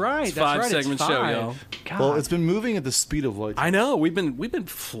 5, that's right. It's That's 5 right. segment it's show, 5. y'all. God. well, it's been moving at the speed of light. I know we've been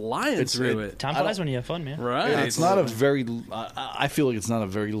flying It's- through it- it. Time I flies don't- when you have fun, man. Right. It's not a very. I feel like it's not a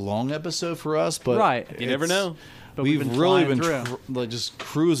very long episode for us, but Right. You never it's- know. But We've been really flying been through. like just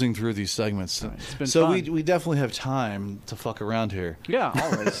cruising through these segments. It's been so fun. we definitely have time to fuck around here. Yeah,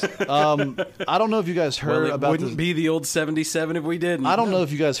 always. I don't know if you guys heard Well, it about wouldn't this. be the old 77 if we didn't. I don't know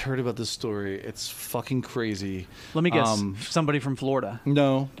if you guys heard about this story. It's fucking crazy. Let me guess. Um, Somebody from Florida.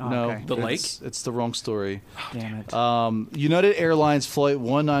 No, Oh, no. okay. The lake? It's the wrong story. Damn it. United Airlines Flight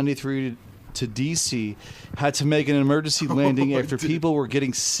 193 to DC had to make an emergency landing after people were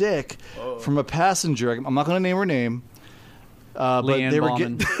getting sick from a passenger. I'm not going to name her name. But Leanne they were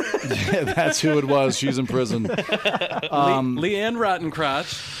Bauman. getting. That's who it was. She's in prison. Leanne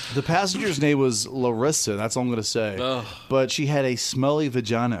Rottencrotch. The passenger's name was Larissa. That's all I'm going to say. Ugh. But she had a smelly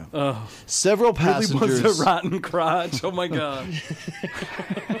vagina. Oh, Several really passengers. was a rotten crotch. Oh my god.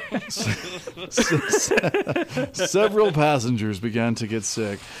 Several passengers began to get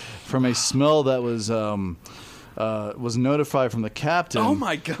sick from a smell that was notified from the captain. Oh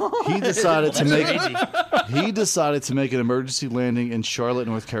my god. He decided to That's make crazy. he decided to make an emergency landing in Charlotte,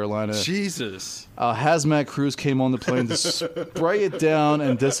 North Carolina. Jesus. Hazmat crews came on the plane to spray it down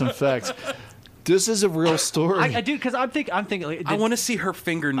and disinfect. This is a real story. I do because I'm thinking. Like, I want to see her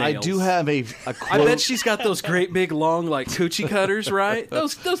fingernails. I do have a quote. I bet she's got those great big long like coochie cutters, right?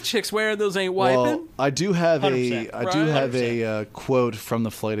 Those chicks wearing those ain't wiping. Well, I do have 100%. a quote from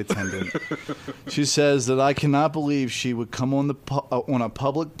the flight attendant. She says that I cannot believe she would come on on a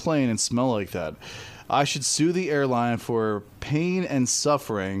public plane and smell like that. I should sue the airline for pain and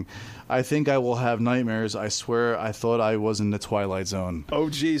suffering. I think I will have nightmares. I swear I thought I was in the Twilight Zone. Oh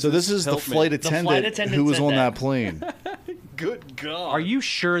Jesus. So this is the Help me. flight flight attendant attendant who was said on that. that plane. Good God. Are you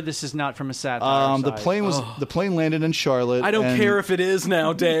sure this is not from a satire The site? the plane landed in Charlotte. I don't and care if it is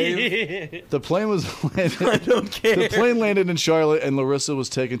now, Dave. the plane was landed. I don't care. The plane landed in Charlotte, and Larissa was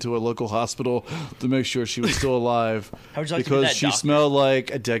taken to a local hospital to make sure she was still alive How would you like to be because that she doctor? smelled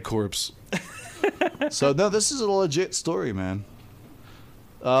like a dead corpse. So no, this is a legit story, man.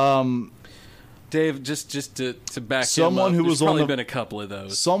 Dave, just to back Someone him up, who there's was on probably the- been a couple of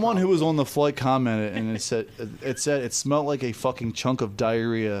those. Someone who was on the flight commented, and it said it smelled like a fucking chunk of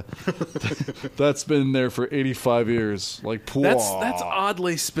diarrhea that's been there for 85 years. Like, That's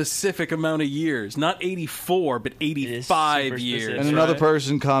oddly specific amount of years. Not 84, but 85 super years. specific. And another right?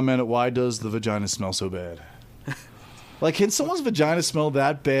 person commented, "Why does the vagina smell so bad?" Like, can someone's vagina smell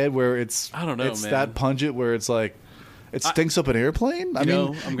that bad where it's I don't know, it's man. that pungent where it's like it stinks up an airplane? I You know,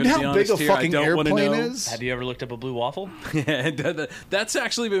 mean, I'm you gonna know be how big a honest here, I fucking don't wanna airplane know. is? Have you ever looked up a blue waffle? Yeah, that's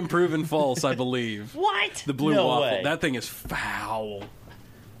actually been proven false, I believe. What? The blue No waffle. way. That thing is foul.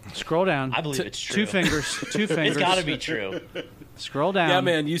 Scroll down. I believe it's true. Two fingers. Two fingers. It's got to be true. Scroll down. Yeah,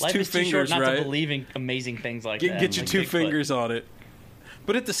 man, use Life two is too short fingers, not right? to believe in amazing things like that. Get your like two Bigfoot. fingers on it.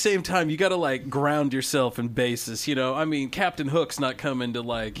 But at the same time, you got to like ground yourself in basis. You know, I mean, Captain Hook's not coming to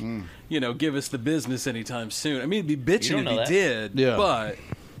like, you know, give us the business anytime soon. I mean, it'd be You bitching don't if know he that. did. Yeah. But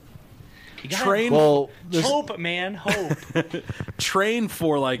You gotta Well, hope, man, hope. train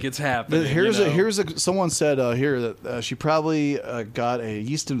for like it's happening. Someone said here that she probably got a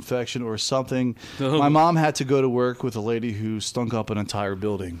yeast infection or something. Oh. My mom had to go to work with a lady who stunk up an entire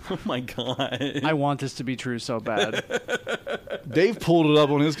building. Oh my God. I want this to be true so bad. Dave pulled it up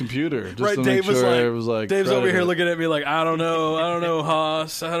on his computer just Right, to Dave make sure was like, it was like Dave's over here credited. looking at me like, I don't know,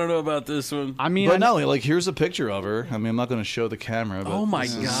 Haas, I don't know about this one. I mean, But no, like here's a picture of her. I mean, I'm not going to show the camera. But Oh my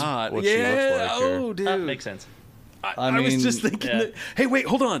this is God! what Yeah, she looks like here. oh dude, That makes sense. I was mean, just thinking. yeah. That, hey, wait,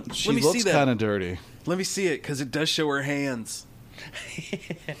 hold on. She Let me looks see that. kind of dirty. Let me see it because it does show her hands.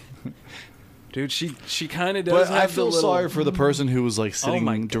 Dude, she kind of does. But I have feel the little, sorry for the person who was like Oh my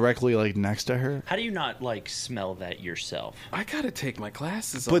sitting God. directly like next to her. How do you not like smell that yourself? I gotta take my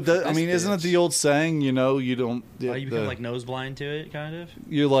glasses off. But with I this mean, isn't it bitch. the old saying? You know, you don't. Oh, you become like nose blind to it, kind of.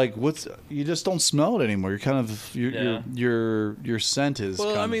 You're like, what's? You just don't smell it anymore. You're kind of Yeah. your scent is. Well,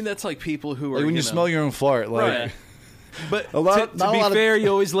 kind I of- mean, that's like people who are like when you know, smell your own fart, like. Right. But A lot- to not a be lot of- fair, you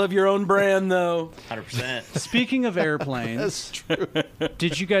always love your own brand, though. 100%. speaking of airplanes,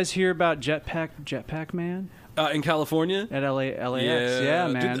 did you guys hear about Jetpack Man In California, at LAX? Yeah,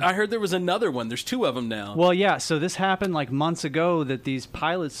 man. Dude, I heard there was another one. There's two of them now. Well, yeah, so this happened like months ago that these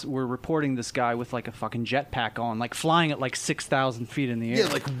pilots were reporting this guy with like a fucking jetpack on, like flying at like 6,000 feet in the air. yeah,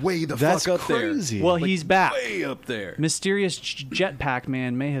 like way the That's fuck up crazy. well, Like, he's back. way up there. Mysterious jetpack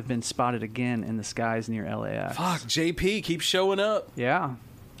man may have been spotted again in the skies near LAX. Fuck, JP keeps showing up. Yeah.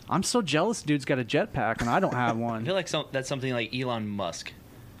 I'm so jealous dude's got a jetpack and I don't have I one. feel like that's something like Elon Musk.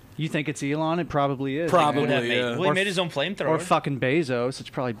 You think it's Elon? It probably is. Probably. Would have made, yeah. well, he Or made his own flamethrower. Or fucking Bezos. It's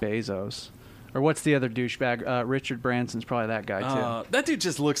probably Bezos. Or what's the other douchebag? Richard Branson's probably that guy, too. That dude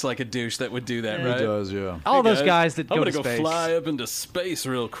just looks like a douche that would do that, He right? does, yeah. All Hey, those guys that I'm go gonna to go space. fly up into space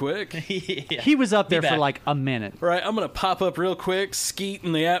real quick. Yeah. He was up there Be for back. like a minute. Right, I'm gonna pop up real quick, skeet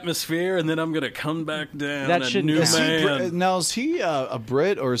in the atmosphere, and then I'm gonna come back down. That a shouldn't new count. Is he man. now is he a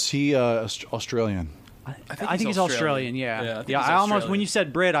Brit or is he Australian? I think he's Australian. Yeah, Yeah, I think yeah. he's I almost Australian. when you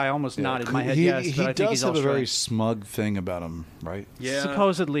said Brit, I almost nodded my head He, yes, he but I think does he's have a Australian. very smug thing about him, right? Yeah.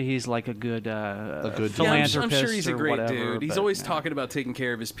 Supposedly he's like a good good Yeah, philanthropist. I'm sure he's a or great whatever, dude. He's but, always yeah. talking about taking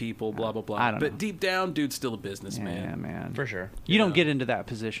care of his people, blah blah blah. I don't but know. deep down, dude's still a businessman. Yeah, man. For sure. You don't get into that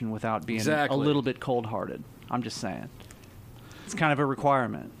position without being Exactly. a little bit cold-hearted. I'm just saying. It's kind of a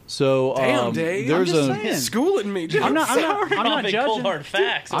requirement. So Damn, Dave. there's I'm just a saying. Schooling me, dude. I'm not Dropping judging. cold hard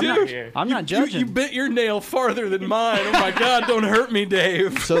facts I'm over not, here. I'm not You judging. bit your nail farther than mine. Oh my god, don't hurt me,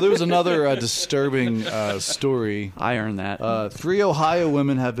 Dave. so there was another disturbing story. I earned that. 3 Ohio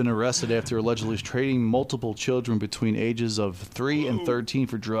women have been arrested after allegedly trading multiple children between ages of 3 and 13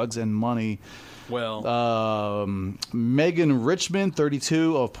 for drugs and money. Well, Megan Richmond,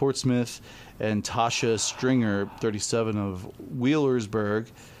 32, of Portsmouth, and Tasha Stringer, 37, of Wheelersburg,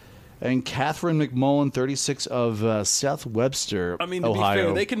 and Catherine McMullen, 36, of South Webster, I mean, to Ohio. be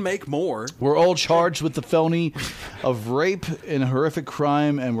fair, they can make more. Were all charged with the felony of rape in a horrific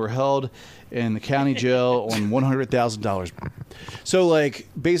crime and were held in the county jail on $100,000. So, like,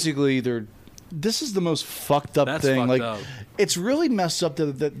 basically, this is the most fucked up That's thing. fucked Like, up. it's really messed up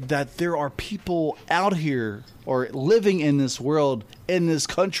that there are people out here or living in this world, in this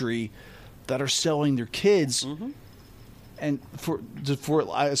country, that are selling their kids. Mm-hmm. And for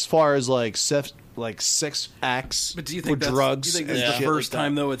as far as like like 6 acts But do you for think that's, drugs. Do you think and that's the shit first like that.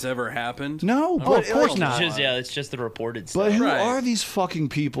 time though it's ever happened? No, Oh, but of course not. It's just the reported stuff. But who Right. are these fucking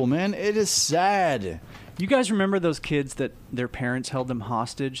people, man? It is sad. You guys remember those kids that their parents held them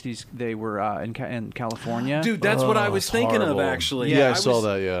hostage? They were in California. Dude, that's what I was it's thinking horrible. of actually. Yeah, I saw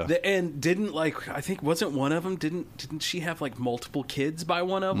that, yeah. And didn't I think wasn't one of them? Didn't she have like multiple kids by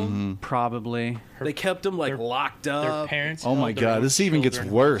one of them? Probably. They kept them like locked Their up. parents. Oh my held their god, own this even gets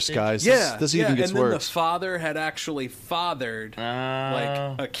children worse, hostage. guys. Yeah, This even gets and then worse. the father had actually fathered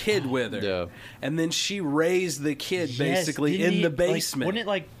like a kid with her. Yeah. And then she raised the kid Yes, basically didn't in he, the like, basement. wouldn't it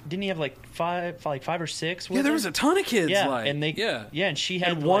like? Didn't he have like five or six? Yeah, there was a ton of kids. Yeah, like, and they and she had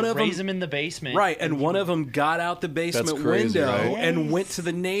And to one like, of raise them- them in the basement. Right, and one of them got out the basement crazy, window right? and went to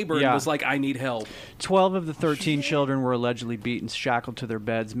the neighbor Yeah. and was like, "I need help." 12 of the 13 children were allegedly beaten, shackled to their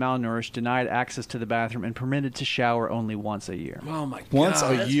beds, malnourished, denied access to the bathroom, and permitted to shower only once a year. Oh my Once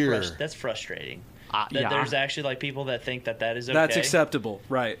god, a year. That's frustrating. Yeah. That there's actually like people that think that is okay. that's acceptable,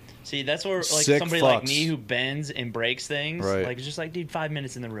 right? See, that's where like Sick somebody like fucks. me who bends and breaks things, Right. like it's just like, dude, 5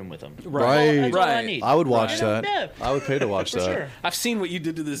 minutes in the room with them. Right. That's all I Right. need. I would watch Right. that. Yeah. I would pay to watch For that. sure. I've seen what you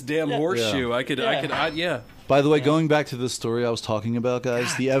did to this damn horseshoe. Yeah. I could, yeah. By the way, going back to the story I was talking about,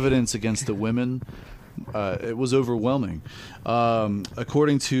 guys, the evidence against the women, it was overwhelming.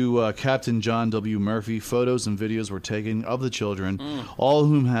 According to Captain John W. Murphy, photos and videos were taken of the children, all of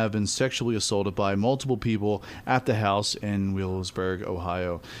whom have been sexually assaulted by multiple people at the house in Williamsburg,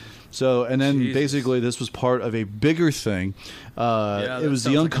 Ohio. So, and then Jesus. basically this was part of a bigger thing. that It was the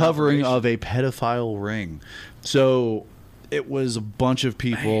sounds like an uncovering operation. of a pedophile ring. So it was a bunch of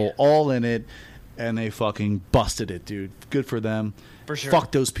people all in it, and they fucking busted it, dude. Good for them. For sure.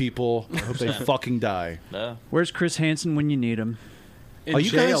 Fuck those people. I hope they fucking die. No. Where's Chris Hansen when you need him? In Are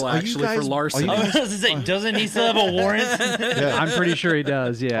you jail, guys- are you actually, for guys- larceny. are I was going to say, doesn't he still have a warrant? I'm pretty sure he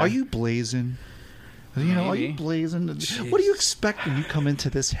does, yeah. Are you blazing? You know, are you Maybe. blazing? What do you expect when you come into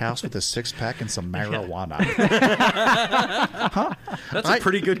this house with a 6-pack and some marijuana? That's a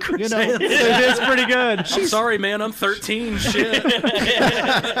pretty good Chris. You know, It is pretty good. I'm sorry, man. I'm 13. Shit.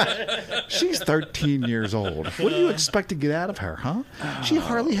 she's 13 years old. What do you expect to get out of her, huh? She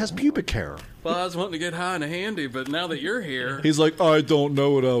hardly has pubic hair. Well, I was wanting to get high and handy, but now that you're here, He's like, I don't know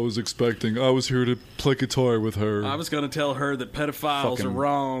what I was expecting. I was here to play guitar with her. I was going to tell her that pedophiles Fucking- are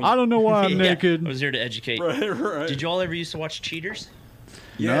wrong. I don't know why I'm Yeah, naked. I was here to educate. Right. Did you all ever used to watch Cheaters?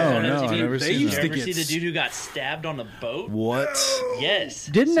 No, On no, MTV? I never They seen used that. to Ever get see the dude who got stabbed on the boat? What? Yes.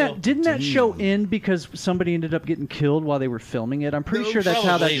 Didn't So- that show end because somebody ended up getting killed while they were filming it? I'm pretty sure that's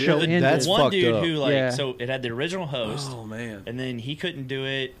how that Probably. show The ended. That's one fucked dude up. who like Yeah. so it had the original host. Oh man. And then he couldn't do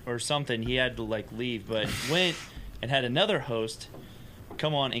it or something. He had to like leave, but went and had another host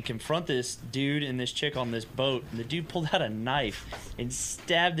come on and confront this dude and this chick on this boat. And the dude pulled out a knife and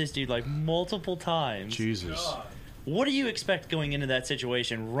stabbed this dude like multiple times. Jesus. What do you expect going into that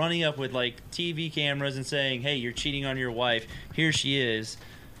situation? Running up with like TV cameras and saying, "Hey, you're cheating on your wife. Here she is."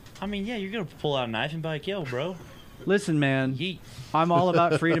 I mean, yeah, you're gonna pull out a knife and be like, "Yo, bro, Listen, man, yeet." I'm all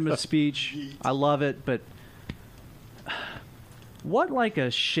about freedom of speech. I love it, but what like a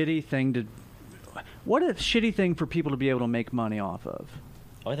shitty thing to what a shitty thing for people to be able to make money off of.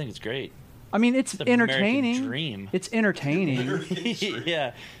 Oh, I think it's great. I mean, it's the American entertaining. dream. It's entertaining.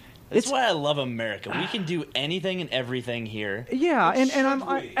 Yeah. That's why I love America. We can do anything and everything here. Yeah, and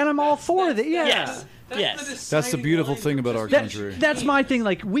I'm all for that. Yeah. Yes. Yes. That's the beautiful thing about our That- country. that's my thing.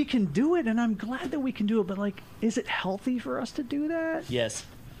 Like, we can do it, and I'm glad that we can do it. But like, is it healthy for us to do that? Yes.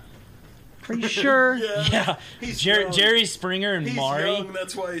 Are you sure? Yeah. Jerry Springer and Maury.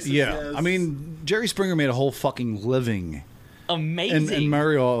 That's why he says Yeah, yes. I mean, Jerry Springer made a whole fucking living. Amazing. And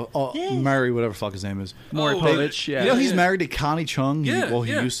Murray, Yes. Murray, whatever the fuck his name is. Maury Povich, yeah. You know, he's Yeah. married to Connie Chung. Yeah, Well,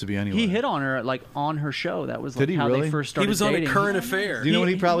 he yeah. used to be anyway. He hit on her like on her show. That was like Did he how really? they first started he was on dating. a current affair. Do you know what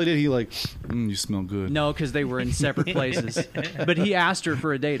he probably did? He like, you smell good. No, because they were in separate places. But he asked her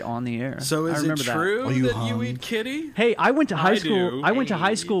for a date on the air. So I is it remember that. true Are you that hung? you eat kitty? Hey, I went to high I school. do. I went to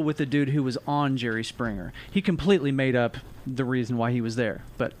high school with the dude who was on Jerry Springer. He completely made up the reason why he was there.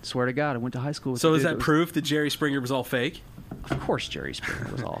 But swear to God, I went to high school with. So the is dude that was- proof that Jerry Springer was all fake? Of course, Jerry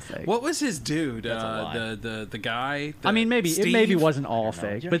Springer was all fake. What was his dude? That's a lie. The guy. I mean, maybe it Steve? maybe wasn't all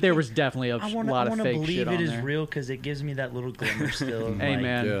fake, but there was definitely a I lot of fake believe shit on it is there. real because it gives me that little glimmer still. Hey like,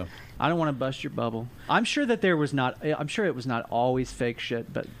 man, Yeah. I don't want to bust your bubble. I'm sure that there was not. I'm sure it was not always fake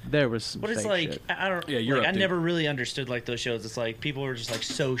shit, but there was some But it's fake like shit. I don't. Yeah, you're like, up, I dude. never really understood like those shows. It's like people were just like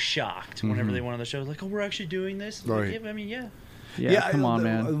so shocked whenever they went on the show. Like, oh, we're actually doing this. Like, Right. yeah, I mean, yeah. Yeah, come on,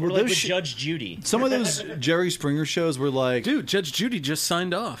 man. Or like with Judge Judy. Some of those Jerry Springer shows were like, Dude, Judge Judy just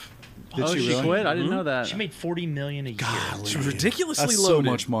signed off. Did Oh, she she really? quit? I didn't know that. She made $40 million a year. She's ridiculously That's loaded.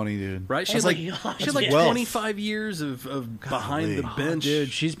 so much money, dude. Right? She Oh had my like God. she had like Wealth. 25 years of behind the bench.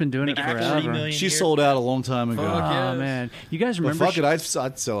 Dude, she's been doing it Making forever. $40 million She a year. sold out a long time ago. Fuck Oh yes. man, you guys But remember? fuck it, I'd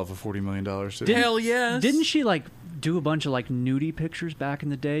sell it for $40 million too. Hell yes. Didn't she like do a bunch of like nudie pictures back in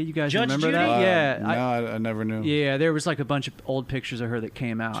the day? You guys Judge remember Judy? that? Yeah. No, I never knew. Yeah, there was like a bunch of old pictures of her that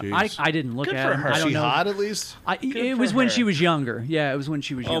came out. Jeez. I didn't look Good at for them. her. I Is don't she know. hot at least? It for was when her. she was younger. Yeah, it was when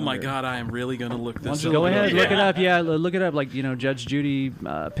she was younger. Oh my god, I am really gonna look this up. Go ahead, look it up. Yeah, look it up. Like Judge Judy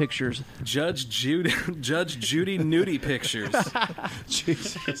pictures. Judge Judy nudie pictures.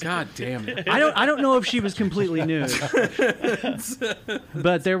 Jesus. God damn it. I don't know if she was completely nude,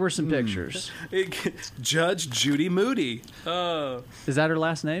 but there were some pictures. Judge Judy Moody. Is that her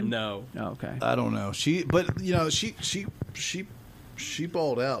last name? No. Oh, okay. I don't know. She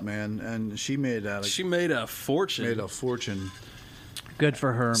balled out, man, and she made She made a fortune. a fortune. Good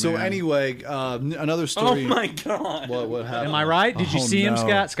for her. So man. anyway, another Oh story. my god. What happened? Am I right? Did you Oh, see him, no.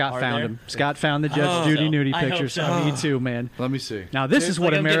 Scott? Scott Are found there? him. Scott found the Judge Judy so. nudie I hope pictures. so. Me too, man. Let me see. Now this is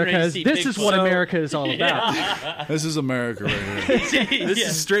what like I'm getting America ready to is. see This is what pictures. America is all about. This is America right here. This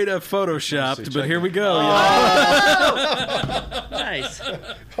is straight up photoshopped, Let's see, but check here it. we go. Nice.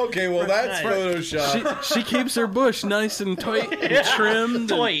 Okay, well that's Nice. Photoshop. She keeps her bush nice and tight and trimmed.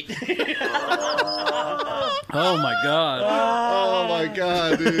 Toit. Oh my god. Oh my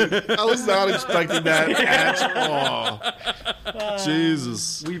god, dude! I was not expecting that at all.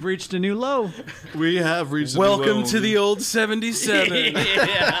 Jesus, We've reached a new low. we have reached. Welcome to the old 77.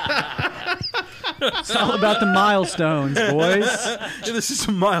 It's all about the milestones, boys. This is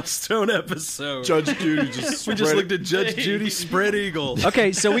a milestone episode. Judge Judy. Just We just looked at Judge Judy spread eagle.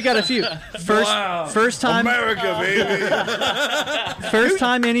 Okay, so we got a few. First time, America, baby. first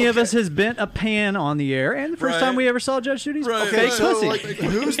time any of us has bent a pan on the air, and the first Right. time we ever saw Judge Judy's Right. fake So, pussy. like,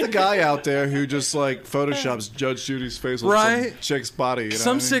 who's the guy out there who just like photoshops Judge Judy's face with Right. some chick's body? You know Some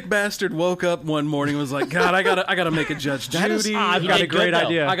what I mean? sick bastard woke up one morning and was like, God, I gotta make a Judge Judy. I've got a did great good, though.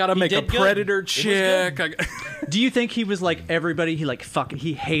 idea. I gotta He make a did good. predator It was chick. Do you think he was like everybody? He like fucking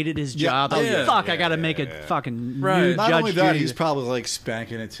he hated his job. Oh, yeah. fuck! I gotta make a fucking Right. nude Not Judge only that, Judy. he's probably like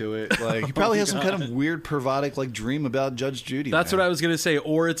spanking it to it. Like he probably has some kind of weird, pervotic like dream about Judge Judy. That's man. what I was gonna say.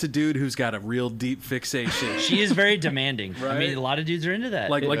 Or it's a dude who's got a real deep fixation, She is very demanding. I Right. mean, a lot of dudes are into that.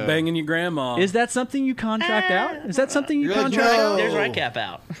 like banging your grandma. Is that something you contract out? Is that something you You're like, contract no. out? There's right cap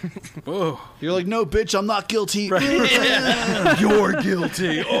out. Oh, You're like, no, bitch, I'm not guilty. you're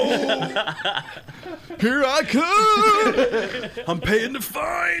guilty. Oh, Here I come. I'm paying the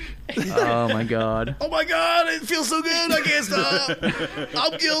fine. Oh my god! Oh my god, it feels so good. I can't stop.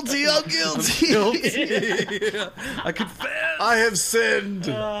 I'm guilty. I'm guilty. I confess. I have sinned.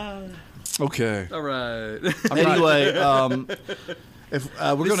 Okay. All right. Anyway, if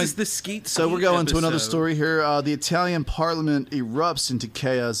we're This going is the Skeet. So we're going to another episode. story here. The Italian parliament erupts into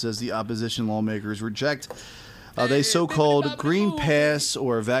chaos as the opposition lawmakers reject the so-called Green Pass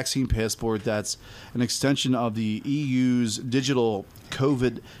or vaccine passport. That's an extension of the EU's digital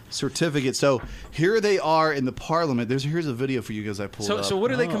COVID certificate. So here they are in the parliament. Here's a video for you guys I pulled up. So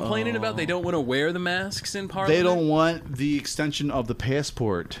what are they complaining about? They don't want to wear the masks in Parliament. They don't want the extension of the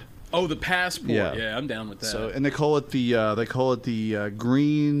passport. Oh, the passport. Yeah. Yeah, I'm down with that. So and they call it the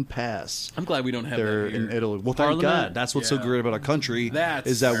Green Pass. I'm glad we don't have There that here. in Italy. Well, thank Parliament? God. That's what's so Yeah. great about our country That's-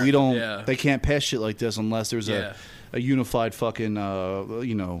 is that we don't. yeah. They can't pass shit like this unless there's Yeah. a unified fucking It'd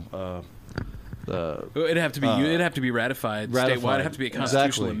have to be. It'd have to be ratified statewide. It'd have to be a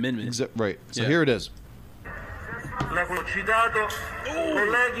constitutional amendment. Right. So Yeah. here it is.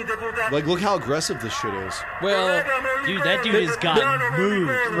 Like, look how aggressive this shit is. Well, Dude, that dude has got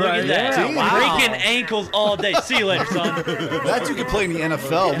moved. Look at that. Yeah, wow. Breaking ankles all day. See you later, son. That dude could play in the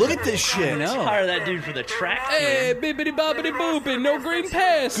NFL. Look at this shit. Hire that dude for the track. hey, bibbity bobbity booping, no green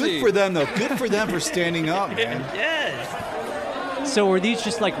pass. Good for them though. Good for them for standing up, man. Yes. So are these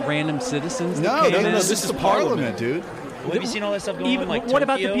just like random citizens? that No, came no, in? no. This is the parliament, dude. Well, have you seen all that stuff going Even on? Like what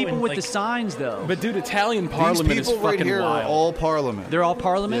about the Tokyo people and, with like, the signs though? But dude, Italian Parliament These is people right fucking here wild. are all parliament. They're all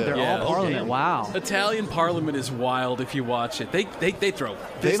parliament. Yeah. They're Yeah. all parliament. Wow. Italian Parliament is wild if you watch it. They throw They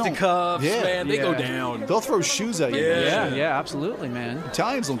don't- fisticuffs, yeah. man. They go Yeah. down. They'll throw shoes at you. Yeah. Yeah, absolutely, man.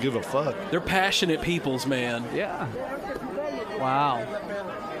 Italians don't give a fuck. They're passionate peoples, man. Yeah. Wow.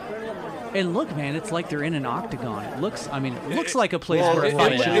 And look, man, it's like they're in an octagon. It looks like a place Well, where a it-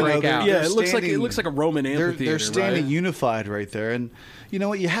 fight it- should you know, break they're- out. Yeah, They're it looks standing- like a Roman amphitheater. They're standing right? unified right there, and you know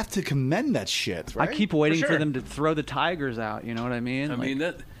what? You have to commend that shit. Right? I keep waiting for sure. them to throw the tigers out. You know what I mean? I mean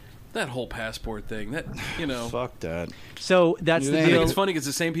that. That whole passport thing, that, you know. Fuck that. So that's the I think deal. it's funny because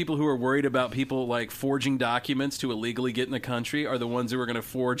the same people who are worried about people like forging documents to illegally get in the country are the ones who are going to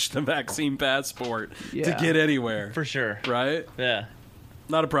forge the vaccine passport to Yeah. get anywhere. For sure. Right? Yeah.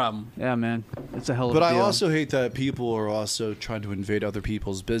 Not a problem. Yeah, man. It's a hell of But a I deal. also hate that people are also trying to invade other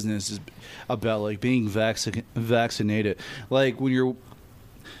people's businesses about like being vaccinated. Like when you're,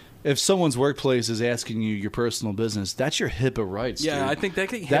 if someone's workplace is asking you your personal business, that's your HIPAA rights. Yeah, dude. I think that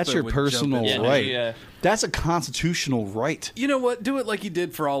that's HIPAA your would personal jump in. right. Yeah. That's a constitutional right. You know what? Do it like you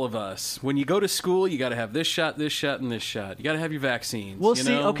did for all of us. When you go to school, you got to have this shot, and this shot. You got to have your vaccines. Well, you see,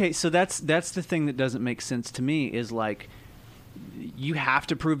 know? okay, so that's the thing that doesn't make sense to me is like you have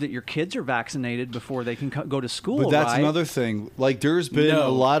to prove that your kids are vaccinated before they can go to school. But that's right? another thing. Like there's been No, a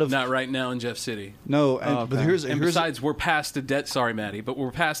lot of not right now in Jeff City. no. And, But here's And besides, we're past a sorry, Maddie, but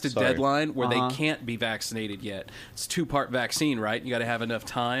we're past a Sorry. deadline where Uh-huh. they can't be vaccinated yet. It's 2-part vaccine, right? You got to have enough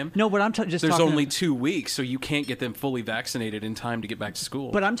time. No, but I'm just There's talking. only 2 weeks, so you can't get them fully vaccinated in time to get back to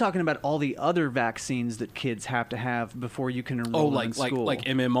school. But I'm talking about all the other vaccines that kids have to have before you can enroll them in school. like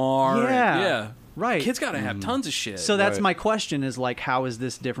MMR. Yeah. Yeah. Right. Kids got to have tons of shit. So that's Right. my question: is like, how is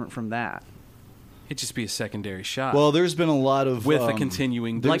this different from that? It'd just be a secondary shot. well, there's been a lot of with a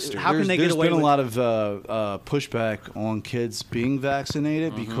continuing there's- booster. how can they get there's away been with- a lot of pushback on kids being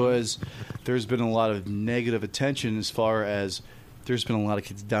vaccinated Mm-hmm. because there's been a lot of negative attention as far as there's been a lot of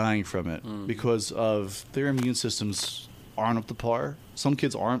kids dying from it Mm. because of their immune systems aren't up to par. Some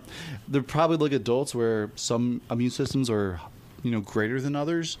kids aren't. They're probably like adults where some immune systems are, greater than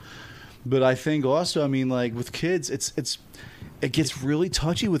others. But I think also, I mean, like with kids, it gets really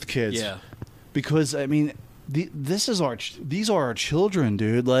touchy with kids. Yeah. Because I mean, these are our children,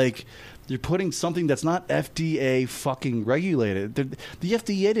 dude. Like you're putting something that's not FDA fucking regulated. The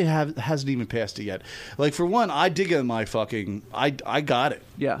FDA hasn't even passed it yet. Like for one, I did get my fucking. I got it.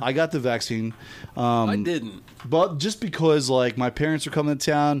 Yeah. I got the vaccine. I didn't. But just because like my parents are coming to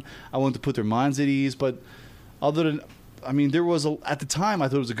town, I wanted to put their minds at ease. But other than, I mean, at the time I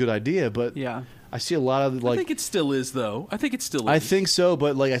thought it was a good idea. But Yeah. I see a lot of like. I think it still is, though. I think it still is. I think so,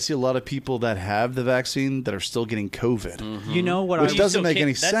 but like I see a lot of people that have the vaccine that are still getting COVID. Mm-hmm. You know what? Which I doesn't still make can't-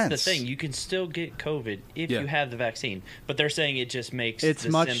 any That's sense. the thing. You can still get COVID if Yeah. you have the vaccine, but they're saying it just makes It's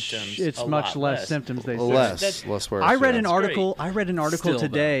the much. symptoms It's a much lot less symptoms. They say. Less worse. I read yeah. an That's article. great. I read an article Still,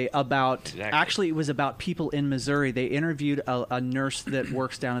 today about. Exactly. Actually, it was about people in Missouri. They interviewed a nurse that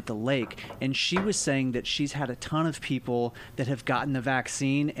works down at the lake, and she was saying that she's had a ton of people that have gotten the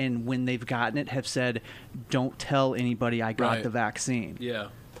vaccine, and when they've gotten it, have said, "Don't tell anybody I got Right. the vaccine," Yeah.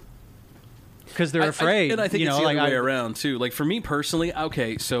 because they're afraid. and I think you it's know, the like other way I- around too. Like for me personally,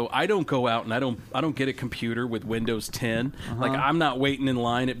 okay, so I don't go out and I don't get a computer with Windows 10. Like I'm not waiting in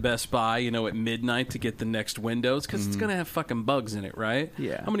line at Best Buy, at midnight to get the next Windows because it's gonna have fucking bugs in it, right?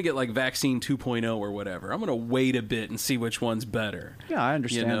 Yeah. I'm gonna get like Vaccine 2.0 or whatever. I'm gonna wait a bit and see which one's better. Yeah, I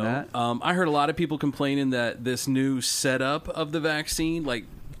understand that. I heard a lot of people complaining that this new setup of the vaccine like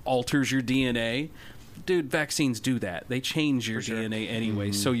alters your DNA. Dude, vaccines do that. They change your DNA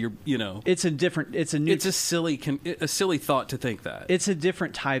anyway. So It's a different. It's a new. it's a silly thought to think that. It's a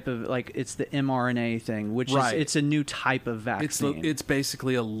different type of it's the mRNA thing, which Right. is it's a new type of vaccine. It's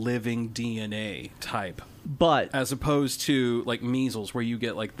basically a living DNA type, but as opposed to like measles, where you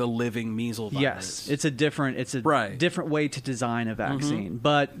get like the living measles virus. yes, it's a different Right. different way to design a vaccine.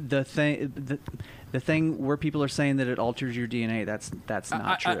 But the thing where people are saying that it alters your DNA, that's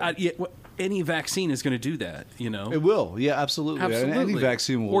not true. Any vaccine is going to do that. It will. Yeah, absolutely. Absolutely. Any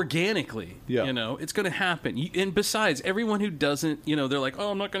vaccine will. Organically. Yeah. It's going to happen. And besides, everyone who doesn't, they're like, oh,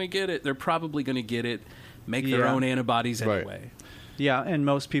 I'm not going to get it. They're probably going to get it, make their Yeah. own antibodies Right. anyway. Yeah, and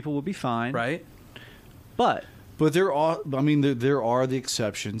most people will be fine. Right? But there are the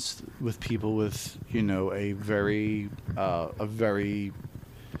exceptions with people with a very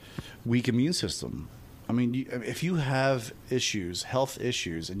weak immune system. I mean, if you have health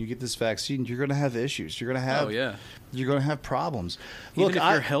issues, and you get this vaccine, you're going to have issues. You're going to have you're going to have problems. Even if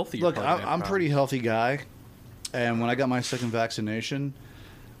you're healthy, you're probably gonna have I'm a pretty healthy guy, and when I got my second vaccination,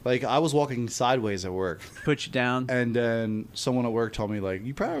 like I was walking sideways at work. Put you down. And then someone at work told me, like,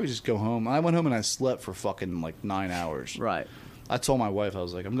 you probably just go home. I went home and I slept for fucking like 9 hours. Right. I told my wife, I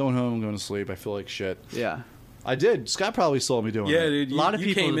was like, I'm going home, I'm going to sleep. I feel like shit. Yeah. I did. Scott probably saw me doing Yeah, it. dude. A lot of you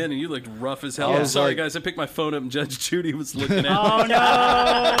people came in and you looked rough as hell. I I'm was sorry, like- guys. I picked my phone up and Judge Judy was looking at me. Oh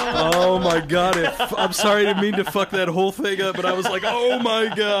no! Oh Oh my god! I'm sorry, I didn't mean to fuck that whole thing up, but I was like, oh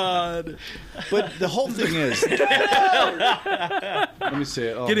my god. But the whole thing is, let me see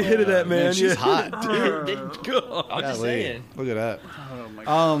it. Oh, Get a hit of that, man. she's Yeah. hot, dude. God. I'm just Golly. saying. Look at that.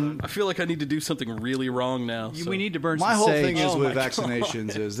 I feel like I need to do something really wrong now. We need to burn My some whole sage. thing is Oh with my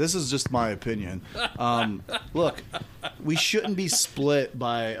vaccinations is this is just my opinion. Look, we shouldn't be split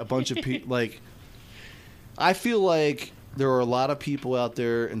by a bunch of people. Like, I feel like there are a lot of people out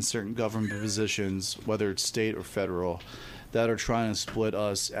there in certain government positions, whether it's state or federal, that are trying to split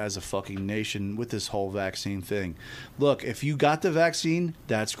us as a fucking nation with this whole vaccine thing. Look, if you got the vaccine,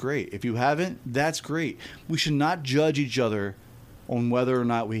 that's great. If you haven't, that's great. We should not judge each other on whether or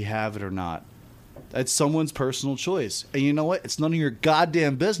not we have it or not. That's someone's personal choice. And you know what? It's none of your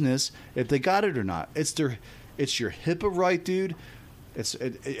goddamn business if they got it or not. It's your HIPAA right, dude.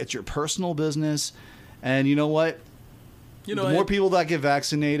 It's your personal business. And you know what? You know, the more people that get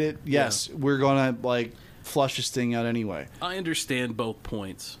vaccinated, yes, we're going to like flush this thing out anyway. I understand both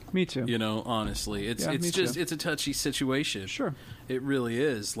points. Me too. You know, honestly, it's Yeah, me just too. it's a touchy situation. Sure. It really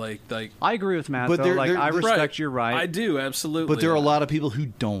is. Like I agree with Matt, But though. there- Like, there- I there's- respect your right. I do, absolutely. But there are a lot of people who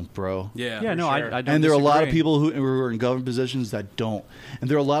don't, bro. Yeah. Yeah, no, sure. I don't And there are a lot of disagree. people who are in government positions that don't. And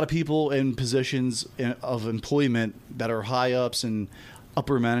there are a lot of people in positions of employment that are high ups and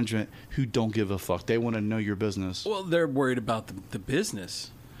upper management who don't give a fuck. They want to know your business. Well, they're worried about the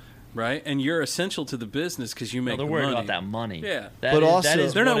business, right? And you're essential to the business because you make They're the worried money. about that money. Yeah. That But is- also- that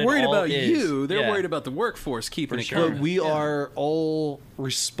is They're what not it worried all about is. you. They're Yeah. worried about the workforce keeping For it sure. current. But we are all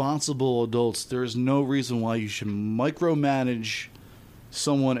responsible adults. There is no reason why you should micromanage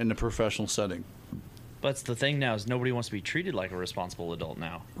someone in a professional setting. But the thing now is nobody wants to be treated like a responsible adult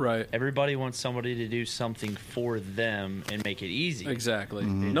now. Right. Everybody wants somebody to do something for them and make it easy. Exactly.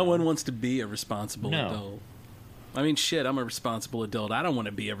 Mm-hmm. No one wants to be a responsible No. adult. I mean, shit, I'm a responsible adult. I don't want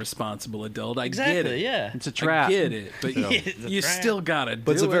to be a responsible adult. I get Exactly, it. yeah. It's a trap. I get it. But It's a you trap. still got to do it.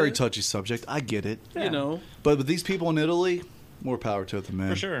 But it's a very touchy subject. I get it. You know. But with these people in Italy, more power to them, man.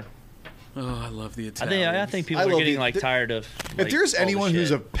 For sure. Oh, I love the I Italians. think people I are love getting the- like tired of. If like, there's all the anyone who's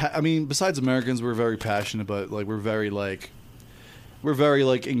shit. I mean, besides Americans, we're very passionate, but like we're very like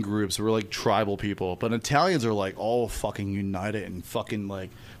in groups. We're like tribal people. But Italians are like all fucking united and fucking like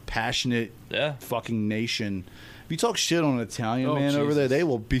passionate Yeah. fucking nation. If you talk shit on an Italian Oh, man over there, Jesus. they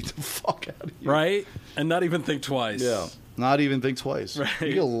will beat the fuck out of you. Right? And not even think twice. Yeah. Not even think twice. Right.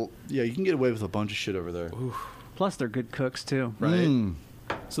 You can get away with a bunch of shit over there. Plus, they're good cooks too. Right? Mm.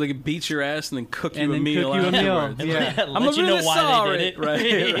 So they can beat your ass and then cook you And a then meal cook you a meal. afterwards. Yeah. I'm Let you know really why sorry. they did it.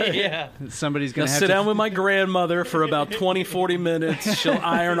 Right, right. Yeah. Somebody's Now gonna have sit to down with my grandmother for about 20, 40 minutes. She'll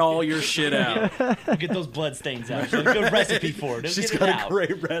iron all your shit out. Get those blood stains out. She's got a good recipe for it. Just She's get got it a out.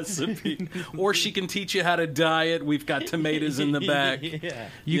 great recipe. Or she can teach you how to diet. We've got tomatoes in the back. Yeah.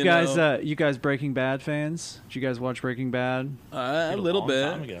 You know? guys Breaking Bad fans? Did you guys watch Breaking Bad? A little long bit.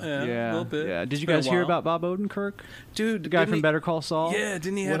 time ago. Yeah, a little bit. Yeah. Did It's you been a guys hear while. about Bob Odenkirk? Dude, The guy didn't from he- Better Call Saul? Yeah,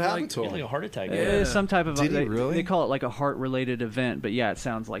 didn't he What have happened like... to He him? had like a heart attack. Yeah. It's some type of Did he they, really? they call it like a heart related event, but yeah, it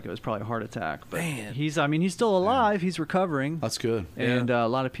sounds like it was probably a heart attack. But Man. he's still alive. He's recovering. That's good. And a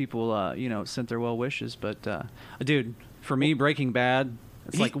lot of people sent their well wishes. But dude, for me, Breaking Bad,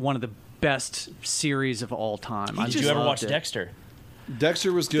 it's like one of the best series of all time. I Did just you ever loved watch it. Dexter?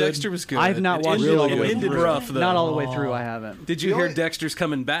 Dexter was good. Dexter was good. I've not It watched ended- it all the way It ended through. rough, though. Not all the way through. I haven't. Did you The hear only- Dexter's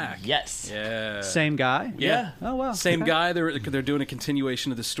coming back? Yes. Yeah. Same guy? Yeah. Oh wow. Same Okay. guy. They're doing a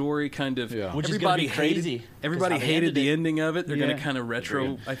continuation of the story, kind of. Yeah. Which is gonna everybody be crazy, hated. 'cause Everybody how they hated ended the it. ending of it. They're Yeah. going to kind of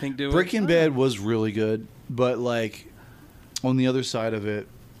retro, I think, do it. Breaking Bad was really good, but like on the other side of it,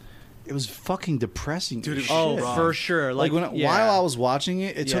 it was fucking depressing. Dude, as it shit. was Oh, rough. for sure. Like when yeah. while I was watching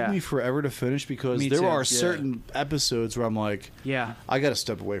it, it took Yeah. me forever to finish because Me there too. are Yeah. certain episodes where I'm like, Yeah. I got to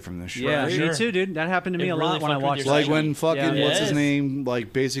step away from this shit. Yeah, Right. me Sure. too, dude. That happened to me It a really lot when I fucked with watched your that Like show. when fucking Yeah. what's his Yes. name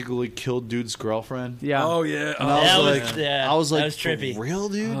like basically killed dude's girlfriend. Yeah. Oh, yeah. And Oh, I That was was- like, yeah, I was that like, was trippy. for real,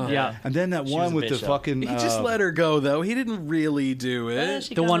 dude. Yeah. And then that She one was a with the bitch, though. fucking He just let her go, though. He didn't really do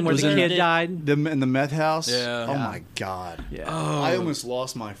it. The one where the kid died. in the meth house. Yeah. Oh Yeah. my god. Yeah. I almost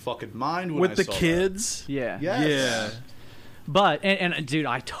lost my fucking mind when With I the saw that. kids? Yeah. Yes. Yeah. But and dude,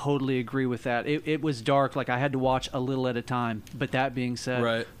 I totally agree with that. It was dark. Like I had to watch a little at a time. But that being said,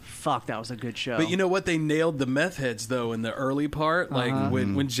 Right. fuck, that was a good show. But you know what? They nailed the meth heads, though, in the early part. Like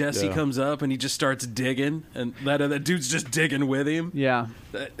when Jesse Yeah. comes up and he just starts digging, and that dude's just digging with him. Yeah.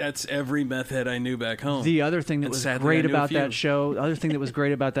 That's every meth head I knew back home. The other thing that And was sadly, great I knew a about few. that show, the other thing that was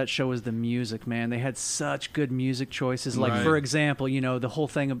great about that show was the music, man. They had such good music choices. Like Right. for example, the whole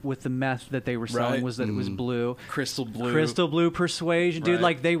thing with the meth that they were selling Right. was that it was blue. Crystal Blue. Crystal Blue Persuasion, dude. Right.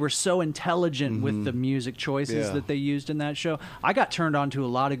 Like they were so intelligent with the music choices Yeah. that they used in that show. I got turned on to a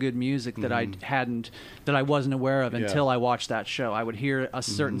lot of good music that I wasn't aware of until I watched that show. I would hear a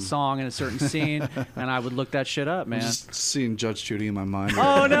certain song in a certain scene, and I would look that shit up, man. Just seeing Judge Judy in my mind.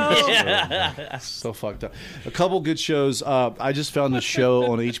 Oh no! So fucked up. A couple good shows. I just found a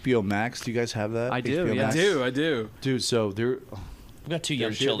show on HBO Max. Do you guys have that? I do. HBO Yeah. Max? I do. Dude, so there. We've got 2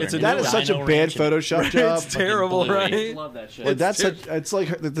 young children. That is such a bad Photoshop job. It's terrible, right? Love that shit. But it's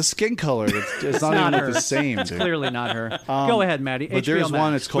like the skin color. It's not even her. the same. It's dude. clearly not her. Go ahead, Maddie. But HBO there's Max.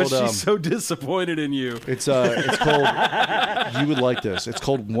 one. It's called. But she's so disappointed in you. It's called. You would like this. It's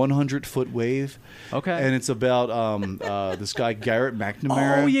called 100-Foot Wave. Okay. And it's about this guy Garrett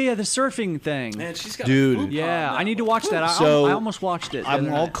McNamara. Oh yeah, the surfing thing. Man, she's got Dude. a food Yeah, pod I need to watch that. So, I almost watched it. the I'm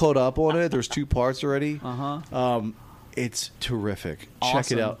other all night. caught up on it. There's 2 parts already. Uh-huh. It's terrific. Check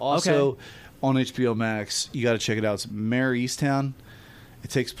Awesome. it out. Also, Okay. on HBO Max, you got to check it out. It's Mare Easttown. It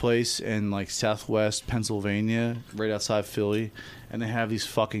takes place in like Southwest Pennsylvania, right outside Philly, and they have these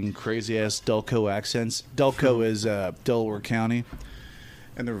fucking crazy ass Delco accents. Delco is Delaware County,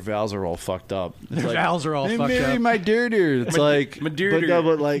 and their vowels are all fucked up. It's Their vowels are all hey, fucked Mary, up. my dirter. It's like, my but dirter. no,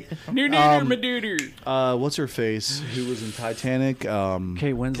 but like, Madooter. what's her face? Who was in Titanic? Kate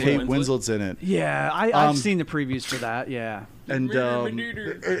Winslet. Kate Winslet's in it. Yeah, I've seen the previews for that. Yeah. And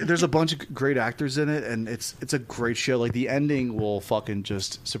there's a bunch of great actors in it, and it's a great show. Like the ending will fucking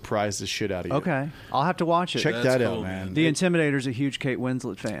just surprise the shit out of you. Okay, I'll have to watch it. Check That's that cool, out, man. The Intimidator's a huge Kate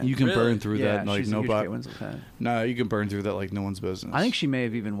Winslet fan. You can Really? burn through yeah, that like she's a huge nobody. Kate Winslet fan. No, you can burn through that like no one's business. I think she may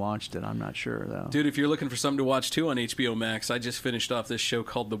have even watched it. I'm not sure though. Dude, if you're looking for something to watch too on HBO Max, I just finished off this show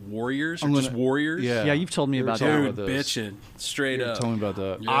called The Warriors, or I'm just gonna- Warriors. Yeah. Yeah, you've told me You were about talking that. Dude, about those. bitching straight You were up. telling me about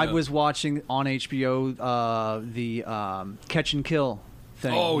that. Yeah. I was watching on HBO the Catch and Kill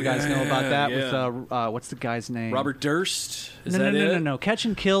thing. Oh, you guys yeah, know about that yeah. with what's the guy's name? Robert Durst. Is No, that it? no. Catch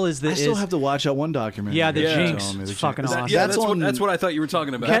and Kill is the. I still is- have to watch that one documentary. Yeah, the You're Jinx. telling me, the It's fucking Jinx. awesome. Yeah, That's that's on- what I thought you were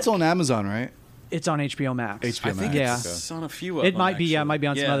talking about. That's on Amazon, right? It's on HBO Max. HBO I think Max. it's on a few of It them, might be, yeah, it actually. might be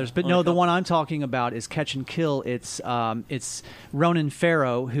on some Yeah, others, but on no, a the couple. one I'm talking about is Catch and Kill. It's Ronan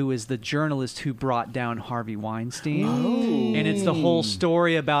Farrow, who is the journalist who brought down Harvey Weinstein, and it's the whole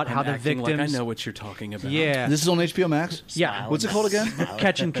story about how I'm the acting victims. like I know what you're talking about. Yeah, This is on HBO Max. yeah. What's it called again?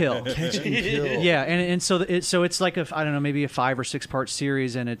 Catch and Kill. Catch and Kill. Yeah, and so it's like I don't know, maybe a 5 or 6 part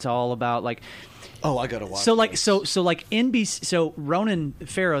series, and it's all about like. Oh, I gotta watch. So like this. so like NBC. So Ronan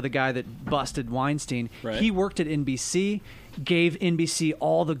Farrow, the guy that busted Weinstein, Right. he worked at NBC, gave NBC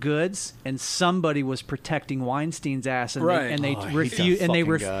all the goods, and somebody was protecting Weinstein's ass, and Right. they, and they Oh, I hate refused that and they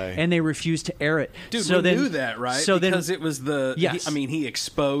fucking guy. and they refused to air it. Dude, so we then, knew that, right? So because then, it was the. Yes. he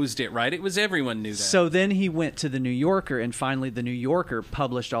exposed it, right? It was everyone knew that. So then he went to the New Yorker, and finally the New Yorker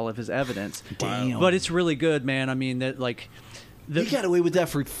published all of his evidence. Damn. But it's really good, man. I mean that like. He got away with that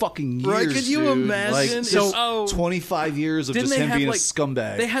for fucking years. Right, could you dude. imagine? Like, if- so oh, 25 years of didn't just they him have being like a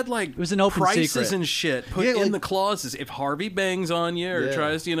scumbag. They had like It was an open prices secret. and shit put Yeah, in like- the clauses. If Harvey bangs on you or Yeah.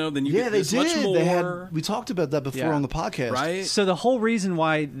 tries, then you yeah, get they this did. much more. They had. We talked about that before Yeah. on the podcast, right? So the whole reason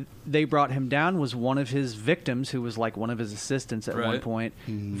why they brought him down was one of his victims, who was like one of his assistants at one Right. point,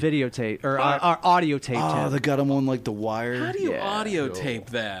 videotape or audio taped Oh, him, they got him on like the wire. How do you Yeah. audio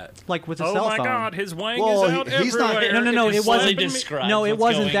tape that? like with a Oh cell my phone. God, his wang Well, is out he's not- everywhere. No, It it wasn't. slowly describes No, it what's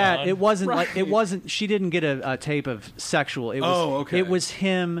wasn't going that. on. It wasn't like it Right. wasn't. She didn't get a tape of sexual. It was. Oh, okay. It was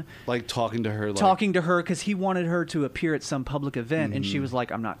him Like talking to her. Like, talking to her because he wanted her to appear at some public event, and she Mm-hmm. was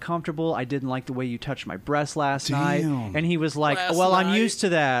like, "I'm not comfortable. I didn't like the way you touched my breast last night." Damn. And he was like, Last "Well, I'm night? used to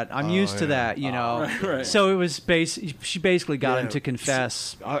that. I'm used to yeah. that, you know." right. So it was she basically got Yeah. him to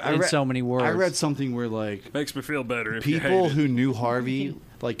confess I in read- so many words. I read something where like Makes me feel better if you people hate it. who knew Harvey,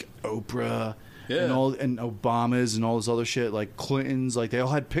 like Oprah. Yeah. And Obamas and all this other shit, like Clintons, like they all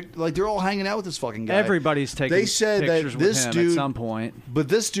had they're all hanging out with this fucking guy. Everybody's taking They said that pictures this with him dude- at some point. But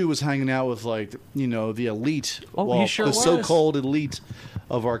this dude was hanging out with like the elite, Oh, he sure the was. so-called elite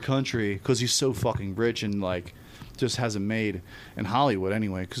of our country, because he's so fucking rich and like just hasn't made in Hollywood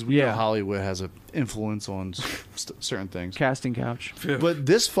anyway. Because we know Yeah. Hollywood has an influence on certain things. Casting couch. But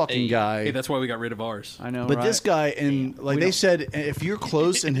this fucking guy, Hey, that's why we got rid of ours. I know. but right? this guy, and like We they don't- said, if you're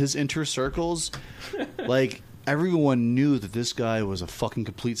close in his inner circles, like everyone knew that this guy was a fucking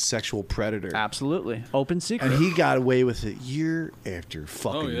complete sexual predator. Absolutely open secret. And he got away with it year after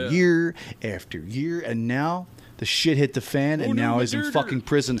fucking yeah. year after year, and now the shit hit the fan, and no, now my he's in dirter. fucking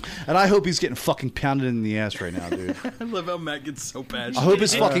prison. And I hope he's getting fucking pounded in the ass right now, dude. I love how Matt gets so passionate. I hope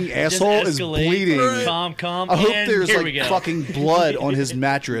his fucking Just asshole is escalate. bleeding. Calm. I hope and there's here we like go. fucking blood on his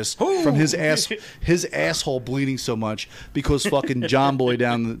mattress from his asshole bleeding so much because fucking John Boy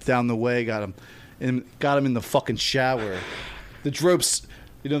down the way got him in the fucking shower. The drops,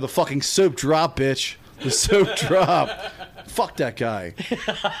 the fucking soap drop, bitch. The soap drop. Fuck that guy.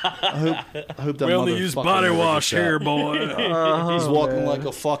 I hope that We only use motherfucker body never wash gets here, out. boy. He's walking like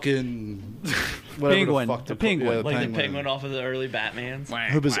a fucking whatever Penguin. The fuck A penguin. yeah, Like the penguin off of the early Batmans. I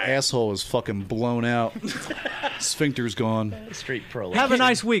hope his asshole is fucking blown out. Sphincter's gone. Straight pro. Have a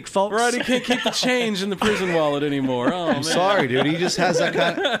nice week, folks. Right, he can't keep the change in the prison wallet anymore. Oh, man. I'm sorry, dude. He just has that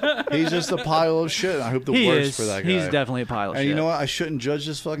kind of... He's just a pile of shit. I hope the He worst is. for that guy. He's definitely a pile of And shit. you know what? I shouldn't judge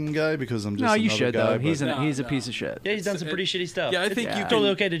this fucking guy because I'm just No, you another should guy, though. but- He's a piece of shit. Yeah, he's done some pretty shitty stuff. Yeah, I think you can totally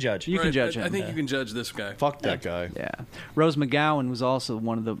okay to judge. You can Right, judge him. I think you can judge this guy. Fuck that guy. Yeah. Rose McGowan was also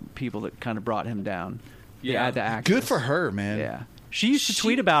one of the people that kind of brought him down. Yeah. The actress. Good for her, man. Yeah. She used to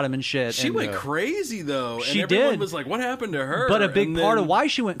tweet about him and shit. She and, went crazy though. She and everyone did. was like, "What happened to her?" But a big And part then- of why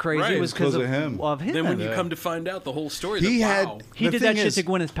she went crazy Right, was because of him. Then when you Yeah. come to find out the whole story, He that, had wow. he the did that thing shit is- to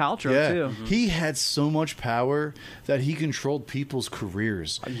Gwyneth Paltrow Yeah, too. he had so much power that he controlled people's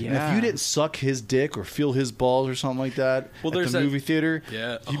careers. And if Yeah. you didn't suck his dick or feel his balls or something like that Well, at there's the that- movie theater,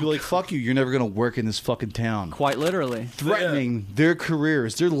 Yeah. you'd be like, "Fuck you! You're never gonna work in this fucking town." Quite literally. Threatening their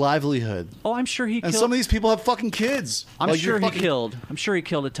careers, their livelihood. Oh, I'm sure he And killed. some of these people have fucking kids. I'm Like, sure you're he fucking- killed. I'm sure he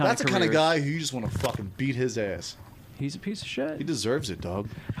killed a ton That's of the kind of careers. guy who you just want to fucking beat his ass. He's a piece of shit. He deserves it, dog.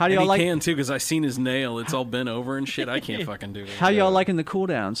 How do And y'all he like? can too because I seen his nail. It's all bent over and shit. I can't fucking do it. How y'all liking the cool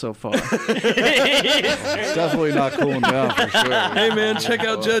down so far? It's definitely not cooling down for sure. Hey man, check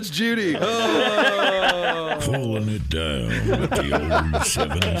out Judge Judy. Oh. Cooling it down with the old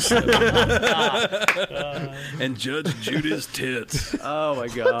 77. And Judge Judy's tits. Oh my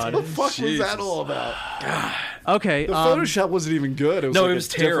god. What the fuck was Jesus. that all about? Okay. The Photoshop wasn't even good. It was No, like it was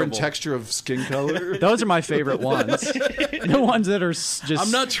a different terrible. texture of skin color. Those are my favorite ones. The ones that are just.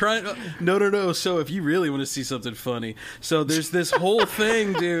 I'm not trying. No. So if you really want to see something funny, so there's this whole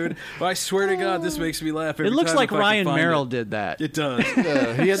thing, dude. I swear to God, this makes me laugh. Every It looks time like if I can Ryan find Merrill It. did that. It does.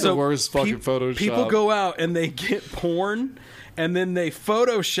 Yeah, he had the So worst fucking Photoshop. People go out and they get porn, and then they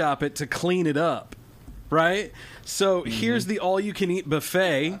Photoshop it to clean it up, right? So here's the all-you-can-eat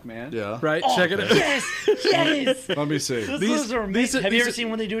buffet. Man. Yeah. Right, check it out. Yes. Let me see. Those are amazing. Have you these ever are- seen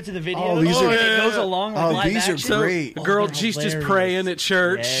when they do it to the video? Oh, these are- it goes along with Oh, live these are action. great. The girl, they're she's just hilarious. praying at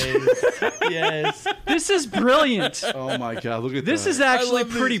church. Yes. This is brilliant. Oh my god, look at This that. is actually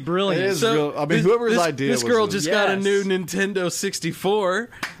love pretty these. brilliant. It is real. I mean, whoever's idea this was girl this. just got a Yes. new Nintendo 64.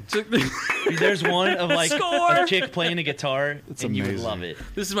 There's one of like Score! a chick playing a guitar, and you would amazing. love it.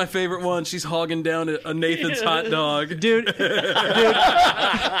 This is my favorite one. She's hogging down a Nathan's hot dog. Dude,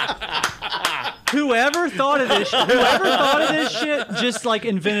 whoever thought of this shit just like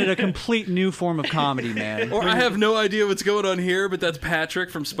invented a complete new form of comedy, man. Or I have no idea what's going on here, but that's Patrick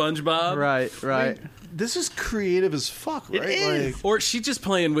from SpongeBob. Right. This is creative as fuck, right? is. Like, Or she's just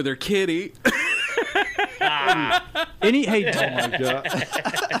playing with her kitty. Hey, oh my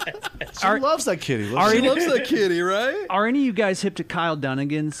god. She loves that kitty. Are She any- loves that kitty, right? are any of you guys hip to Kyle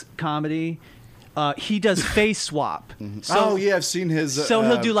Dunnigan's comedy? He does face swap. Oh yeah, I've seen his. So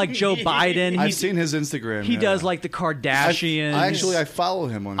he'll do like Joe Biden. I've seen his Instagram. He yeah. does like the Kardashians. I follow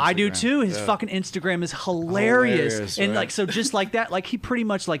him on Instagram. I do too. His Yeah. fucking Instagram is hilarious. Hilarious, And right. like so just like that, like he pretty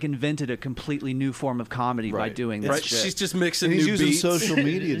much like invented a completely new form of comedy by Right. doing this Right? shit. She's just mixing And he's new using beats. social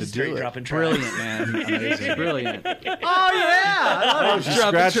media to Straight do it. dropping trash. Brilliant, man. Amazing. Brilliant. Oh yeah. I love it. She's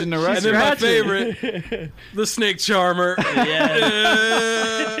scratching the rest. And then my Scratching. favorite, the snake charmer.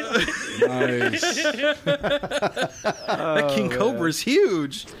 Yeah. Nice. That King Cobra is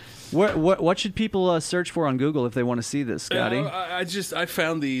huge. What should people search for on Google if they want to see this, Scotty? I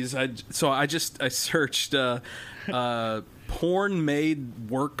found these. I searched porn made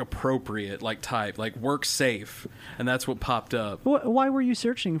work appropriate, like type, like work safe, and that's what popped up. Why were you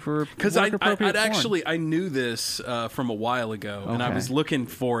searching for? Because work-appropriate porn? I knew this from a while ago, and I Okay. was looking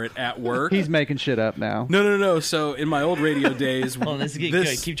for it at work. He's making shit up now. No. So in my old radio days, Oh, this is getting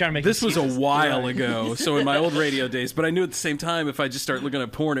good. Keep trying to make this was a excuses. while ago. So in my old radio days, but I knew at the same time if I just start looking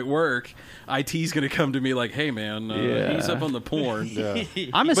at porn at work, IT's going to come to me like, "Hey man, Yeah. he's up on the porn."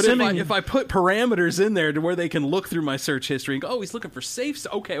 I'm But assuming if I put parameters in there to where they can look through my search history and go, "Oh, he's looking for safe."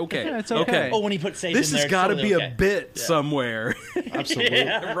 Okay. Yeah, it's okay. Oh, when he put safe This in there, has got to totally be okay. a bit somewhere, Absolutely.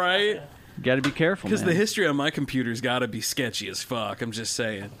 right? got to be careful, Because man. the history on my computer's got to be sketchy as fuck. I'm just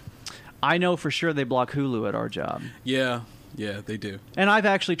saying. I know for sure they block Hulu at our job. Yeah, they do. And I've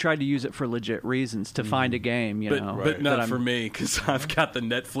actually tried to use it for legit reasons to find a game, you know. But not that for me because I've got the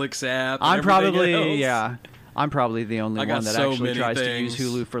Netflix app. And I'm probably everything else. I'm probably the only I got one that so actually many tries things. to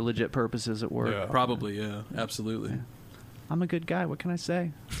use Hulu for legit purposes at work. Probably, yeah, absolutely. I'm a good guy. What can I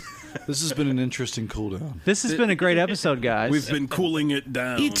say? This has been an interesting cool down. This has been a great episode, guys. We've been cooling it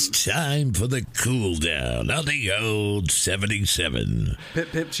down. It's time for the cool down on the old 77.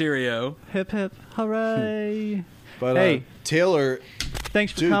 Pip pip cheerio. hip hip hooray. But Hey. Taylor,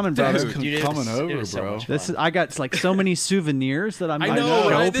 Thanks for dude, coming, brother. thanks for coming over, so bro. much This is, I got like so many souvenirs that I'm I going to know, show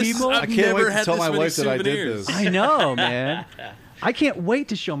right? people. I've I can't never wait to had tell this my many wife that I did souvenirs. this. I know, man. I can't wait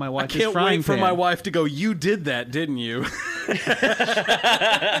to show my wife I this can't frying wait for pan. my wife to go, you did that, didn't you?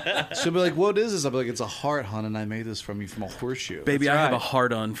 She'll be like, "What is this?" I'll be like, "It's a heart, hon, and I made this from a horseshoe." Baby, I have right. a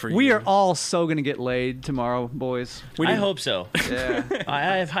heart on for you. We are all so going to get laid tomorrow, boys. I hope so. Yeah. I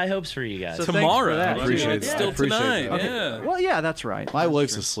have high hopes for you guys. So thanks for tomorrow. that. I Appreciate mean, that. it's still Appreciate tonight. that. Yeah. Well, yeah, that's right. My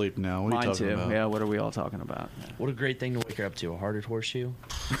wife's asleep now. What are you Mine talking too. about? Yeah, what are we all talking about? What a great thing to wake her up to, a hearted horseshoe.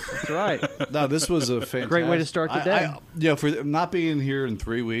 That's right. No, this was a fantastic. Great way to start the day. For not being here in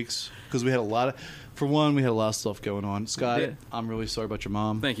 3 weeks because we had a lot of. For one, we had a lot of stuff going on. Scott, did. I'm really sorry about your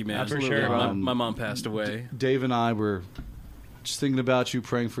mom. Thank you, man. For sure. My mom passed away. Dave and I were just thinking about you,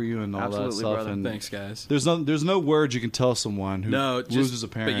 praying for you, and all that Absolutely, stuff. brother. And Thanks, guys. there's no words you can tell someone who No, loses a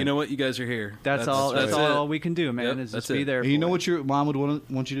parent. But you know what? You guys are here. That's all. That's all we can do, man. Yep, is that's just be it. there. And you for know it. what your mom would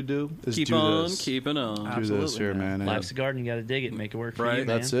want you to do? Is Keep do on this. keeping on. Do this Absolutely, here, man. man. Life's a garden. You got to dig it, make it work for Right. you,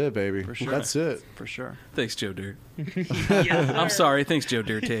 man. That's it, baby. For sure. That's it. For sure. Thanks, Joe Dirt. I'm sorry. Thanks, Joe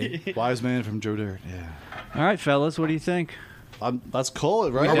Dirty. Wise man from Joe Dirt. Yeah. All right, fellas, what do you think? Let's call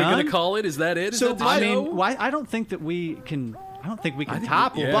it, right? Are we done? going to call it? Is that it? Is So, that the I show? mean, why? I don't think that we can. I don't think we can think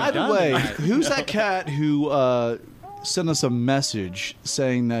top. we- what yeah. we've By the done way, tonight. who's that cat who sent us a message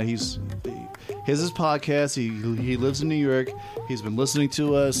saying that he has his podcast. He lives in New York. He's been listening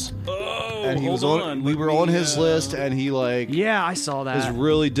to us, and he was hold on. on. We Let were me, on his list, and he Yeah, I saw is that.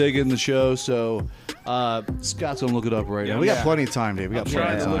 really digging the show. So Scott's gonna look it up right now. We got plenty of time, Dave. We got I'm plenty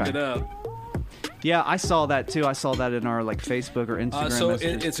trying of to time. look it up. Yeah, I saw that too. I saw that in our like Facebook or Instagram. So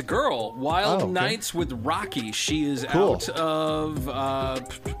messages. it's a girl. Wild Oh, okay. Nights with Rocky. She is Cool. out of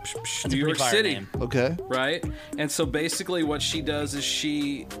New York pretty fire City. name. Okay. Right? And so basically what she does is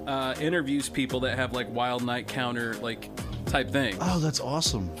she interviews people that have like wild night counter like type thing. Oh, that's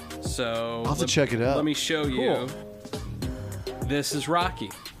awesome. So I'll have to check it out. Let me show you. This is Rocky.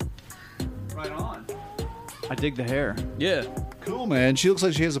 right on. I dig the hair Yeah. Cool, man. She looks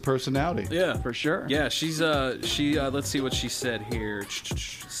like she has a personality. Yeah. for sure. Yeah, she's let's see what she said here.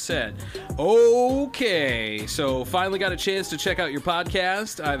 Said, okay, so finally got a chance to check out your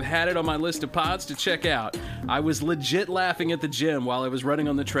podcast. I've had it on my list of pods to check out. I was legit laughing at the gym while I was running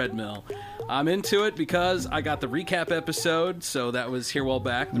on the treadmill. I'm into it because I got the recap episode, so that was here a while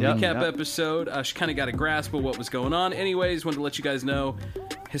back. The recap episode, she kind of got a grasp of what was going on. Anyways, wanted to let you guys know.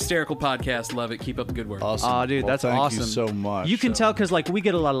 Hysterical podcast, love it. Keep up the good work. Awesome. Oh, dude, Well, that's thank awesome. you so much. You can So- tell because like we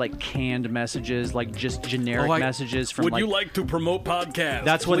get a lot of like canned messages, like just generic messages from Would like. you like to promote podcasts?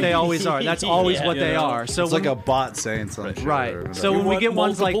 That's what they always are. That's always Yeah. what they You know, are. So It's when, like a bot saying something. right. So You when we want get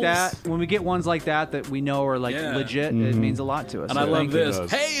ones like multiples? that, when we get ones like that we know are like Yeah. legit, it means a lot to us. And So I love thank you. this.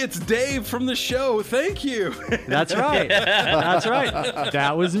 does. Hey, it's Dave from the show. Thank you. That's right. That's right.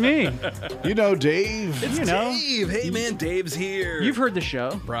 That was me. You know, Dave. You know, Dave. Hey, man, Dave's here. you've heard the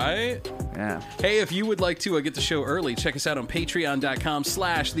show. right? Yeah. Hey, if you would like to get the show early, check us out on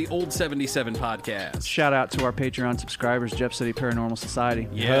patreon.com/the old77 podcast. Shout out to our Patreon subscribers, Jeff City Paranormal Society.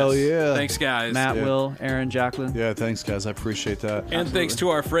 Yes. Hell yeah. Thanks, guys. Matt, Yeah. Will, Aaron, Jacqueline. Yeah, thanks, guys. I appreciate that. And thanks to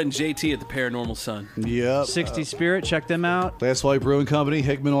our friend JT at the Paranormal Sun. Yep. 60 Spirit, check them out. Last Flight Brewing Company,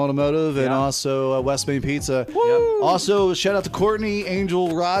 Hickman Automotive, and Yeah. also West Main Pizza. Also, shout out to Courtney,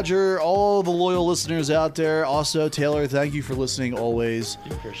 Angel, Roger, all the loyal listeners out there. Also, Taylor, thank you for listening always.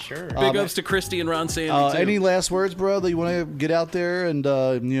 For sure. Big ups to Christy and Ron Sandy, too. Any last words, bro, that you want to get out there and,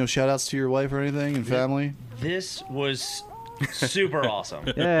 shout outs to your wife or anything and family? This was super awesome.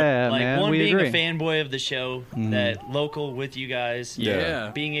 Yeah, Like man. one we being agree. a fanboy of the show, that local with you guys,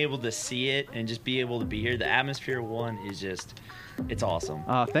 Yeah. being able to see it and just be able to be here. The atmosphere is just, it's awesome.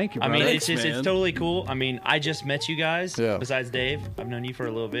 Thank you, I brother. mean, Thanks, it's man. totally cool. I mean, I just met you guys. Yeah. Besides Dave, I've known you for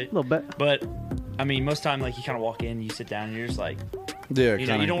a little bit. a little bit. But I mean, most time like you kind of walk in, you sit down, and you're just like, Yeah, you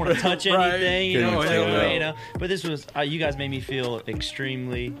know, you don't want to touch Right. anything. You Yeah, know, hell yeah. you know. But this was, you guys made me feel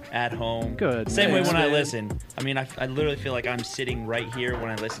extremely at home. Good. Same Thanks, way when I man. listen. I mean, I literally feel like I'm sitting right here when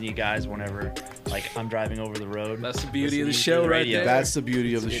I listen to you guys. Whenever like I'm driving over the road. That's the beauty of the listening show to right radio. there. That's the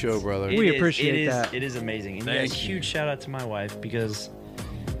beauty of the show, brother. It We is- appreciate it is- that. It is amazing. And Thank a you. huge shout out to my wife because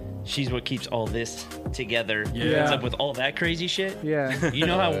she's what keeps all this together. Yeah. What's up with all that crazy shit? Yeah. You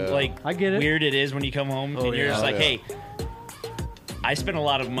know how like I get it. weird it is when you come home and you're yeah. just like, yeah. hey, I spent a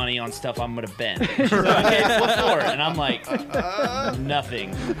lot of money on stuff I'm gonna bend. So okay, what for? And I'm like,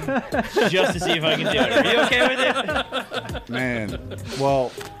 nothing, just to see if I can do it. Are you okay with it? Man,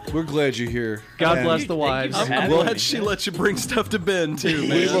 well, we're glad you're here. God And bless the wives. I'm glad she let you bring stuff to Ben too,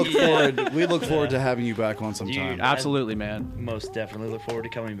 man. We look forward to having you back on sometime. Dude, Absolutely, man. Most definitely look forward to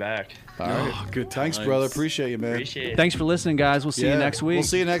coming back. All right. Oh, good Thanks, times. brother. Appreciate you, man. Appreciate it. Thanks for listening, guys. We'll see you next week. We'll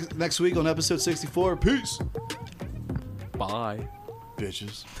see you next week on episode 64. Peace, Bye.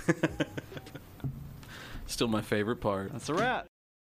 bitches. Still my favorite part. That's a wrap.